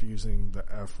stuff using the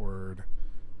F word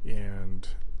and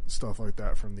stuff like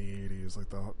that from the 80s,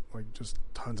 like just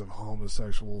tons of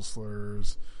homosexual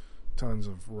slurs, tons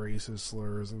of racist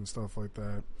slurs and stuff like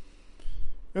that.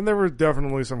 And there were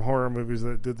definitely some horror movies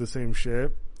that did the same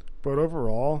shit, but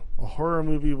overall, a horror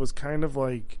movie was kind of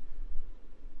like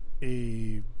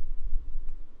a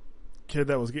kid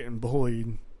that was getting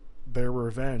bullied, their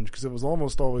revenge, because it was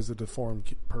almost always a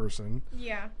deformed person.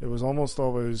 Yeah. It was almost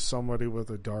always somebody with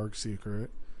a dark secret.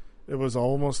 It was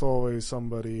almost always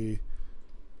somebody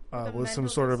with some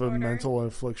sort of a mental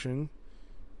affliction,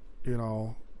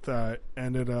 that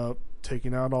ended up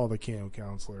taking out all the camp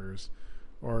counselors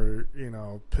or,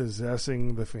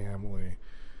 possessing the family.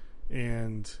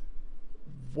 And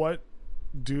what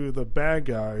do the bad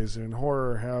guys in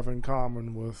horror have in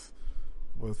common with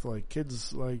like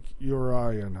kids like you or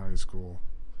I in high school?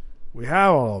 We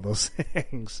have all those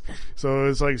things. So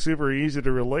it's like super easy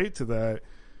to relate to that.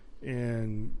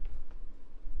 And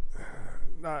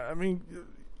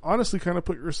honestly, kind of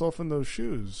put yourself in those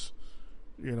shoes.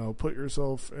 Put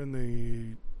yourself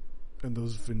in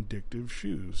those vindictive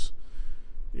shoes.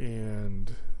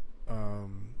 And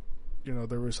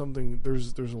there was something.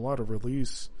 There's a lot of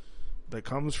release that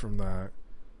comes from that.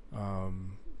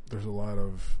 There's a lot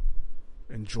of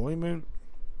enjoyment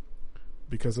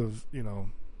because of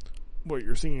what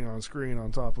you're seeing on screen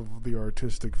on top of the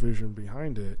artistic vision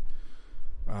behind it.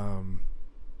 And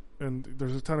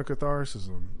there's a ton of catharsis,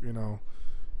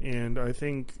 and I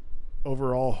think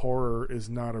overall horror is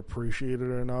not appreciated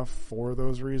enough for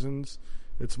those reasons.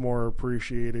 It's more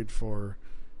appreciated for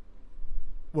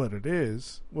what it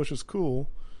is, which is cool.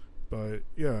 But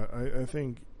yeah, I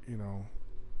think,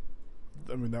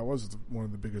 that was one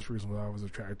of the biggest reasons why I was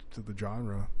attracted to the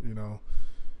genre,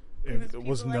 It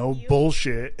was no like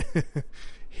bullshit.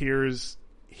 Here's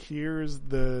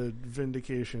the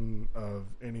vindication of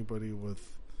anybody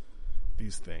with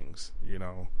these things,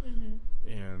 Mm-hmm.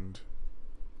 And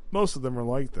most of them are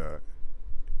like that.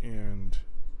 And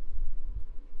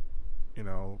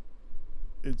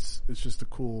it's just a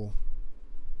cool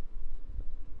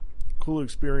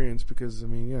experience because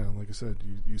like I said,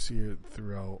 you see it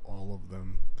throughout all of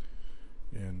them.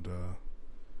 And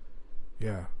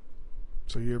yeah.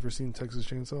 So you ever seen Texas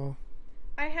Chainsaw?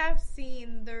 I have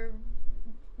seen the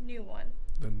new one.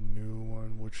 The new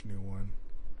one? Which new one?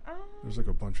 There's like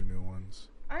a bunch of new ones.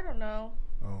 I don't know.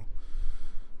 Oh.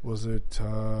 Was it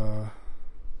the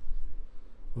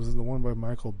one by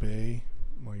Michael Bay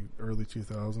like early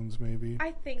 2000s, maybe.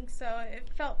 I think so. It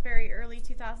felt very early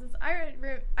 2000s.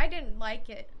 I didn't like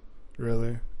it.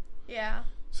 Really? Yeah.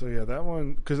 So yeah, that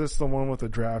one, because it's the one with the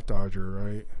draft dodger,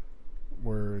 right?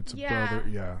 Where it's a brother.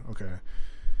 Yeah. Okay.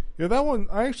 Yeah, that one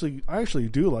I actually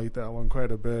do like that one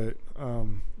quite a bit.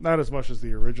 Not as much as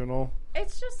the original.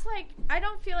 It's just like I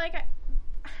don't feel like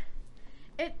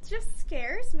it just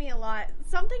scares me a lot.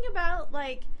 Something about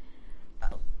like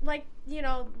you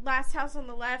know, Last House on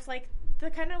the Left, like the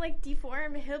kind of like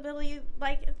deformed hillbilly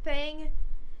like thing,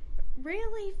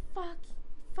 really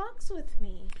fucks with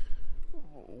me.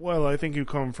 Well, I think you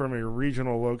come from a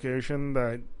regional location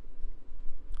that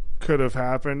could have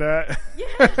happened at.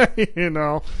 Yeah. You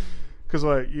know, because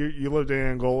like you lived in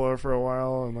Angola for a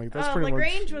while, and like that's pretty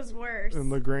LaGrange much. was worse. And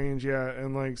LaGrange, yeah,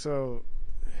 and like so,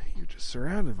 you're just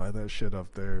surrounded by that shit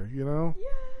up there, you know.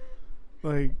 Yeah.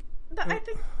 Like, I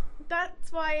think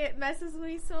that's why it messes with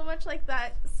me so much. Like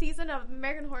that season of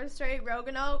American Horror Story,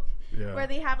 Roanoke, yeah. where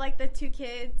they have like the two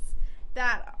kids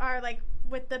that are like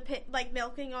with the like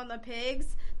milking on the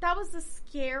pigs. That was the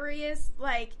scariest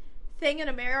like thing in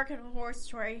American Horror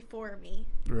Story for me.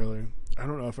 Really, I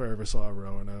don't know if I ever saw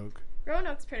Roanoke.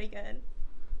 Roanoke's pretty good.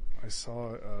 I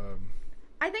saw.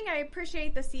 I think I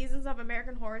appreciate the seasons of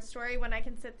American Horror Story when I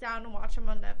can sit down and watch them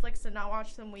on Netflix and not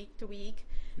watch them week to week.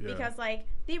 Yeah. Because, like,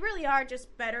 they really are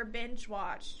just better binge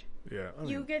watched. Yeah. I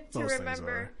mean, you get to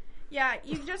remember. Yeah,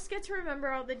 you just get to remember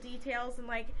all the details and,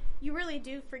 like, you really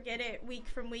do forget it week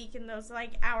from week in those,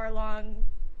 like, hour-long.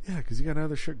 Yeah, because you got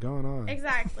other shit going on.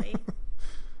 Exactly.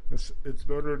 It's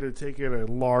better to take it at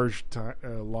large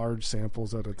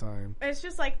samples at a time. It's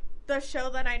just, like, the show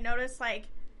that I noticed, like,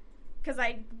 because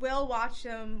I will watch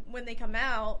them when they come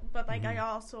out, but, like, I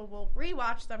also will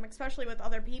rewatch them, especially with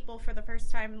other people for the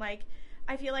first time. Like,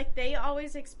 I feel like they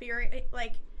always experience,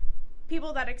 like,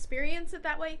 people that experience it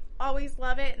that way always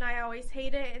love it, and I always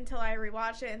hate it until I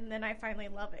rewatch it, and then I finally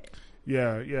love it.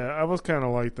 Yeah, I was kind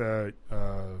of like that.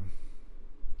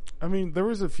 I mean, there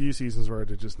was a few seasons where I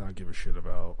did just not give a shit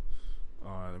about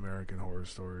American Horror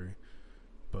Story,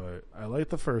 but I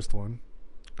liked the first one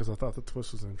because I thought the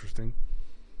twist was interesting.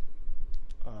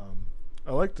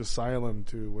 I liked Asylum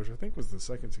too, which I think was the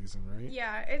second season, right?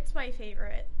 Yeah, it's my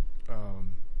favorite.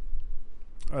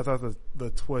 I thought the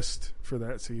twist for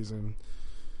that season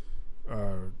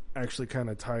actually kind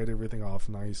of tied everything off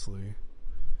nicely.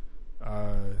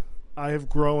 I have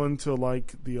grown to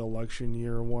like the election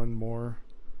year one more.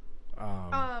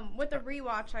 With the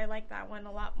rewatch, I like that one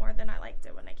a lot more than I liked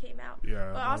it when it came out.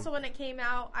 Yeah. But also when it came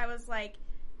out, I was like,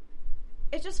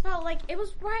 it just felt like it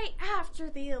was right after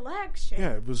the election.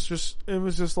 Yeah, it was just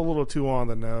a little too on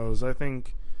the nose. I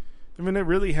mean, it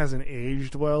really hasn't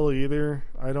aged well either,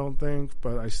 I don't think,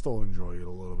 but I still enjoy it a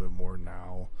little bit more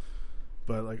now.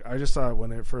 But, like, I just thought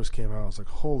when it first came out, I was like,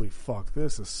 holy fuck,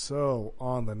 this is so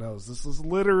on the nose. This is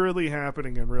literally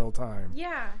happening in real time.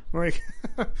 Yeah. Like,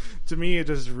 to me, it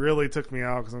just really took me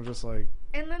out because I'm just like...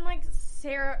 And then, like,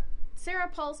 Sarah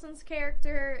Paulson's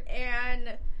character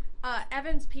and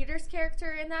Evans Peters'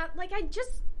 character in that, like, I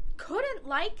just couldn't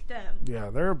like them. Yeah,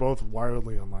 they're both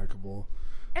wildly unlikable.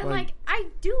 And, like, I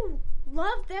do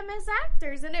love them as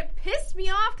actors, and it pissed me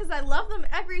off because I love them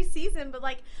every season, but,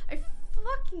 like, I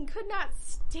fucking could not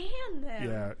stand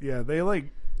them. Yeah,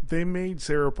 they made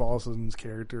Sarah Paulson's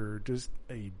character just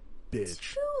a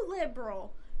bitch. Too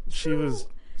liberal. She was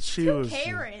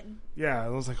Karen. Yeah, I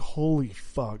was like, holy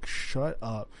fuck, shut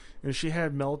up. And she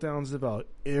had meltdowns about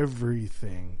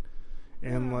everything.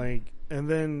 And and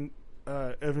then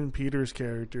Evan Peters'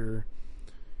 character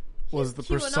was the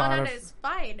QAnon at his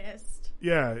finest.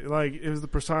 Yeah, like it was the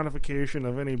personification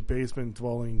of any basement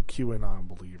dwelling QAnon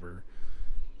believer.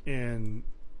 And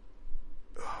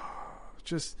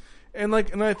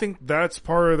and I think that's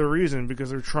part of the reason, because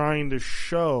they're trying to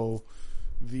show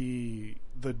the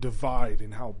divide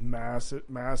and how massive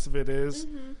it is.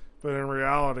 Mm-hmm. But in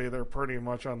reality, they're pretty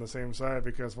much on the same side,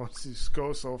 because once you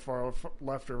go so far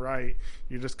left or right,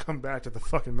 you just come back to the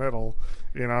fucking middle,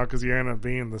 you know, because you end up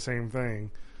being the same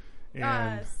thing.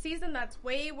 And season that's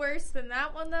way worse than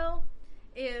that one, though,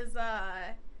 is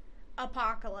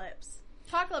Apocalypse.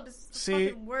 Apocalypse is the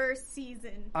fucking worst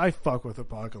season. I fuck with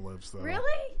Apocalypse, though.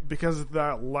 Really? Because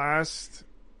that was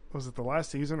it the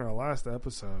last season or the last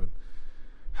episode?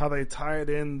 How they tied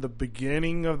in the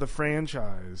beginning of the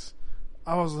franchise.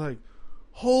 I was like,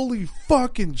 holy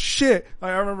fucking shit.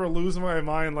 Like, I remember losing my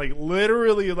mind, like,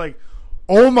 literally, like,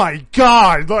 oh my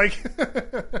god. Like,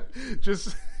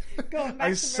 just,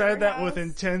 I said that with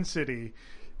intensity.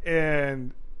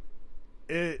 And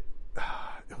it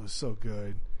was so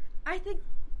good. I think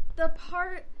the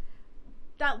part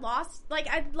that lost, like,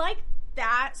 I like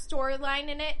that storyline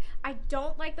in it. I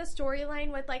don't like the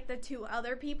storyline with, like, the two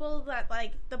other people that,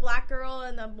 like, the black girl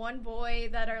and the one boy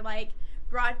that are, like,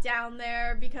 brought down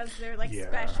there because they're, like,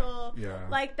 special. Yeah.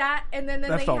 Like that. And then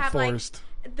that they felt have, forced.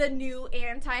 like, the new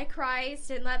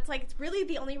Antichrist. And that's, like, it's really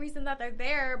the only reason that they're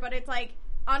there. But it's, like,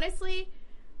 honestly,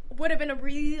 would have been a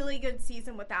really good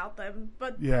season without them.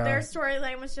 But their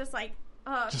storyline was just, like,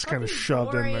 just kind of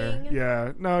shoved boring. in there.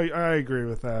 Yeah. No, I agree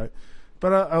with that.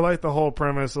 But I like the whole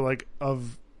premise of, like,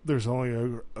 there's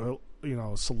only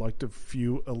a selective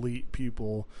few elite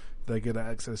people that get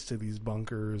access to these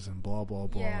bunkers and blah blah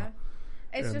blah. Yeah,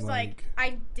 it's and just like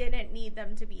I didn't need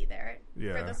them to be there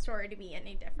for the story to be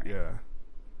any different. Yeah,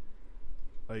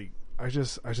 like I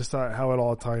just thought how it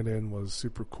all tied in was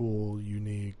super cool,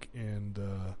 unique, and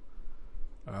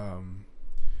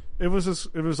it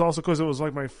was also because it was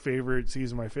like my favorite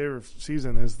season. My favorite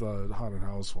season is the haunted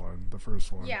house one, the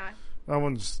first one. Yeah. That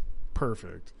one's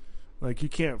perfect. Like, you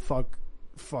can't fuck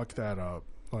that up.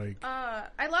 Like,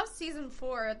 I love season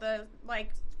 4, the, like,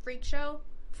 freak show.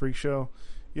 Freak show?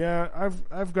 Yeah,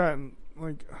 I've gotten,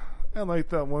 like, I like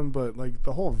that one, but, like,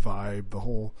 the whole vibe, the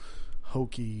whole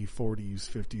hokey 40s,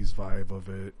 50s vibe of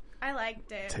it. I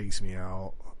liked it. Takes me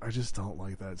out. I just don't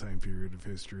like that time period of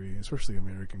history, especially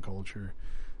American culture.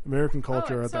 American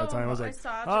culture at that time was like,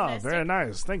 very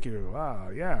nice, thank you.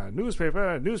 Yeah,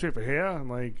 newspaper here. And,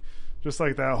 like, just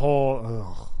like that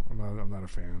whole, I'm not a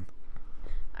fan.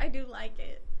 I do like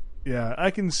it. Yeah, I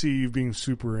can see you being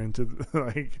super into,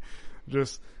 like,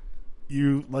 just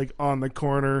you, like, on the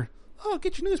corner. Oh,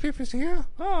 get your newspapers here.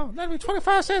 Oh, that'll be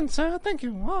 25 cents. Thank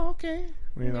you. Oh, okay.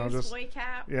 You know, just boy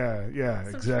cap. Yeah,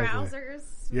 some exactly. Trousers.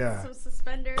 Yeah, some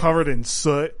suspenders. Covered in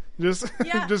soot. Just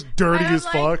dirty as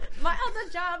fuck. My other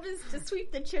job is to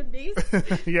sweep the chimneys.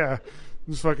 Yeah.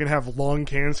 Just fucking have lung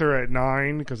cancer at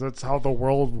 9 because that's how the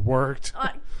world worked.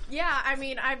 Yeah, I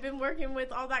mean, I've been working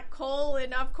with all that coal,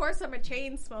 and of course I'm a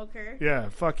chain smoker. Yeah,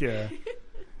 fuck yeah.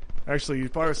 Actually,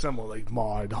 you'd probably assemble like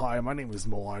Maud. Hi, my name is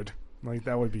Maud. Like,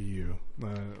 that would be you.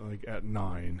 Like, at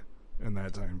 9 in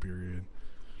that time period.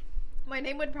 My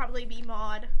name would probably be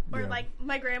Maud. Or, like,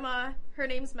 my grandma, her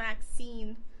name's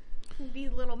Maxine. It'd be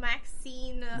little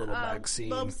Maxine. Little Maxine.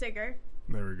 Lobe singer.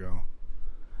 There we go.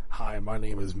 Hi, my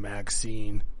name is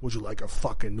Maxine. Would you like a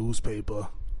fucking newspaper?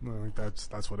 Like,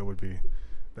 that's what it would be.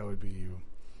 That would be you.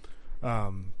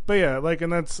 But yeah, like,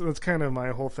 and that's kind of my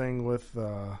whole thing with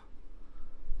the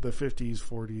 50s,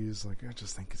 40s. Like, I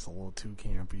just think it's a little too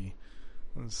campy.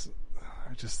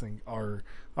 I just think our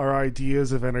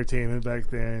ideas of entertainment back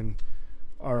then,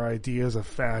 our ideas of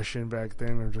fashion back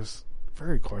then, are just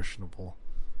very questionable.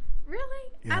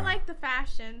 Really? Yeah. I like the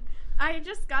fashion. I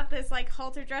just got this, like,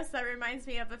 halter dress that reminds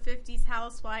me of a 50s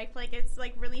housewife. Like, it's,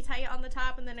 like, really tight on the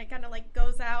top, and then it kind of, like,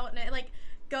 goes out, and it, like,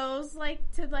 goes, like,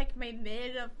 to, like, my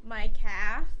mid of my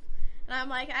calf. And I'm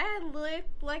like, I look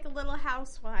like a little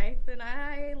housewife, and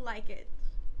I like it.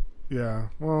 Yeah,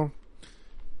 well,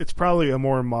 it's probably a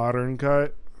more modern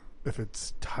cut if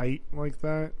it's tight like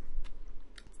that.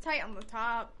 It's tight on the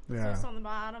top. It's yeah. loose on the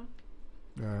bottom.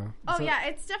 Yeah. Oh, yeah,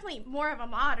 it's definitely more of a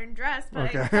modern dress,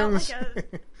 but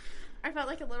I felt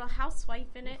like a little housewife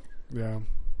in it. Yeah.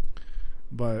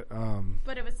 But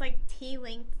it was, like,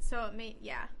 T-linked, so it made,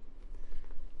 yeah.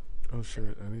 Oh, shit,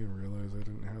 I didn't even realize I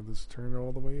didn't have this turned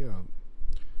all the way up.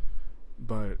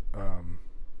 But, I'll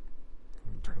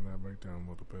turn that back down a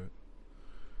little bit.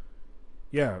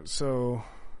 Yeah, so,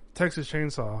 Texas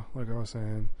Chainsaw, like I was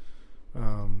saying,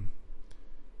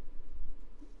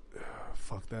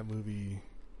 fuck that movie.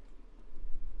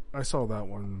 I saw that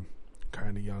one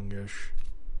kind of youngish.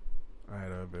 I had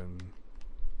to have been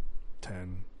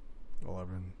 10,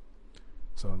 11.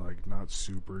 So, like, not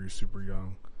super, super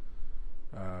young.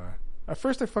 At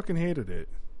first I fucking hated it.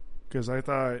 Because I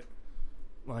thought,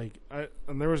 like,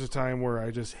 and there was a time where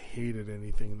I just hated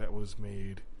anything that was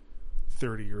made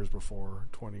 30 years before,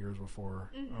 20 years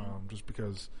before. Mm-hmm. Just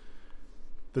because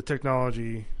the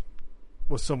technology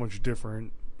was so much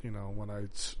different, you know, when I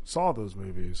saw those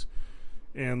movies.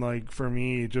 And, like, for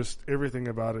me, just everything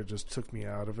about it just took me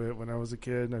out of it when I was a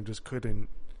kid. I just I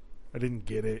didn't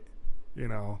get it, you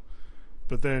know.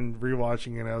 But then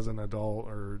rewatching it as an adult,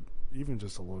 or even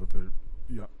just a little bit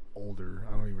older,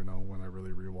 I don't even know when I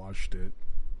really rewatched it.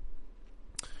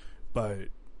 But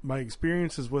my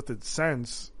experiences with it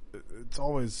since, it's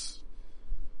always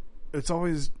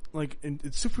like,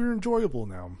 it's super enjoyable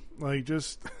now. Like,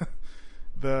 just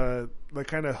the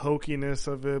kind of hokiness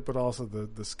of it, but also the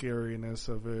scariness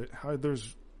of it. How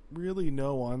there's really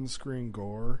no on-screen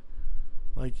gore.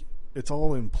 Like, it's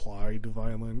all implied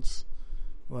violence.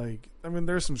 Like, I mean,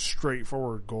 there's some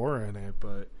straightforward gore in it,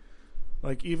 but,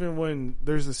 Like, even when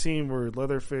there's a scene where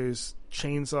Leatherface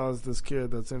chainsaws this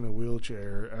kid that's in a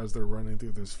wheelchair as they're running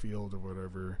through this field or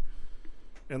whatever.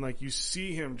 And, like, you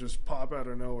see him just pop out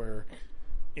of nowhere.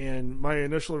 And my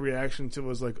initial reaction to it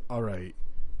was like, all right,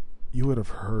 you would have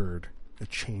heard a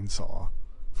chainsaw.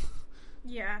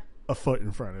 Yeah. A foot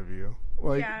in front of you.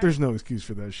 Like, there's no excuse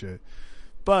for that shit.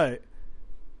 But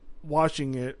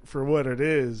watching it for what it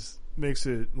is makes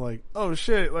it like, oh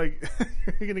shit, like,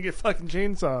 you're gonna get fucking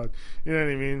chainsawed. You know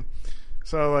what I mean?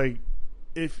 So, like,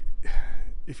 if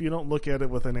you don't look at it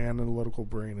with an analytical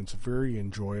brain, it's a very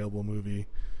enjoyable movie.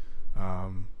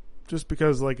 Just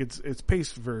because, like, it's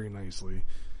paced very nicely.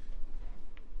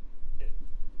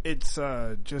 It's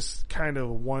just kind of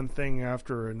one thing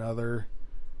after another,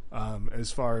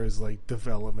 as far as, like,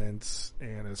 developments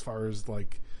and as far as,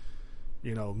 like,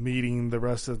 you know, meeting the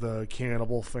rest of the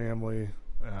cannibal family,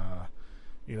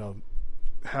 you know,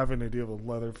 having to deal with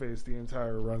Leatherface the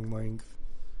entire run length,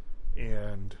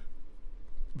 and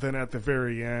then at the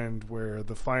very end where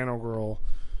the final girl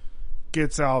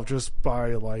gets out just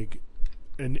by, like,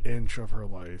 an inch of her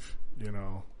life. You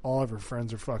know, all of her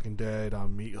friends are fucking dead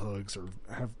on meat hooks or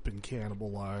have been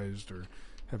cannibalized or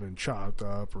have been chopped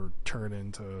up or turned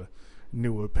into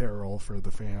new apparel for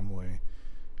the family.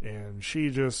 And she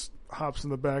just hops in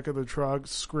the back of the truck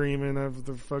screaming of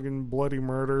the fucking bloody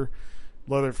murder.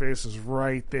 Leatherface is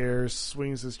right there,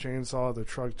 swings his chainsaw, the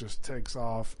truck just takes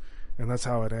off, and that's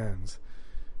how it ends.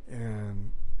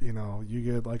 And, you know, you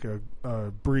get like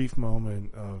a brief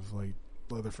moment of, like,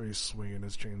 Leatherface swinging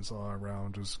his chainsaw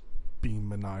around, just being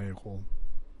maniacal.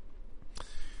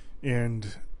 And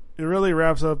it really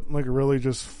wraps up like a really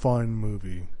just fun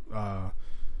movie.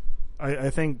 I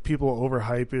think people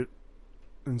overhype it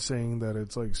and saying that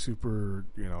it's like super,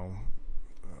 you know,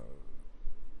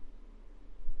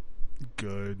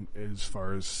 good as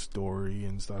far as story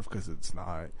and stuff, because it's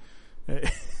not.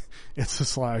 It's a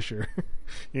slasher,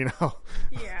 you know.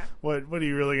 Yeah. What are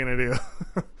you really gonna do?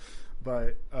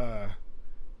 But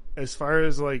as far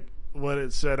as like what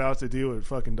it set out to do, it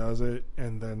fucking does it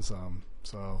and then some.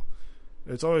 So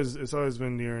it's always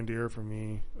been near and dear for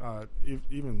me,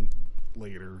 even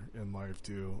later in life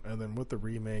too. And then with the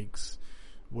remakes,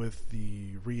 with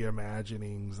the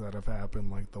reimaginings that have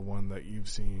happened, like the one that you've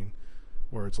seen,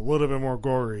 where it's a little bit more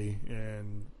gory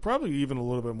and probably even a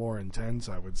little bit more intense,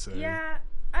 I would say. Yeah,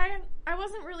 I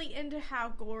wasn't really into how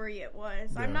gory it was.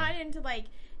 Yeah. I'm not into, like,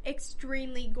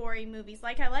 extremely gory movies.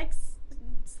 Like, I like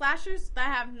slashers that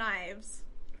have knives.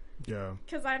 Yeah.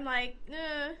 Because I'm like,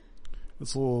 eh.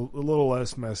 It's a little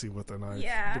less messy with the knife.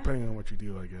 Yeah. Depending on what you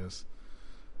do, I guess.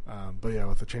 But yeah,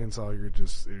 with the chainsaw, you're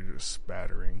just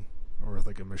spattering. Or with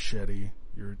like a machete,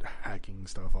 you're hacking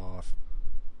stuff off.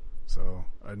 So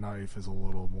a knife is a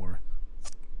little more.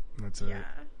 That's it.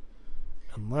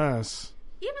 Unless.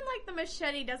 Even like the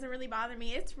machete doesn't really bother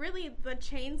me. It's really the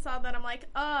chainsaw that I'm like,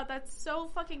 oh, that's so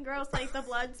fucking gross. Like the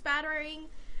blood spattering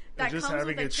that just comes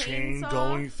having with a chain chainsaw.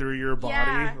 Going through your body.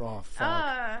 Yeah. Oh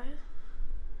fuck.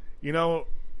 You know,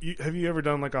 have you ever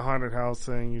done like a haunted house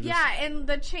thing? And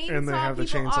the chainsaw and they have the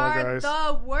people chainsaw are guys.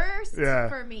 the worst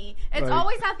for me. It's like,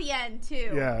 always at the end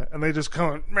too. Yeah, and they just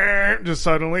come just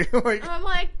suddenly like. I'm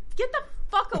like, get the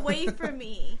fuck away from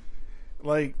me.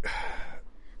 Like,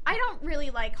 I don't really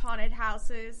like haunted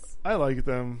houses. I like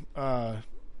them. I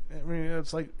mean,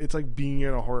 it's like being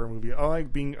in a horror movie. I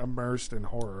like being immersed in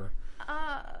horror.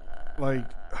 Like,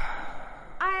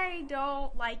 I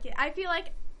don't like it. I feel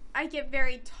like I get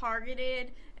very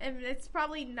targeted, and it's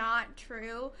probably not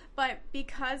true, but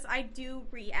because I do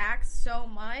react so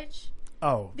much,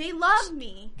 they love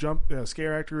me.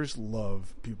 Scare actors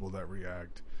love people that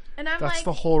react. And I'm That's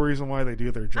the whole reason why they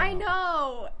do their job. I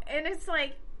know. And it's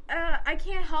like, I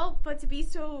can't help but to be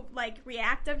so, like,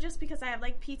 reactive just because I have,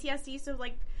 like, PTSD. So,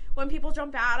 like, when people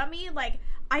jump out at me, like,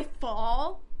 I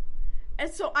fall. And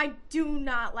so I do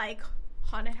not like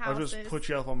haunted houses. I'll just put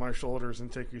you up on my shoulders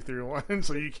and take you through one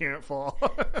so you can't fall.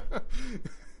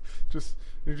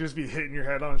 You just be hitting your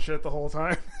head on shit the whole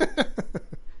time.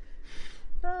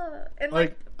 And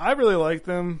like, I really like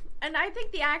them. And I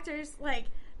think the actors, like,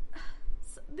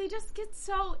 they just get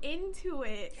so into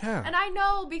it. Yeah. And I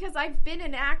know because I've been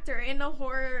an actor in a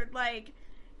horror, like,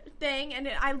 thing, and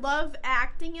I love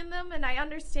acting in them, and I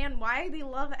understand why they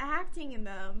love acting in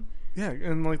them. Yeah,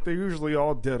 and, like, they're usually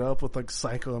all did up with, like,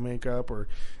 psycho makeup, or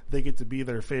they get to be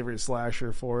their favorite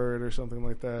slasher for it, or something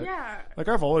like that. Yeah. Like,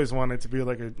 I've always wanted to be,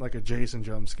 like a Jason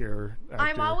jump scare actor.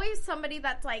 I'm always somebody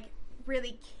that's, like,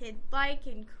 really kid-like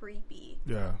and creepy.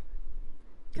 Yeah.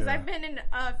 Because I've been in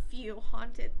a few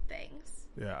haunted things.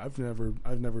 Yeah, I've never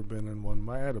been in one.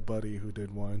 I had a buddy who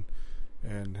did one,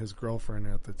 and his girlfriend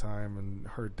at the time and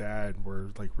her dad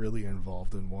were like really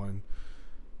involved in one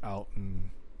out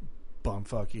in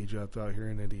bumfuck Egypt out here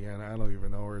in Indiana. I don't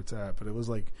even know where it's at, but it was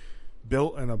like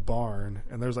built in a barn,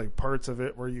 and there's like parts of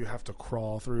it where you have to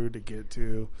crawl through to get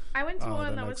to. I went to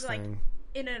one that was like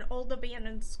in an old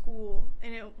abandoned school,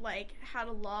 and it like had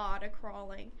a lot of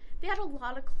crawling. They had a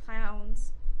lot of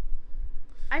clowns.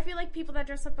 I feel like people that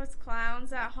dress up as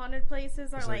clowns at haunted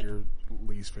places are like your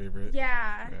least favorite.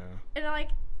 Yeah.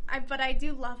 And but I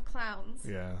do love clowns.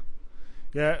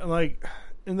 Yeah, like,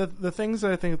 and the things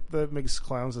that I think that makes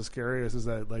clowns the scariest is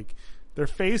that like their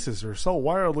faces are so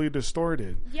wildly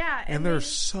distorted. Yeah, and they're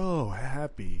so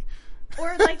happy.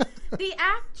 Or like they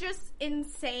act just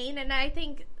insane, and I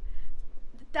think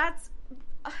that's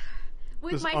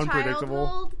with my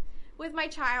childhood. With my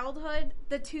childhood,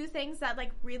 the two things that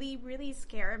like really, really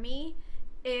scare me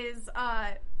is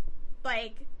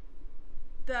like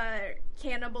the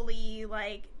cannibal-y,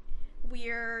 like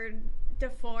weird,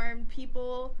 deformed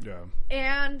people. Yeah.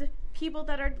 And people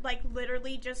that are like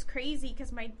literally just crazy,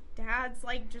 because my dad's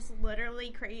like just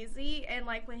literally crazy, and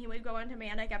like when he would go into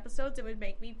manic episodes, it would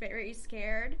make me very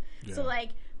scared. Yeah. So like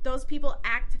those people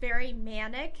act very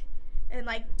manic. And,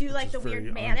 like, do, like, the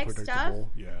weird manic stuff.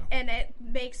 Yeah. And it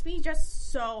makes me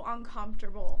just so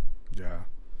uncomfortable. Yeah.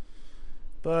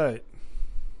 But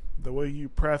the way you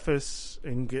preface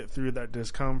and get through that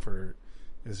discomfort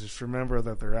is just remember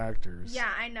that they're actors. Yeah,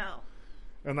 I know.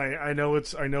 And I know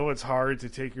it's hard to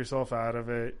take yourself out of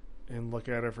it and look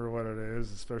at it for what it is,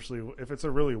 especially if it's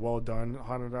a really well done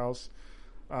haunted house.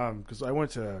 Because I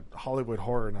went to Hollywood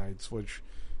Horror Nights, which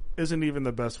isn't even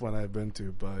the best one I've been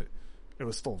to, but it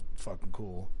was still fucking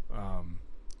cool.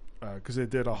 Because they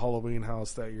did a Halloween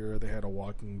house that year. They had a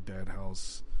Walking Dead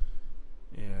house.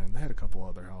 And they had a couple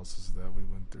other houses that we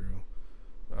went through.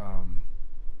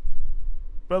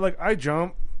 But, like, I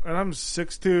jump, and I'm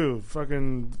 6'2",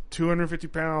 fucking 250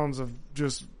 pounds of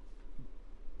just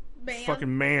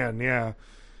fucking man, yeah.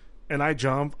 And I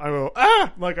jump, I go,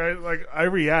 ah! I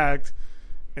react.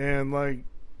 And, like,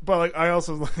 but, like, I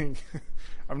also, like,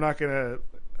 I'm not gonna,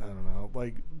 I don't know,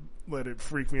 like, let it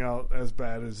freak me out as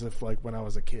bad as if like when I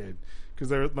was a kid,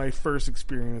 because my first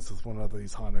experience with one of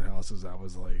these haunted houses, I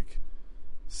was like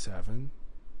 7,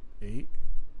 8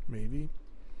 maybe.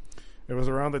 It was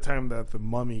around the time that The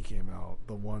Mummy came out,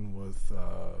 the one with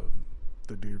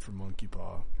the dude from Monkey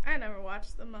Paw. I never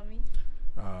watched The Mummy.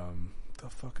 The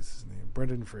fuck is his name?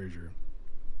 Brendan Fraser.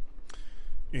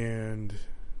 And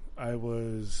I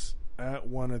was at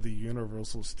one of the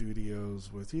Universal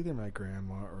Studios with either my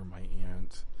grandma or my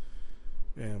aunt,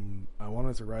 and I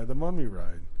wanted to ride the Mummy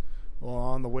ride. Well,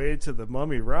 on the way to the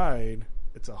Mummy ride,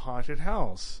 it's a haunted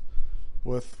house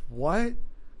with what?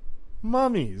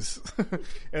 Mummies.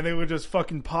 And they would just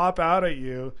fucking pop out at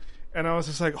you, and I was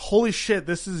just like, holy shit,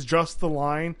 this is just the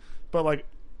line, but like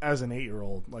as an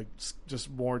 8-year-old, like just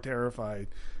more terrified.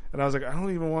 And I was like, I don't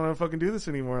even want to fucking do this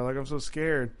anymore, like I'm so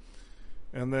scared.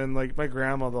 And then like my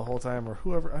grandma the whole time, or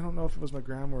whoever, I don't know if it was my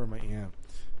grandma or my aunt,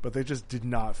 but they just did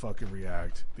not fucking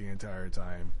react the entire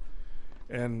time.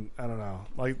 And I don't know,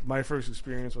 like my first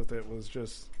experience with it was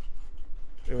just,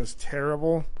 it was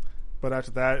terrible. But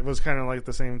after that, it was kind of like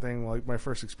the same thing, like my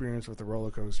first experience with the roller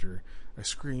coaster. I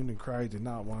screamed and cried, did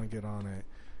not want to get on it.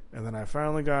 And then I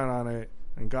finally got on it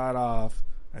and got off.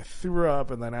 I threw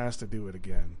up and then asked to do it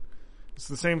again. It's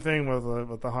the same thing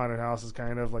with the haunted houses,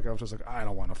 kind of. Like I was just like, I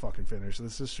don't want to fucking finish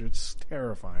this. It's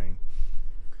terrifying.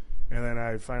 And then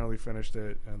I finally finished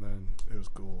it, and then it was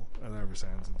cool. And ever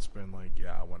since, it's been like,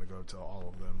 yeah, I want to go to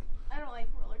all of them. I don't like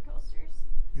roller coasters.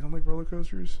 You don't like roller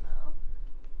coasters? No.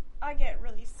 I get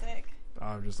really sick.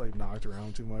 I'm just like knocked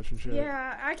around too much and shit.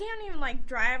 Yeah, I can't even like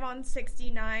drive on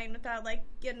 69 without like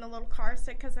getting a little car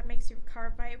sick, because that makes your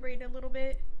car vibrate a little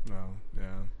bit. No,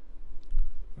 yeah.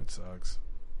 That sucks.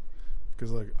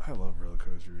 Because like, I love roller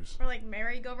coasters. Or like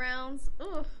merry-go-rounds.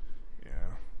 Ugh. Yeah.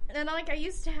 And like I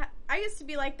used to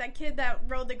be like that kid that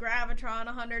rode the Gravitron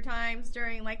 100 times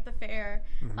during like the fair.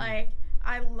 Mm-hmm. Like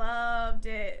I loved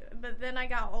it, but then I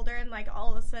got older and like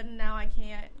all of a sudden now I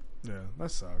can't. Yeah, that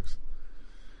sucks.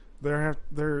 There's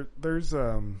because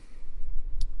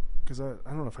I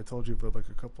don't know if I told you, but like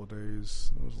a couple of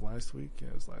days, it was last week. Yeah,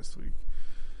 it was last week.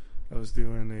 I was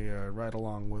doing a ride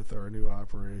along with our new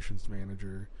operations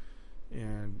manager,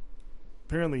 and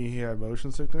apparently he had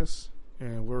motion sickness,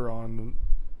 and we're on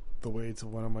the way to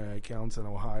one of my accounts in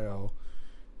Ohio,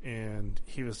 and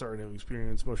he was starting to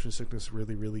experience motion sickness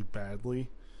really, really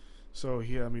badly. So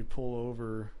he had me pull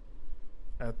over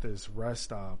at this rest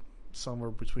stop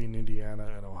somewhere between Indiana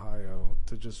and Ohio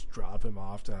to just drop him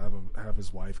off to have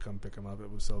his wife come pick him up.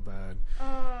 It was so bad.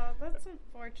 Oh, that's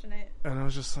unfortunate. And I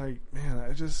was just like, man,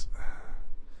 I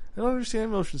don't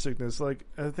understand motion sickness. Like,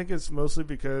 I think it's mostly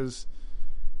because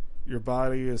your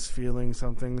body is feeling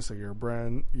something, so your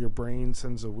brain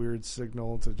sends a weird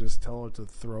signal to just tell it to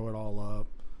throw it all up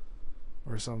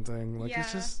or something. Like, yeah.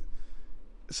 it's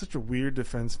such a weird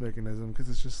defense mechanism, because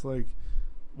it's just like,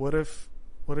 what if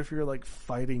you're like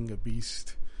fighting a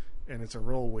beast and it's a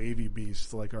real wavy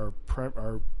beast, like our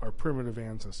primitive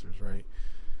ancestors, right?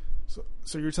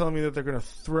 So you're telling me that they're going to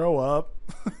throw up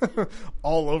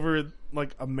all over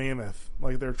like a mammoth,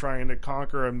 like they're trying to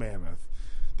conquer a mammoth.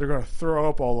 They're going to throw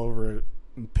up all over it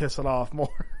and piss it off more.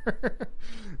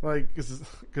 Like,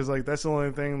 because like that's the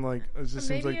only thing, like it just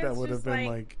seems like that would have been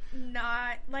like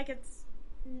not like it's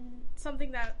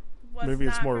something that was maybe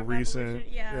it's not more from recent.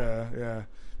 evolution. Yeah.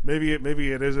 Maybe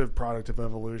it is a product of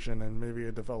evolution, and maybe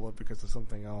it developed because of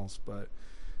something else, but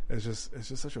it's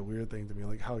just such a weird thing to me,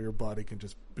 like how your body can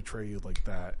just betray you like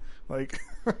that. Like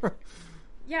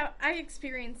yeah, I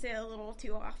experience it a little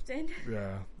too often.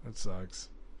 Yeah, it sucks.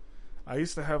 I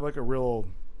used to have like a real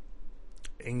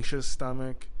anxious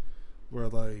stomach where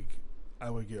like I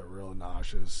would get real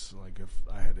nauseous, like if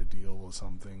I had to deal with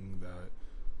something that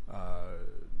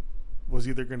was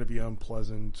either going to be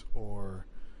unpleasant or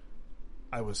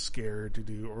I was scared to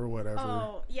do or whatever.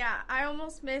 Oh, yeah. I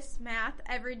almost missed math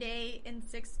every day in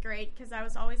 6th grade because I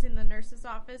was always in the nurse's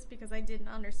office because I didn't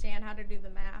understand how to do the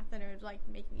math, and it would, like,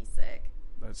 make me sick.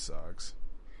 That sucks.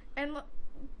 And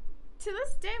to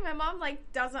this day, my mom,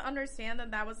 like, doesn't understand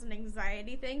that was an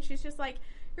anxiety thing. She's just like,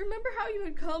 remember how you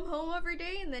would come home every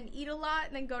day and then eat a lot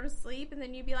and then go to sleep and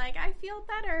then you'd be like, I feel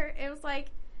better. It was like,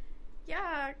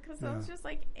 yeah, because I was just,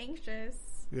 like, anxious.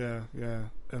 Yeah.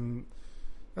 And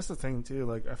that's the thing, too.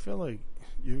 Like, I feel like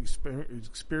you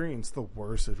experience the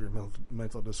worst of your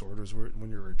mental disorders when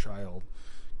you were a child.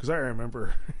 Because I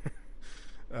remember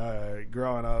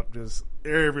growing up, just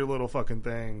every little fucking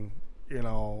thing, you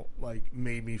know, like,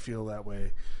 made me feel that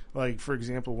way. Like, for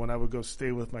example, when I would go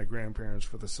stay with my grandparents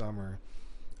for the summer,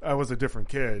 I was a different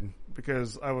kid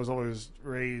because I was always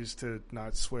raised to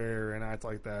not swear and act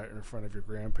like that in front of your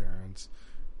grandparents.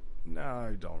 No,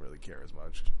 I don't really care as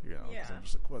much, you know. Yeah. 'Cause I'm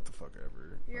just like, what the fuck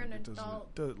ever. You're like, an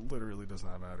adult. It literally does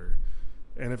not matter.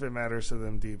 And if it matters to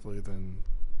them deeply, then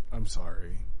I'm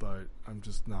sorry, but I'm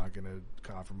just not going to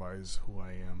compromise who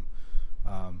I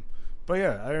am. But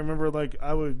yeah, I remember like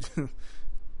I would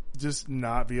just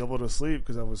not be able to sleep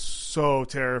because I was so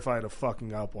terrified of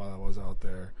fucking up while I was out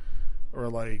there, or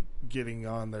like getting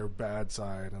on their bad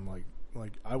side, and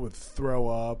like I would throw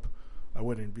up. I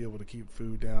wouldn't be able to keep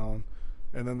food down.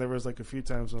 And then there was like a few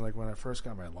times when I first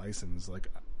got my license, like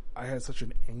I had such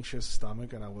an anxious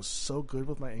stomach, and I was so good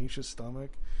with my anxious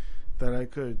stomach that I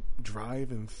could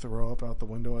drive and throw up out the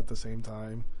window at the same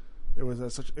time. It was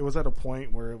at a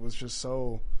point where it was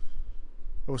so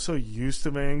used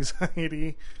to my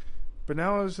anxiety. But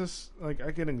now I was just like,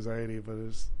 I get anxiety, but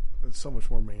it's so much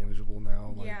more manageable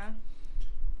now. Like, yeah.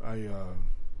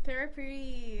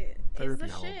 Therapy is the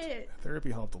helped. shit.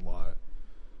 Therapy helped a lot.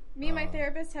 Me and my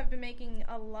therapist have been making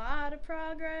a lot of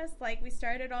progress. Like, we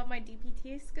started all my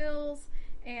DPT skills,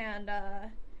 and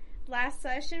last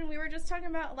session we were just talking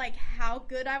about like how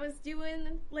good I was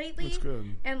doing lately. That's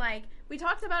good. And like we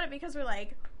talked about it because we're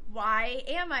like, why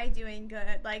am I doing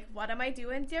good? Like, what am I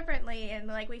doing differently? And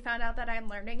like we found out that I'm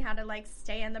learning how to like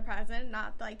stay in the present,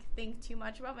 not like think too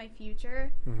much about my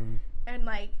future, and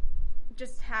like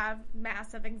just have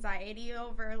massive anxiety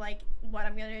over like what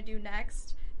I'm gonna do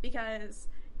next. Because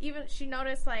even she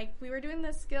noticed, like, we were doing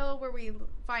this skill where we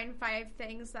find 5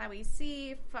 things that we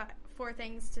see, 4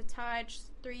 things to touch,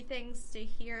 3 things to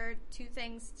hear, 2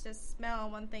 things to smell,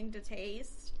 1 thing to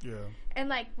taste. Yeah. And,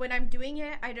 like, when I'm doing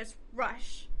it, I just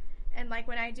rush. And, like,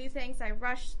 when I do things, I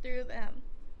rush through them.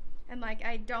 And, like,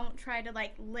 I don't try to,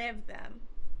 like, live them.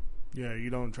 Yeah,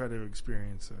 you don't try to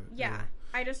experience it. Yeah.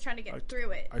 I just try to get through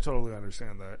it. I totally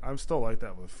understand that. I'm still like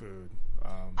that with food.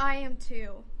 I am,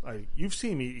 too. Like, you've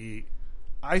seen me eat.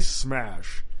 I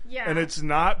smash. Yeah. And it's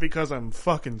not because I'm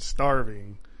fucking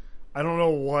starving. I don't know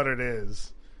what it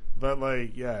is. But,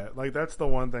 like, yeah. Like, that's the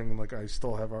one thing, like, I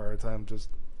still have a hard time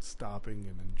just stopping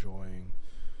and enjoying.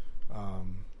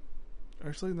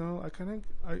 Actually, no.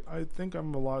 I think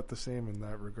I'm a lot the same in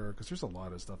that regard. Because there's a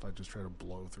lot of stuff I just try to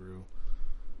blow through.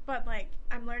 But, like,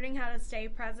 I'm learning how to stay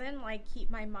present, like, keep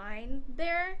my mind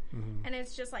there. Mm-hmm. And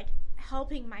it's just, like,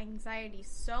 helping my anxiety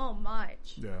so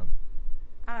much. Yeah.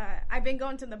 I've been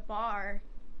going to the bar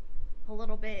a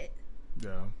little bit.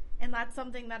 Yeah. And that's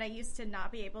something that I used to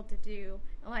not be able to do.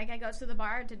 Like, I go to the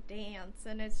bar to dance,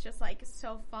 and it's just, like,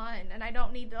 so fun. And I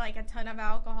don't need, like, a ton of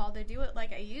alcohol to do it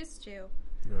like I used to.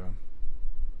 Yeah.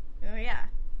 Oh, yeah.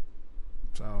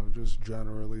 So, just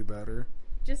generally better?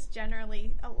 Just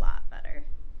generally a lot better.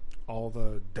 All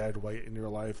the dead weight in your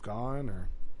life gone, or?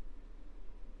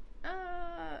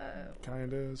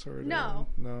 Kinda, sort of? No.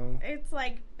 No? It's,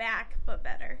 like, back, but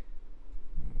better.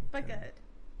 Okay. But good.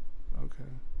 Okay.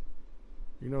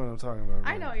 You know what I'm talking about,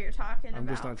 right? I know what you're talking about. I'm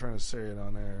just not trying to say it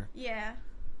on air. Yeah.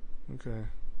 Okay,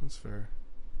 that's fair.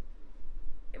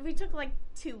 We took like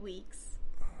 2 weeks,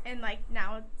 and like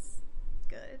now it's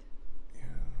good. Yeah,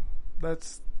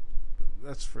 that's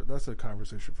a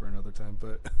conversation for another time.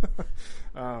 But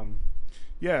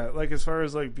yeah, like as far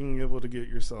as like being able to get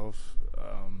yourself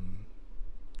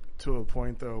to a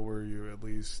point though where you at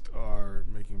least are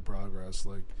making progress,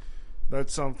 like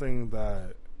that's something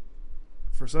that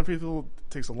for some people it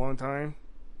takes a long time.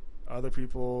 Other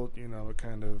people, you know, it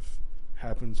kind of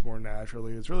happens more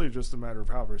naturally. It's really just a matter of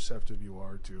how receptive you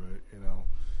are to it, you know.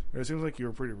 And it seems like you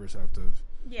were pretty receptive.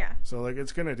 Yeah. So like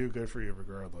it's gonna do good for you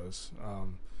regardless.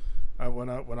 When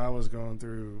I was going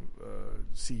through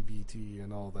CBT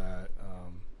and all that,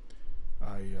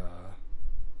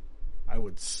 I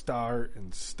would start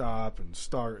and stop and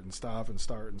start and stop and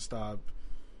start and stop.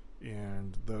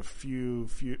 And the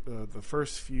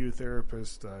first few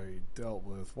therapists I dealt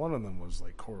with, one of them was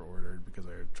like court ordered because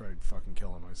I had tried fucking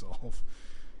killing myself.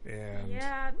 And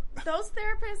yeah, those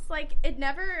therapists, like, it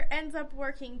never ends up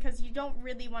working because you don't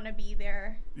really want to be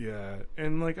there. Yeah,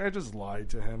 and like I just lied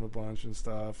to him a bunch and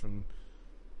stuff, and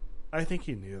I think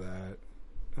he knew that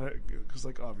because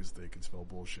like obviously they can smell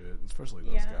bullshit, especially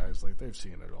those guys. Like they've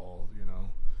seen it all, you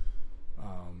know.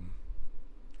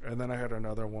 And then I had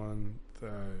another one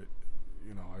that,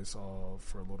 you know, I saw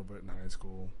for a little bit in high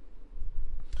school.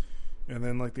 And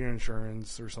then, like, the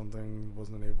insurance or something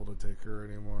wasn't able to take her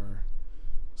anymore.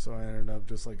 So I ended up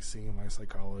just, like, seeing my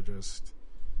psychologist.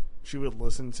 She would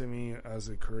listen to me as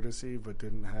a courtesy, but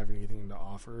didn't have anything to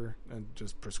offer and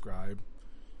just prescribe.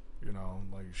 You know,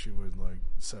 like, she would, like,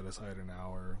 set aside an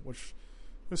hour, which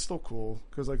is still cool.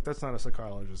 Because, like, that's not a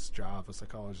psychologist's job. A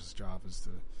psychologist's job is to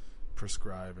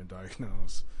prescribe and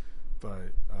diagnose,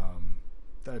 but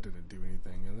that didn't do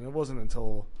anything. And it wasn't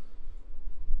until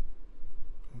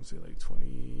I would say like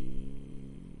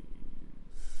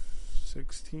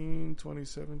 2016,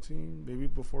 2017, maybe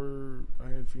before I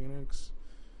had Phoenix,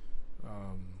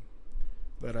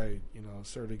 that I, you know,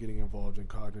 started getting involved in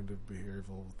cognitive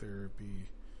behavioral therapy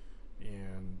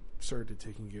and started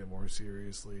taking it more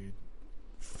seriously.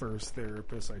 First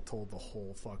therapist I told the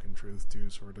whole fucking truth to,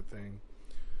 sort of thing.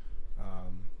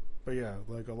 But yeah,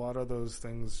 like a lot of those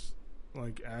things,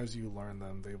 like as you learn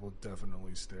them, they will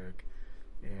definitely stick,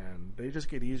 and they just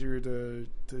get easier to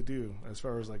do as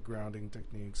far as like grounding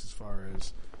techniques, as far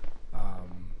as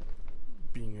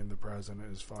being in the present,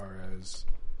 as far as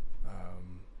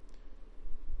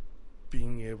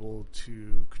being able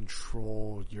to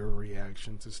control your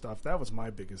reaction to stuff. That was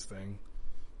my biggest thing,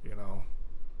 you know.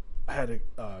 I had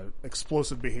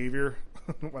explosive behavior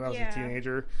when I was a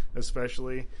teenager,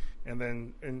 especially, and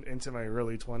then into my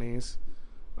early 20s.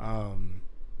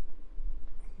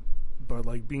 But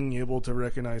like being able to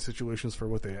recognize situations for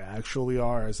what they actually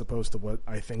are, as opposed to what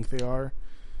I think they are,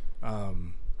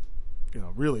 you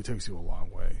know, really takes you a long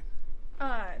way.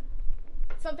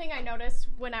 Something I noticed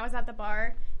when I was at the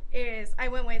bar is I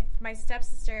went with my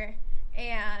stepsister,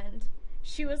 and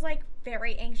she was like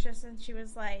very anxious, and she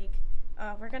was like,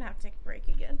 we're gonna have to take a break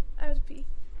again. I was pee.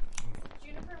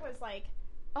 Juniper was like,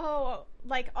 oh,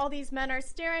 like all these men are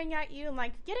staring at you and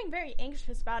like getting very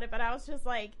anxious about it, but I was just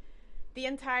like, the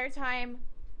entire time,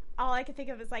 all I could think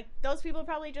of is like, those people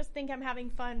probably just think I'm having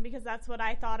fun, because that's what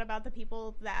I thought about the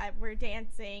people that were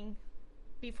dancing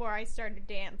before I started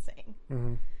dancing.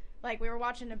 Mm-hmm. Like we were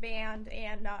watching a band,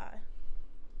 and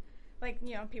like,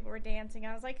 you know, people were dancing.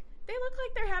 I was like, they look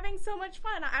like they're having so much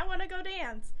fun. I want to go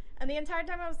dance. And the entire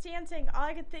time I was dancing, all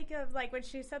I could think of, like, when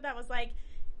she said that was, like,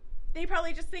 they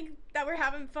probably just think that we're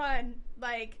having fun,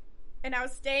 like, and I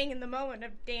was staying in the moment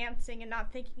of dancing and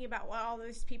not thinking about what all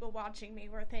these people watching me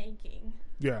were thinking.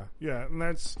 Yeah, and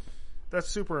that's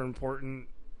super important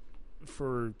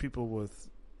for people with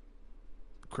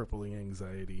crippling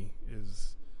anxiety,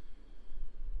 is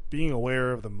being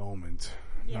aware of the moment,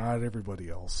 not everybody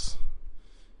else.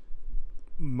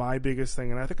 My biggest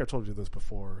thing, and I think I told you this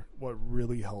before, what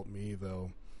really helped me,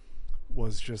 though,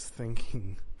 was just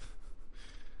thinking,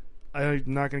 I'm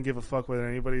not going to give a fuck what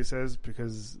anybody says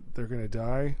because they're going to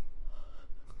die.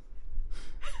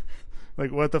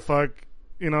 Like, what the fuck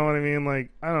You know what I mean? Like,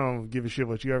 I don't give a shit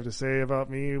what you have to say about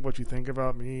me, what you think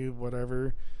about me,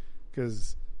 whatever.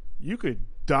 Because you could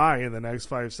die in the next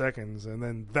 5 seconds, and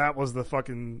then that was the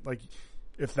fucking, like,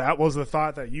 if that was the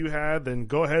thought that you had, then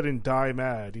go ahead and die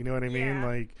mad. You know what I mean? Yeah.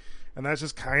 Like, and that's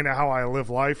just kind of how I live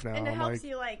life now. And it I'm helps like,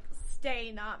 you, like,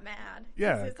 stay not mad.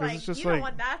 Yeah, it's 'cause like, it's just you don't like-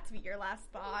 want that to be your last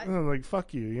thought. like,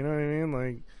 fuck you. You know what I mean?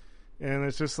 Like, and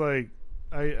it's just like,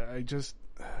 I just,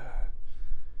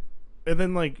 and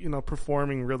then, like, you know,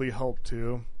 performing really helped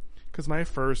too. Because my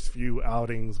first few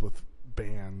outings with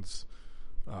bands,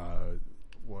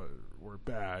 were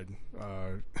bad.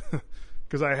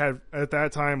 Because I had, at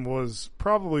that time, was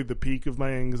probably the peak of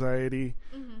my anxiety.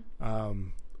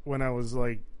 When I was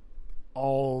like,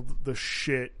 all the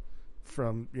shit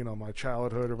from, you know, my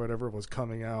childhood or whatever was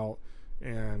coming out,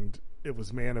 and it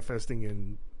was manifesting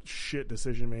in shit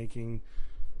decision making.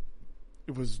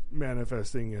 It was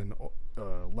manifesting in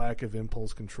lack of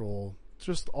impulse control.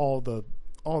 Just all the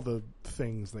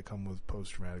things that come with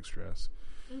post traumatic stress.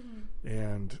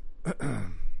 And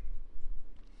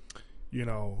you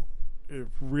know, it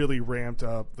really ramped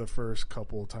up the first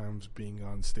couple of times being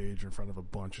on stage in front of a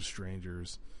bunch of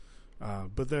strangers.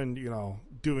 But then, you know,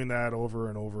 doing that over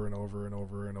and over and over and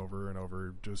over and over and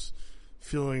over, just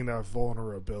feeling that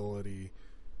vulnerability,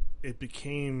 it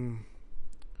became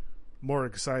more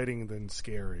exciting than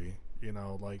scary. You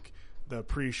know, like, the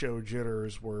pre-show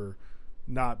jitters were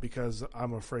not because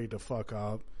I'm afraid to fuck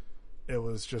up. It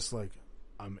was just like,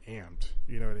 I'm amped.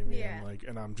 You know what I mean? Yeah. Like,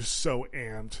 and I'm just so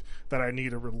amped that I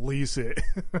need to release it.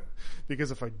 Because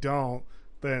if I don't,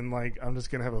 then, like, I'm just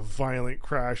gonna have a violent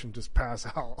crash and just pass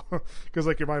out. Because,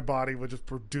 like, my body would just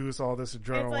produce all this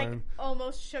adrenaline. It's like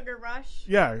almost sugar rush.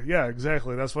 Yeah,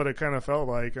 exactly. That's what it kind of felt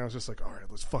like. I was just like, all right,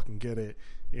 let's fucking get it,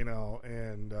 you know.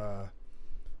 And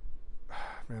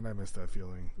man, I miss that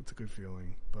feeling. It's a good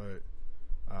feeling, but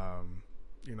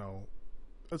you know,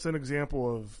 it's an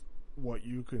example of what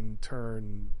you can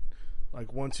turn.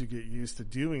 Like, once you get used to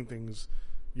doing things,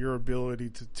 your ability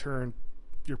to turn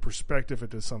your perspective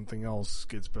into something else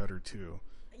gets better too.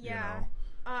 Yeah.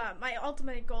 You My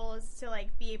ultimate goal is to,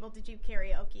 like, be able to do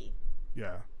karaoke.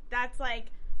 Yeah. That's, like,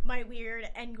 my weird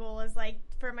end goal is, like,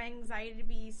 for my anxiety to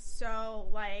be so,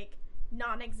 like,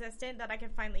 non-existent that I can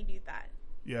finally do that.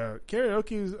 Yeah.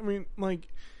 Karaoke is, I mean, like,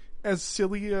 as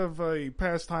silly of a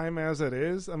pastime as it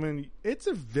is, I mean, it's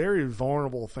a very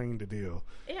vulnerable thing to do.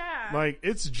 Yeah. Like,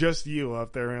 it's just you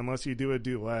up there unless you do a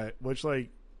duet, which,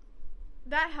 like,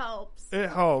 that helps. it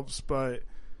helps, but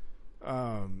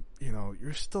you know,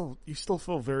 you still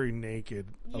feel very naked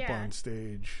up Yeah. on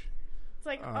stage. It's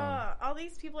like, all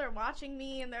these people are watching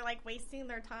me and they're, like, wasting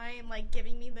their time, like,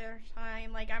 giving me their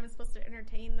time. Like, I'm supposed to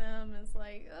entertain them. It's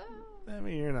like, oh. I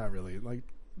mean, you're not really, like,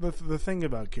 the thing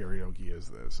about karaoke is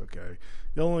this, okay?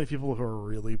 The only people who are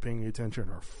really paying attention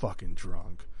are fucking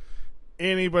drunk.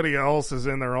 Anybody else is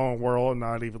in their own world,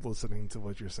 not even listening to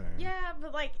what you're saying. Yeah,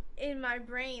 but, like, in my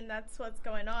brain, that's what's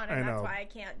going on, and I know. that's why I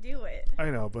can't do it. I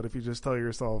know, but if you just tell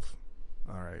yourself,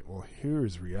 all right, well,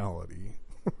 here's reality.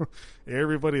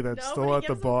 Everybody that's still Nobody at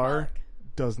the gives a bar fuck.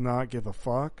 does not give a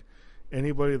fuck.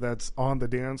 Anybody that's on the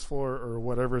dance floor or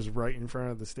whatever's right in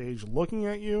front of the stage looking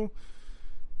at you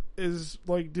is,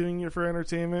 like, doing it for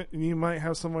entertainment. And you might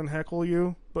have someone heckle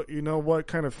you, but you know what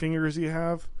kind of fingers you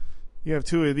have? You have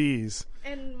two of these.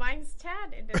 And mine's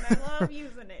tatted, and I love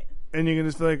using it. And you can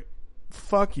just be like,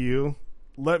 fuck you.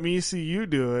 Let me see you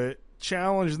do it.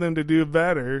 Challenge them to do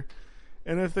better.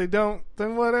 And if they don't,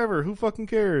 then whatever. Who fucking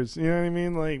cares? You know what I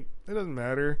mean? Like, it doesn't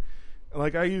matter.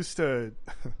 Like, I used to,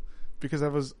 because I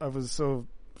was so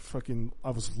fucking,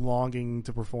 I was longing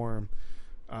to perform.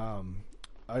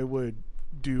 I would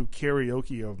do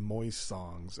karaoke of Moist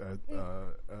songs at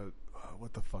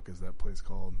what the fuck is that place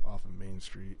called off of Main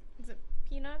Street? Is it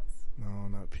Peanuts? No,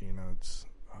 not Peanuts.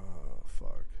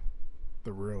 Fuck.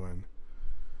 The Ruin.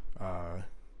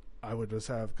 I would just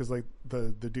have, because, like,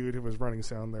 the dude who was running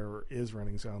sound there, or is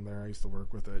running sound there, I used to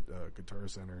work with at Guitar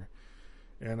Center,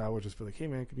 and I would just be like, hey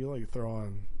man, can you, like, throw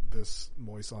on this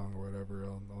Moist song or whatever?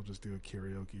 I'll just do a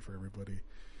karaoke for everybody.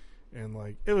 And,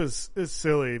 like, it's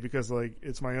silly because, like,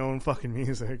 it's my own fucking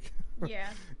music. Yeah.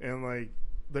 And, like,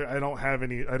 I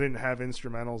didn't have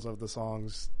instrumentals of the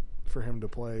songs for him to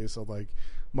play, so, like,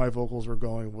 my vocals were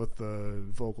going with the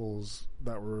vocals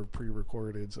that were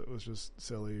pre-recorded, so it was just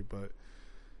silly, but,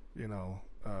 you know,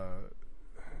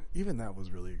 even that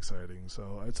was really exciting.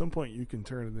 So at some point you can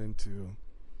turn it into,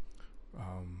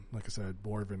 like I said,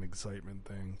 more of an excitement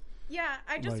thing. Yeah,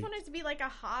 I just Like- want it to be like a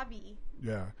hobby.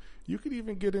 Yeah. You could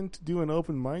even get into doing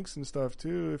open mics and stuff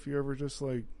too if you ever just,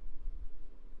 like,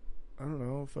 I don't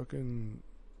know, fucking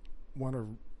want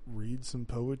to read some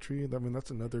poetry, I mean,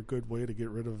 that's another good way to get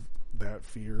rid of that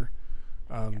fear.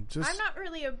 Just I'm not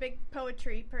really a big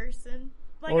poetry person.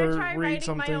 Like, or I try read writing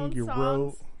something my own you songs,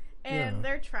 wrote. and Yeah.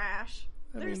 they're trash.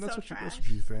 I They're mean, that's so what trash. that's what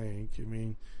you think. I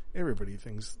mean, everybody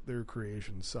thinks their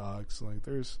creation sucks. Like,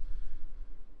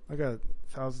 I got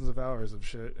thousands of hours of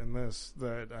shit in this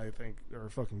that I think are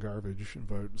fucking garbage,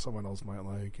 but someone else might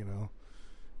like, you know.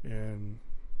 And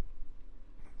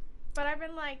But I've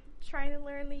been like trying to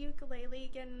learn the ukulele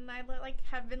again, and I like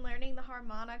have been learning the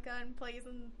harmonica and plays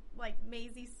in like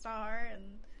Maisie Star and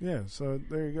yeah, so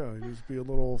there you go. You just be a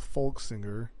little folk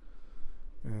singer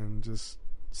and just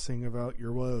sing about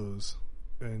your woes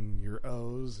and your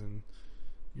O's and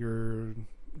your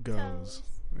goes toes.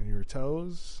 and your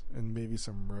toes and maybe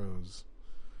some rows.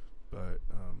 But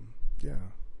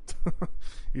yeah.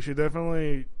 You should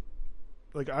definitely,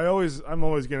 like, I'm always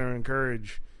going to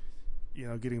encourage, you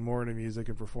know, getting more into music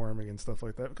and performing and stuff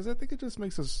like that, because I think it just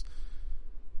makes us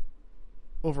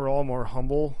overall more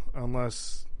humble,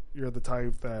 unless you're the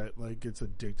type that like gets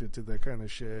addicted to that kind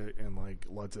of shit and like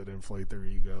lets it inflate their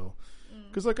ego.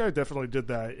 Because like I definitely did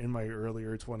that in my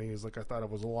earlier 20s. Like I thought it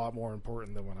was a lot more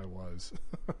important than when I was.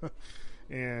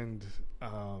 And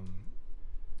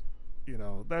you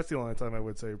know, that's the only time I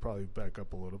would say probably back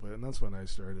up a little bit, and that's when I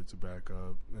started to back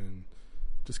up and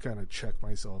just kind of check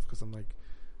myself, because I'm like,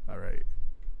 all right,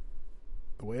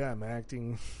 the way I'm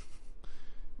acting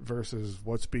versus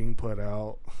what's being put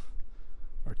out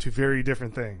are two very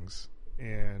different things,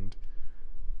 and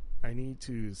I need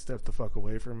to step the fuck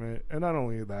away from it. And not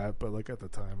only that, but like at the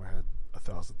time I had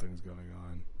 1,000 things going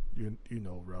on. You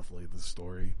know roughly the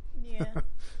story. Yeah.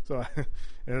 So and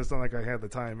it's not like I had the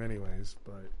time anyways,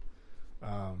 but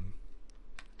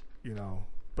you know,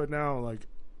 but now like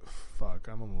fuck,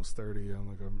 I'm almost 30.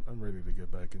 I'm ready to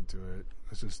get back into it.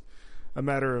 It's just a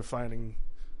matter of finding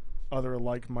other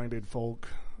like-minded folk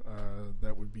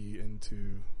that would be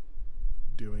into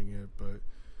doing it. But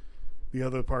the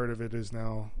other part of it is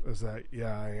that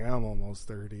yeah, I am almost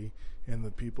 30, and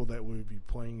the people that we would be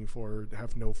playing for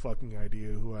have no fucking idea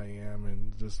who I am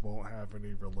and just won't have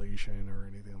any relation or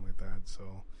anything like that.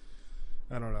 So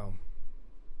I don't know.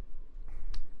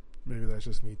 Maybe that's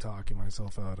just me talking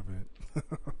myself out of it.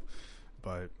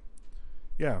 But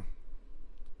yeah,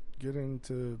 get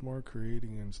into more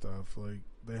creating and stuff. Like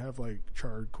they have like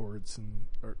chord chords and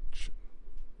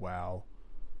wow.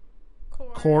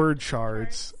 Chord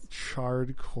charts.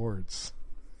 Chord chords.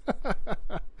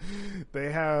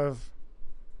 They have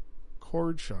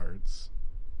chord charts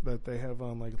that they have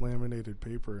on like laminated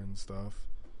paper and stuff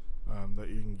that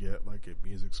you can get like at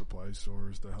music supply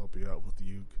stores to help you out with the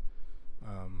uke.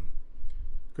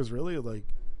 Because really, like,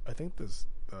 I think this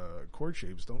chord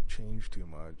shapes don't change too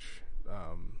much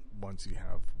once you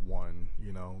have one,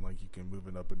 you know, like you can move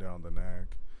it up and down the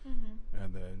neck. Mm-hmm.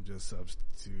 And then just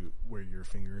substitute where your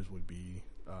fingers would be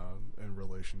in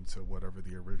relation to whatever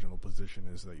the original position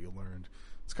is that you learned.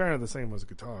 It's kind of the same as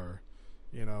guitar,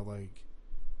 you know, like,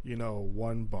 you know,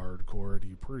 one barred chord,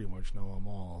 you pretty much know them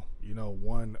all. You know,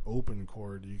 one open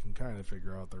chord, you can kind of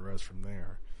figure out the rest from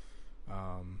there.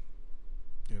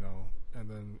 You know, and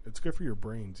then it's good for your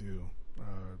brain too,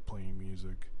 playing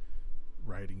music,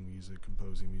 writing music,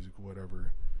 composing music,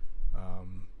 whatever.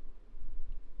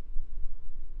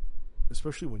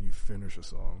 Especially when you finish a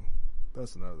song.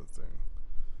 That's another thing.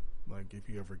 Like, if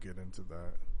you ever get into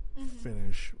that,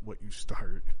 finish what you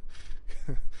start.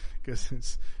 Because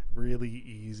it's really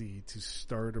easy to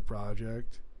start a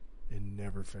project and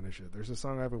never finish it. There's a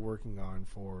song I've been working on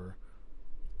for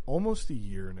almost a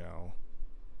year now.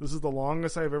 This is the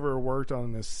longest I've ever worked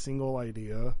on this single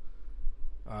idea.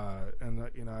 And,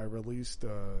 you know, I released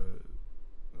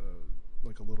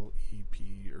like a little EP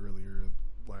earlier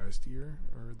last year,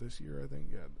 or this year, I think.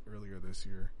 Yeah, earlier this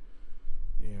year.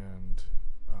 And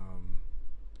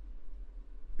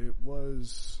it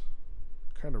was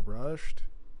kind of rushed.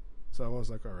 So I was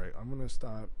like, all right, I'm going to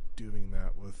stop doing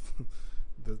that with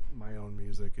my own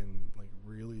music and like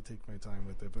really take my time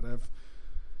with it. But I've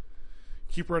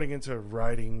keep running into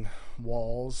writing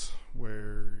walls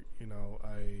where, you know,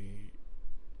 I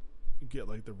get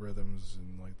like the rhythms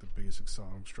and like the basic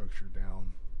song structure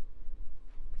down,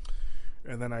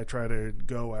 and then I try to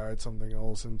go add something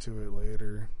else into it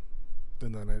later,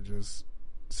 and then it just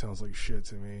sounds like shit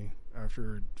to me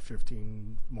after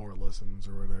 15 more listens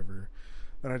or whatever.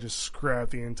 Then I just scrap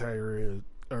the entire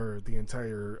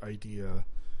idea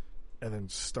and then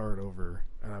start over.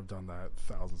 And I've done that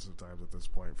thousands of times at this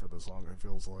point for this long, it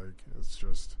feels like. It's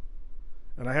just...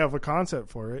 And I have a concept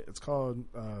for it. It's called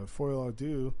Foil à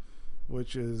Deux,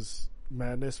 which is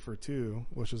Madness for Two,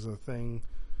 which is a thing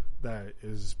that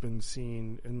has been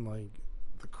seen in, like,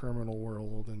 the criminal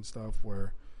world and stuff,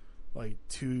 where like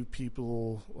two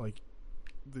people, like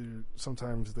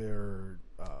sometimes they're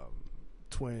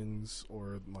twins,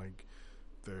 or like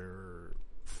they're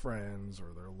friends,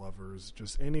 or they're lovers,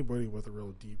 just anybody with a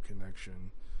real deep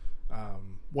connection.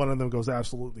 One of them goes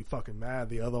absolutely fucking mad.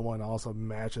 The other one also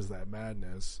matches that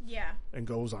madness. Yeah. And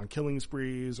goes on killing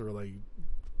sprees, or like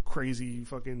crazy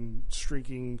fucking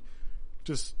streaking,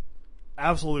 just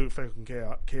absolute fucking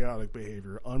chaotic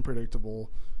behavior, unpredictable,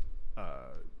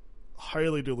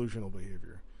 highly delusional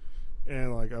behavior.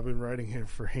 And like, I've been writing it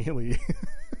for Haley.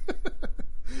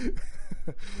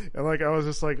 And like, I was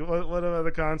just like, what about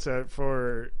the concept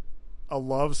for a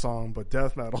love song but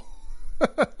death metal?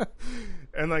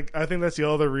 And like, I think that's the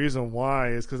other reason why,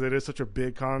 is because it is such a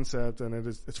big concept, and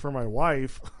it's for my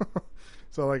wife.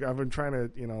 So like, I've been trying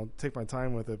to take my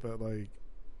time with it, but like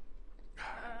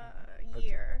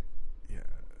year.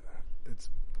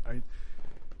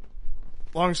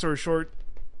 Long story short,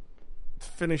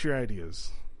 finish your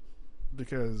ideas,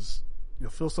 because you'll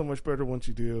feel so much better once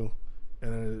you do,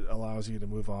 and it allows you to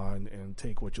move on and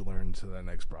take what you learned to that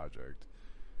next project.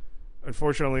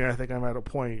 Unfortunately, I think I'm at a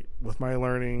point with my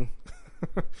learning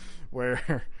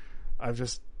where I've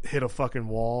just hit a fucking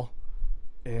wall,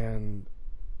 and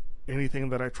anything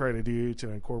that I try to do to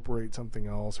incorporate something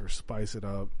else or spice it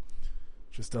up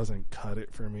just doesn't cut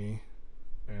it for me.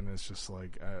 And it's just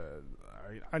like,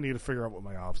 I need to figure out what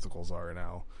my obstacles are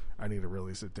now. I need to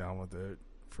really sit down with it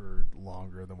for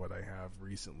longer than what I have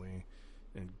recently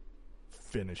and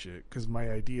finish it, because my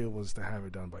idea was to have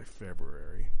it done by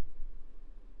February.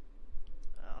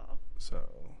 Oh. So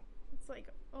it's like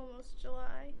almost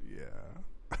July.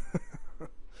 Yeah.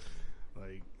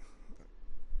 Like,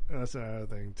 that's another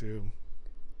thing too.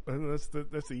 And that's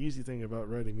the easy thing about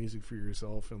writing music for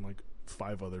yourself and like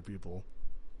 5 other people,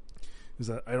 is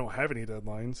that I don't have any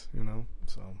deadlines,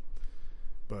 so,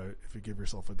 but if you give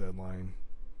yourself a deadline,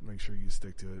 make sure you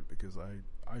stick to it, because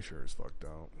I sure as fuck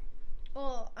don't.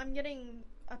 Well, I'm getting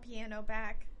a piano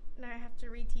back, and I have to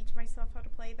reteach myself how to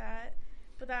play that,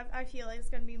 but that, I feel like, is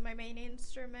going to be my main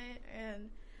instrument, and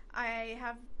I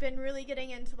have been really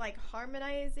getting into like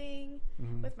harmonizing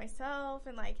with myself,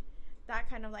 and like that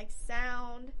kind of like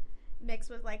sound mixed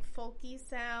with like folky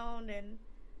sound. And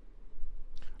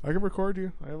I can record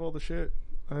you. I have all the shit,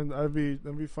 and that'd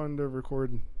be fun to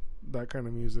record that kind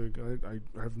of music. I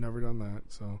have never done that,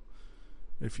 so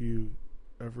if you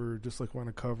ever just like want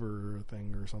to cover a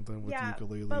thing or something with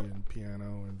ukulele and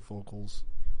piano and vocals.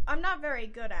 I'm not very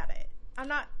good at it. I'm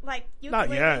not like ukulele.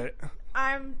 Not yet.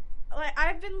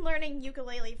 I've been learning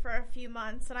ukulele for a few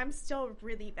months, and I'm still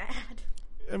really bad.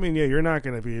 I mean, yeah, you're not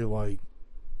going to be like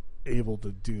able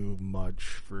to do much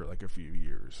for like a few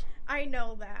years. I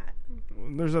know that.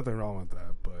 There's nothing wrong with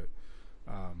that, but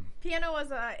piano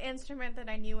was an instrument that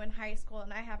I knew in high school,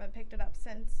 and I haven't picked it up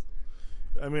since.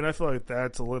 I mean, I feel like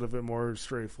that's a little bit more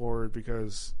straightforward,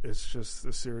 because it's just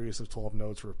a series of 12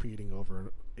 notes repeating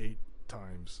over 8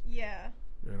 times. Yeah.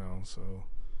 So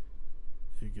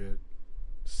you get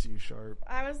C sharp.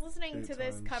 I was listening to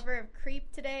this cover of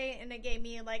Creep today, and it gave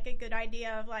me like a good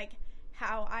idea of like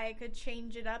how I could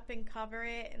change it up and cover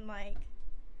it, and like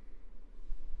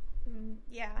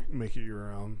make it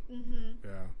your own.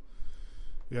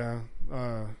 Yeah.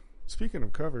 Speaking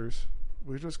of covers,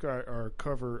 we just got our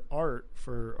cover art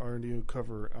for our new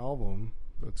cover album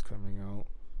that's coming out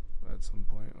at some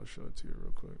point. I'll show it to you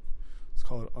real quick. It's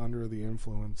called Under the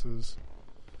Influences.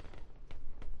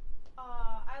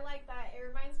 I like that. It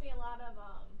reminds me a lot of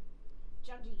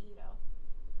Junji Ito,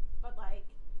 but like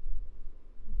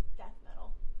death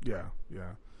metal. Yeah.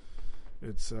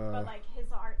 It's but like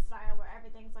his art style, where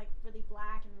everything's like really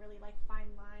black and really like fine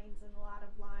lines and a lot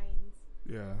of lines.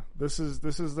 Yeah, this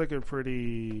is like a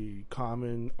pretty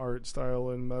common art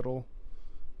style in metal,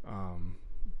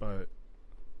 but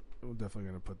I'm definitely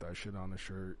gonna put that shit on a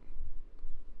shirt.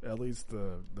 At least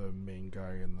the main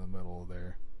guy in the middle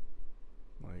there,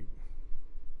 like,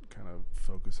 kind of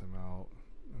focus him out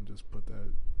and just put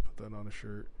that on a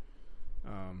shirt.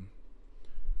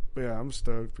 But yeah, I'm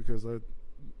stoked, because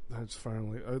that's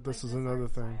finally this is another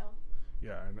thing. Style.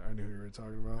 Yeah, I knew who you were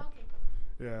talking about. Okay.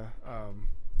 Yeah,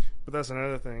 but that's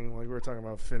another thing. Like, we were talking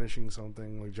about finishing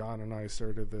something. Like, John and I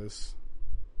started this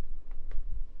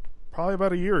probably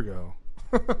about a year ago,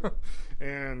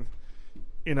 and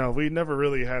we never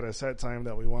really had a set time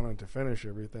that we wanted to finish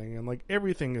everything, and like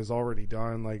everything is already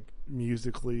done, like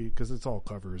musically, because it's all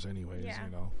covers anyways.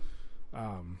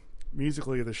 Yeah.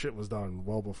 Musically, the shit was done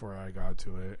well before I got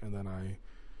to it, and then I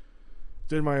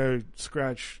did my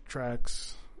scratch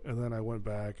tracks, and then I went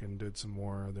back and did some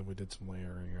more, and then we did some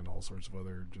layering and all sorts of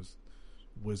other just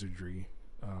wizardry.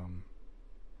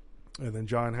 And then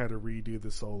John had to redo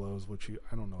the solos, which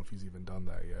I don't know if he's even done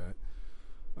that yet.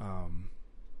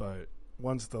 But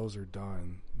once those are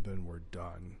done, then we're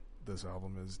done. This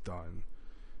album is done.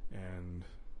 And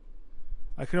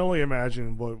I can only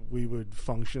imagine what we would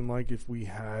function like if we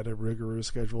had a rigorous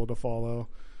schedule to follow.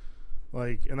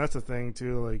 Like, and that's the thing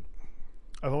too, like,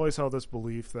 I've always held this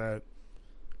belief that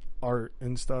art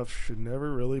and stuff should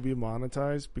never really be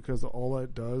monetized, because all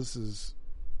that does is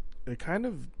it kind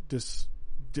of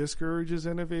discourages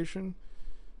innovation.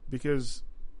 Because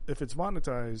if it's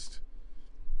monetized,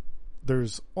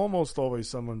 there's almost always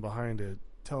someone behind it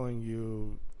telling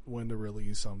you when to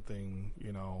release something,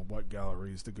 you know, what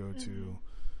galleries to go to,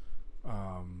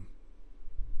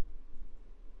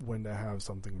 when to have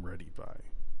something ready by.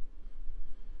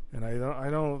 And I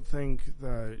don't think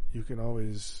that you can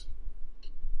always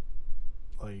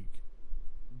like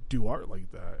do art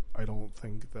like that. I don't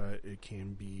think that it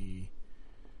can be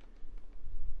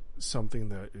something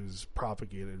that is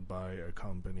propagated by a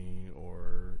company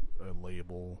or a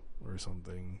label or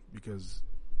something, because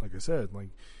like I said, like,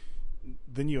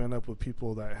 then you end up with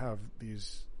people that have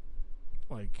these,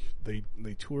 like, they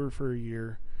tour for a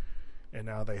year and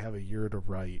now they have a year to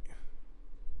write,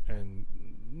 and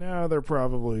now they're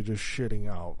probably just shitting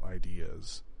out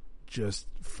ideas just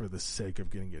for the sake of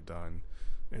getting it done,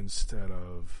 instead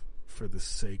of for the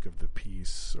sake of the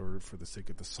piece or for the sake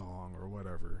of the song or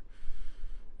whatever.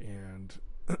 And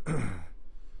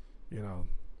you know,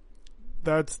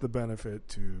 that's the benefit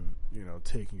to, you know,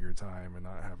 taking your time and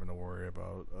not having to worry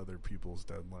about other people's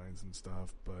deadlines and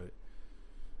stuff. But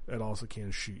it also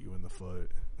can shoot you in the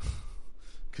foot,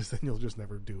 because then you'll just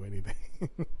never do anything.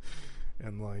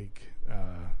 And like,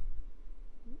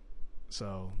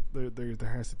 so there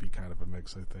has to be kind of a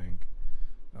mix, I think.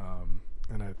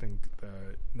 And I think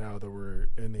that now that we're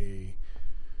in a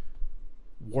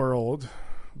world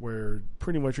where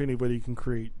pretty much anybody can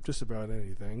create just about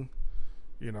anything,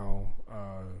 you know,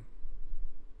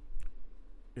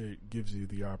 it gives you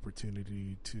the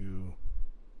opportunity to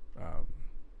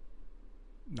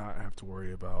not have to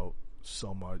worry about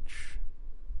so much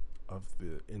of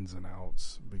the ins and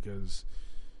outs, because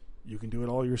you can do it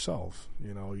all yourself.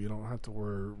 You know, you don't have to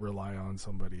rely on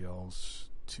somebody else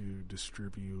to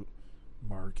distribute,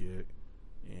 market,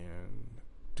 and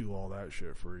do all that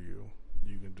shit for you.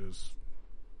 You can just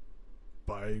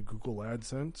buy Google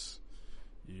AdSense.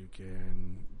 You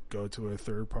can go to a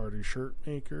third-party shirt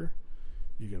maker.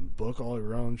 You can book all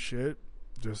your own shit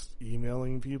just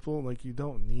emailing people. Like, you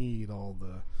don't need all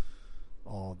the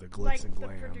glitz like and glam.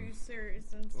 Like the producers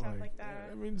and stuff like that.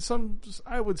 I mean,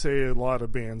 I would say a lot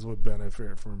of bands would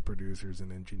benefit from producers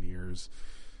and engineers,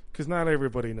 because not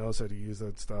everybody knows how to use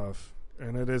that stuff,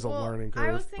 and it is a learning curve.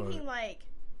 I was thinking like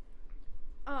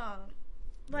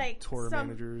tour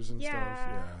managers and stuff.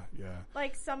 Yeah.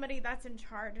 Like somebody that's in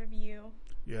charge of you.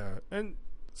 Yeah, and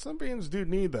some bands do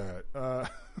need that.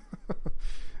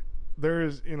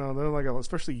 There's, you know, they're like,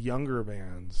 especially younger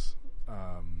bands,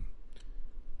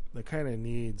 they kind of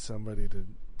need somebody to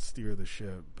steer the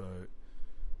ship. But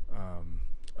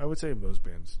I would say most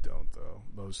bands don't, though.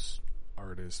 Most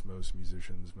artists, most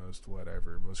musicians, most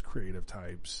whatever, most creative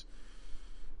types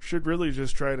should really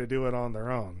just try to do it on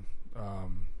their own.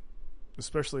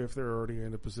 Especially if they're already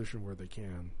in a position where they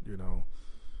can, you know.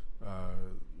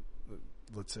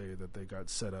 Let's say that they got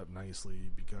set up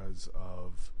nicely because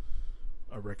of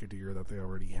a record deal that they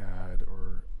already had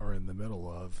or are in the middle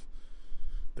of.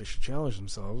 They should challenge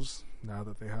themselves, now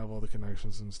that they have all the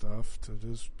connections and stuff, to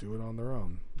just do it on their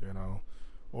own, you know.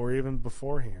 Or even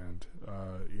beforehand,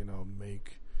 you know,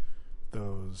 make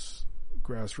those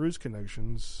grassroots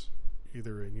connections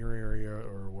either in your area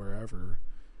or wherever,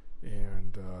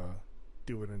 and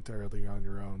do it entirely on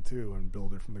your own too, and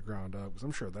build it from the ground up, because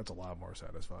I'm sure that's a lot more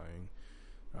satisfying.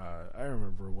 I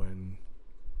remember when,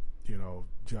 you know,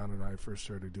 John and I first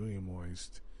started doing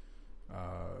Moist,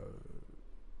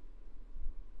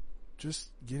 just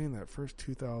getting that first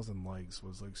 2,000 likes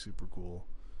was like super cool,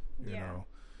 you know.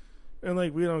 And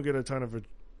like, we don't get a ton of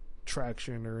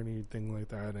traction or anything like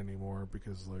that anymore,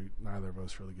 because like neither of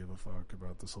us really give a fuck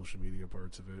about the social media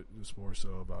parts of it. Just more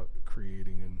so about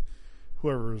creating, and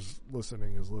whoever's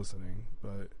listening is listening.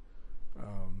 But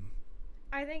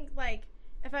I think like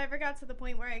if I ever got to the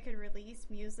point where I could release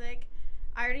music,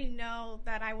 I already know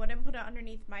that I wouldn't put it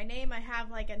underneath my name. I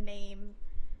have like a name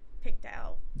picked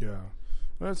out. Yeah,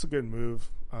 that's a good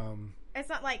move. It's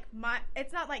not like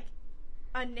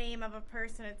a name of a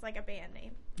person. It's like a band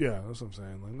name. Yeah, that's what I'm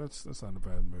saying. Like, that's not a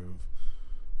bad move.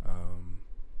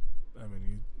 I mean,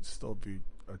 you'd still be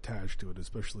attached to it,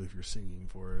 especially if you're singing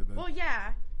for it. Well,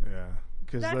 yeah. Yeah,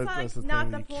 because that's the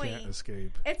thing you can't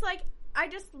escape. It's like I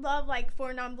just love like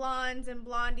Four Non Blondes and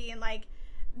Blondie and like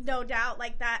No Doubt,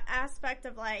 like that aspect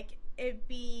of like it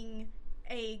being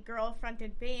a girl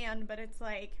fronted band, but it's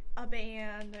like a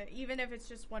band, even if it's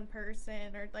just one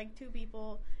person or like two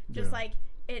people, just like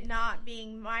it not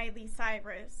being Miley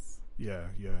Cyrus. Yeah.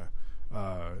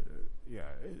 I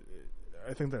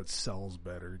think that sells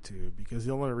better too, because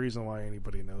the only reason why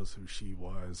anybody knows who she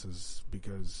was is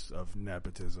because of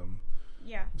nepotism.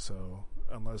 Yeah. So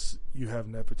unless you have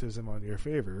nepotism on your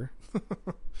favor,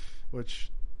 which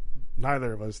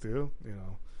neither of us do, you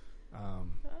know.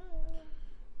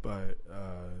 But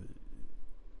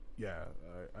yeah,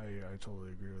 I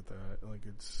totally agree with that. Like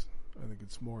I think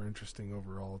it's more interesting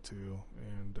overall too.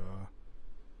 And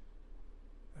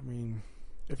I mean,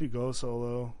 if you go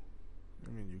solo, I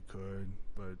mean you could,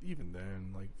 but even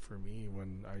then, like for me,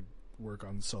 when I work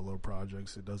on solo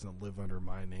projects, it doesn't live under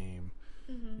my name.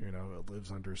 Mm-hmm. You know, it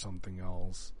lives under something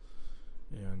else.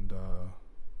 And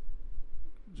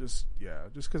just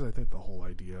because I think the whole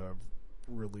idea of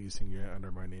releasing it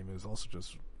under my name is also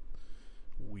just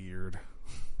weird.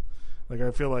 Like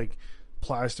I feel like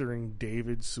plastering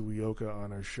David Suioka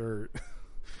on a shirt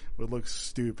would look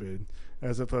stupid,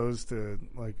 as opposed to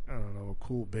like, I don't know, a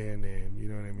cool band name. You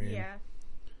know what I mean? Yeah.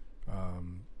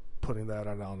 Putting that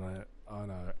on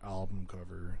a album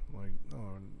cover, like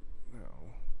no,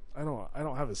 I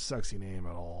don't have a sexy name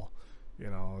at all. You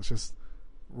know, it's just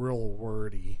real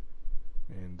wordy.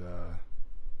 And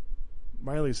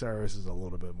Miley Cyrus is a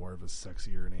little bit more of a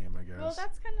sexier name, I guess. Well,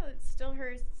 that's kind of still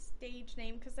her stage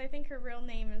name, because I think her real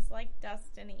name is like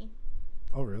Destiny.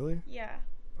 Oh, really? Yeah.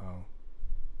 Oh.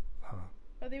 Huh.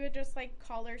 But they would just like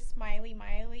call her Smiley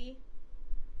Miley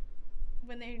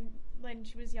when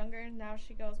she was younger, and now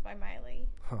she goes by Miley.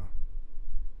 Huh.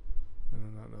 I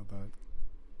did not know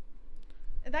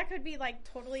that. That could be like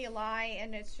totally a lie,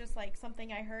 and it's just like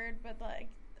something I heard, but like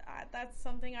that's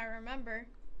something I remember.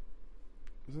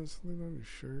 Is that something on your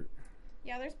shirt?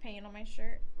 Yeah, there's paint on my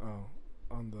shirt. Oh,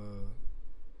 on the...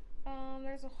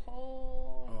 There's a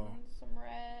hole and some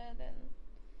red and...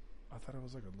 I thought it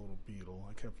was like a little beetle.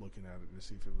 I kept looking at it to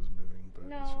see if it was moving, but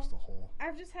no, it's just a hole.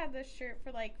 I've just had this shirt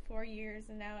for like 4 years,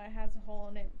 and now it has a hole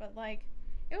in it, but like,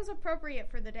 it was appropriate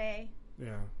for the day.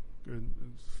 Yeah, good.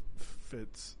 It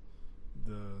fits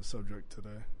the subject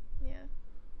today. Yeah.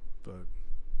 But,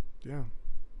 yeah.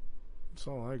 That's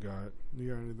all I got. You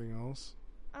got anything else?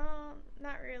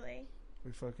 Not really.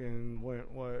 We fucking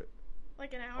went, what?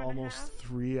 Like an hour almost and a half?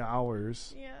 3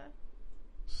 hours. Yeah.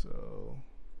 So,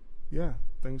 yeah.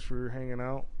 Thanks for hanging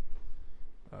out,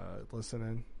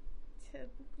 listening. Yeah.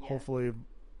 Hopefully,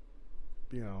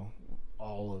 you know,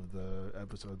 all of the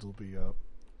episodes will be up.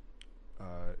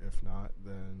 If not,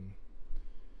 then,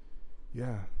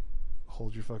 yeah.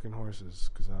 Hold your fucking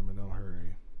horses, because I'm in no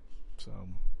hurry. So,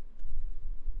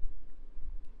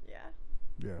 yeah.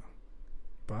 yeah.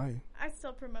 Bye. I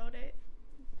still promote it.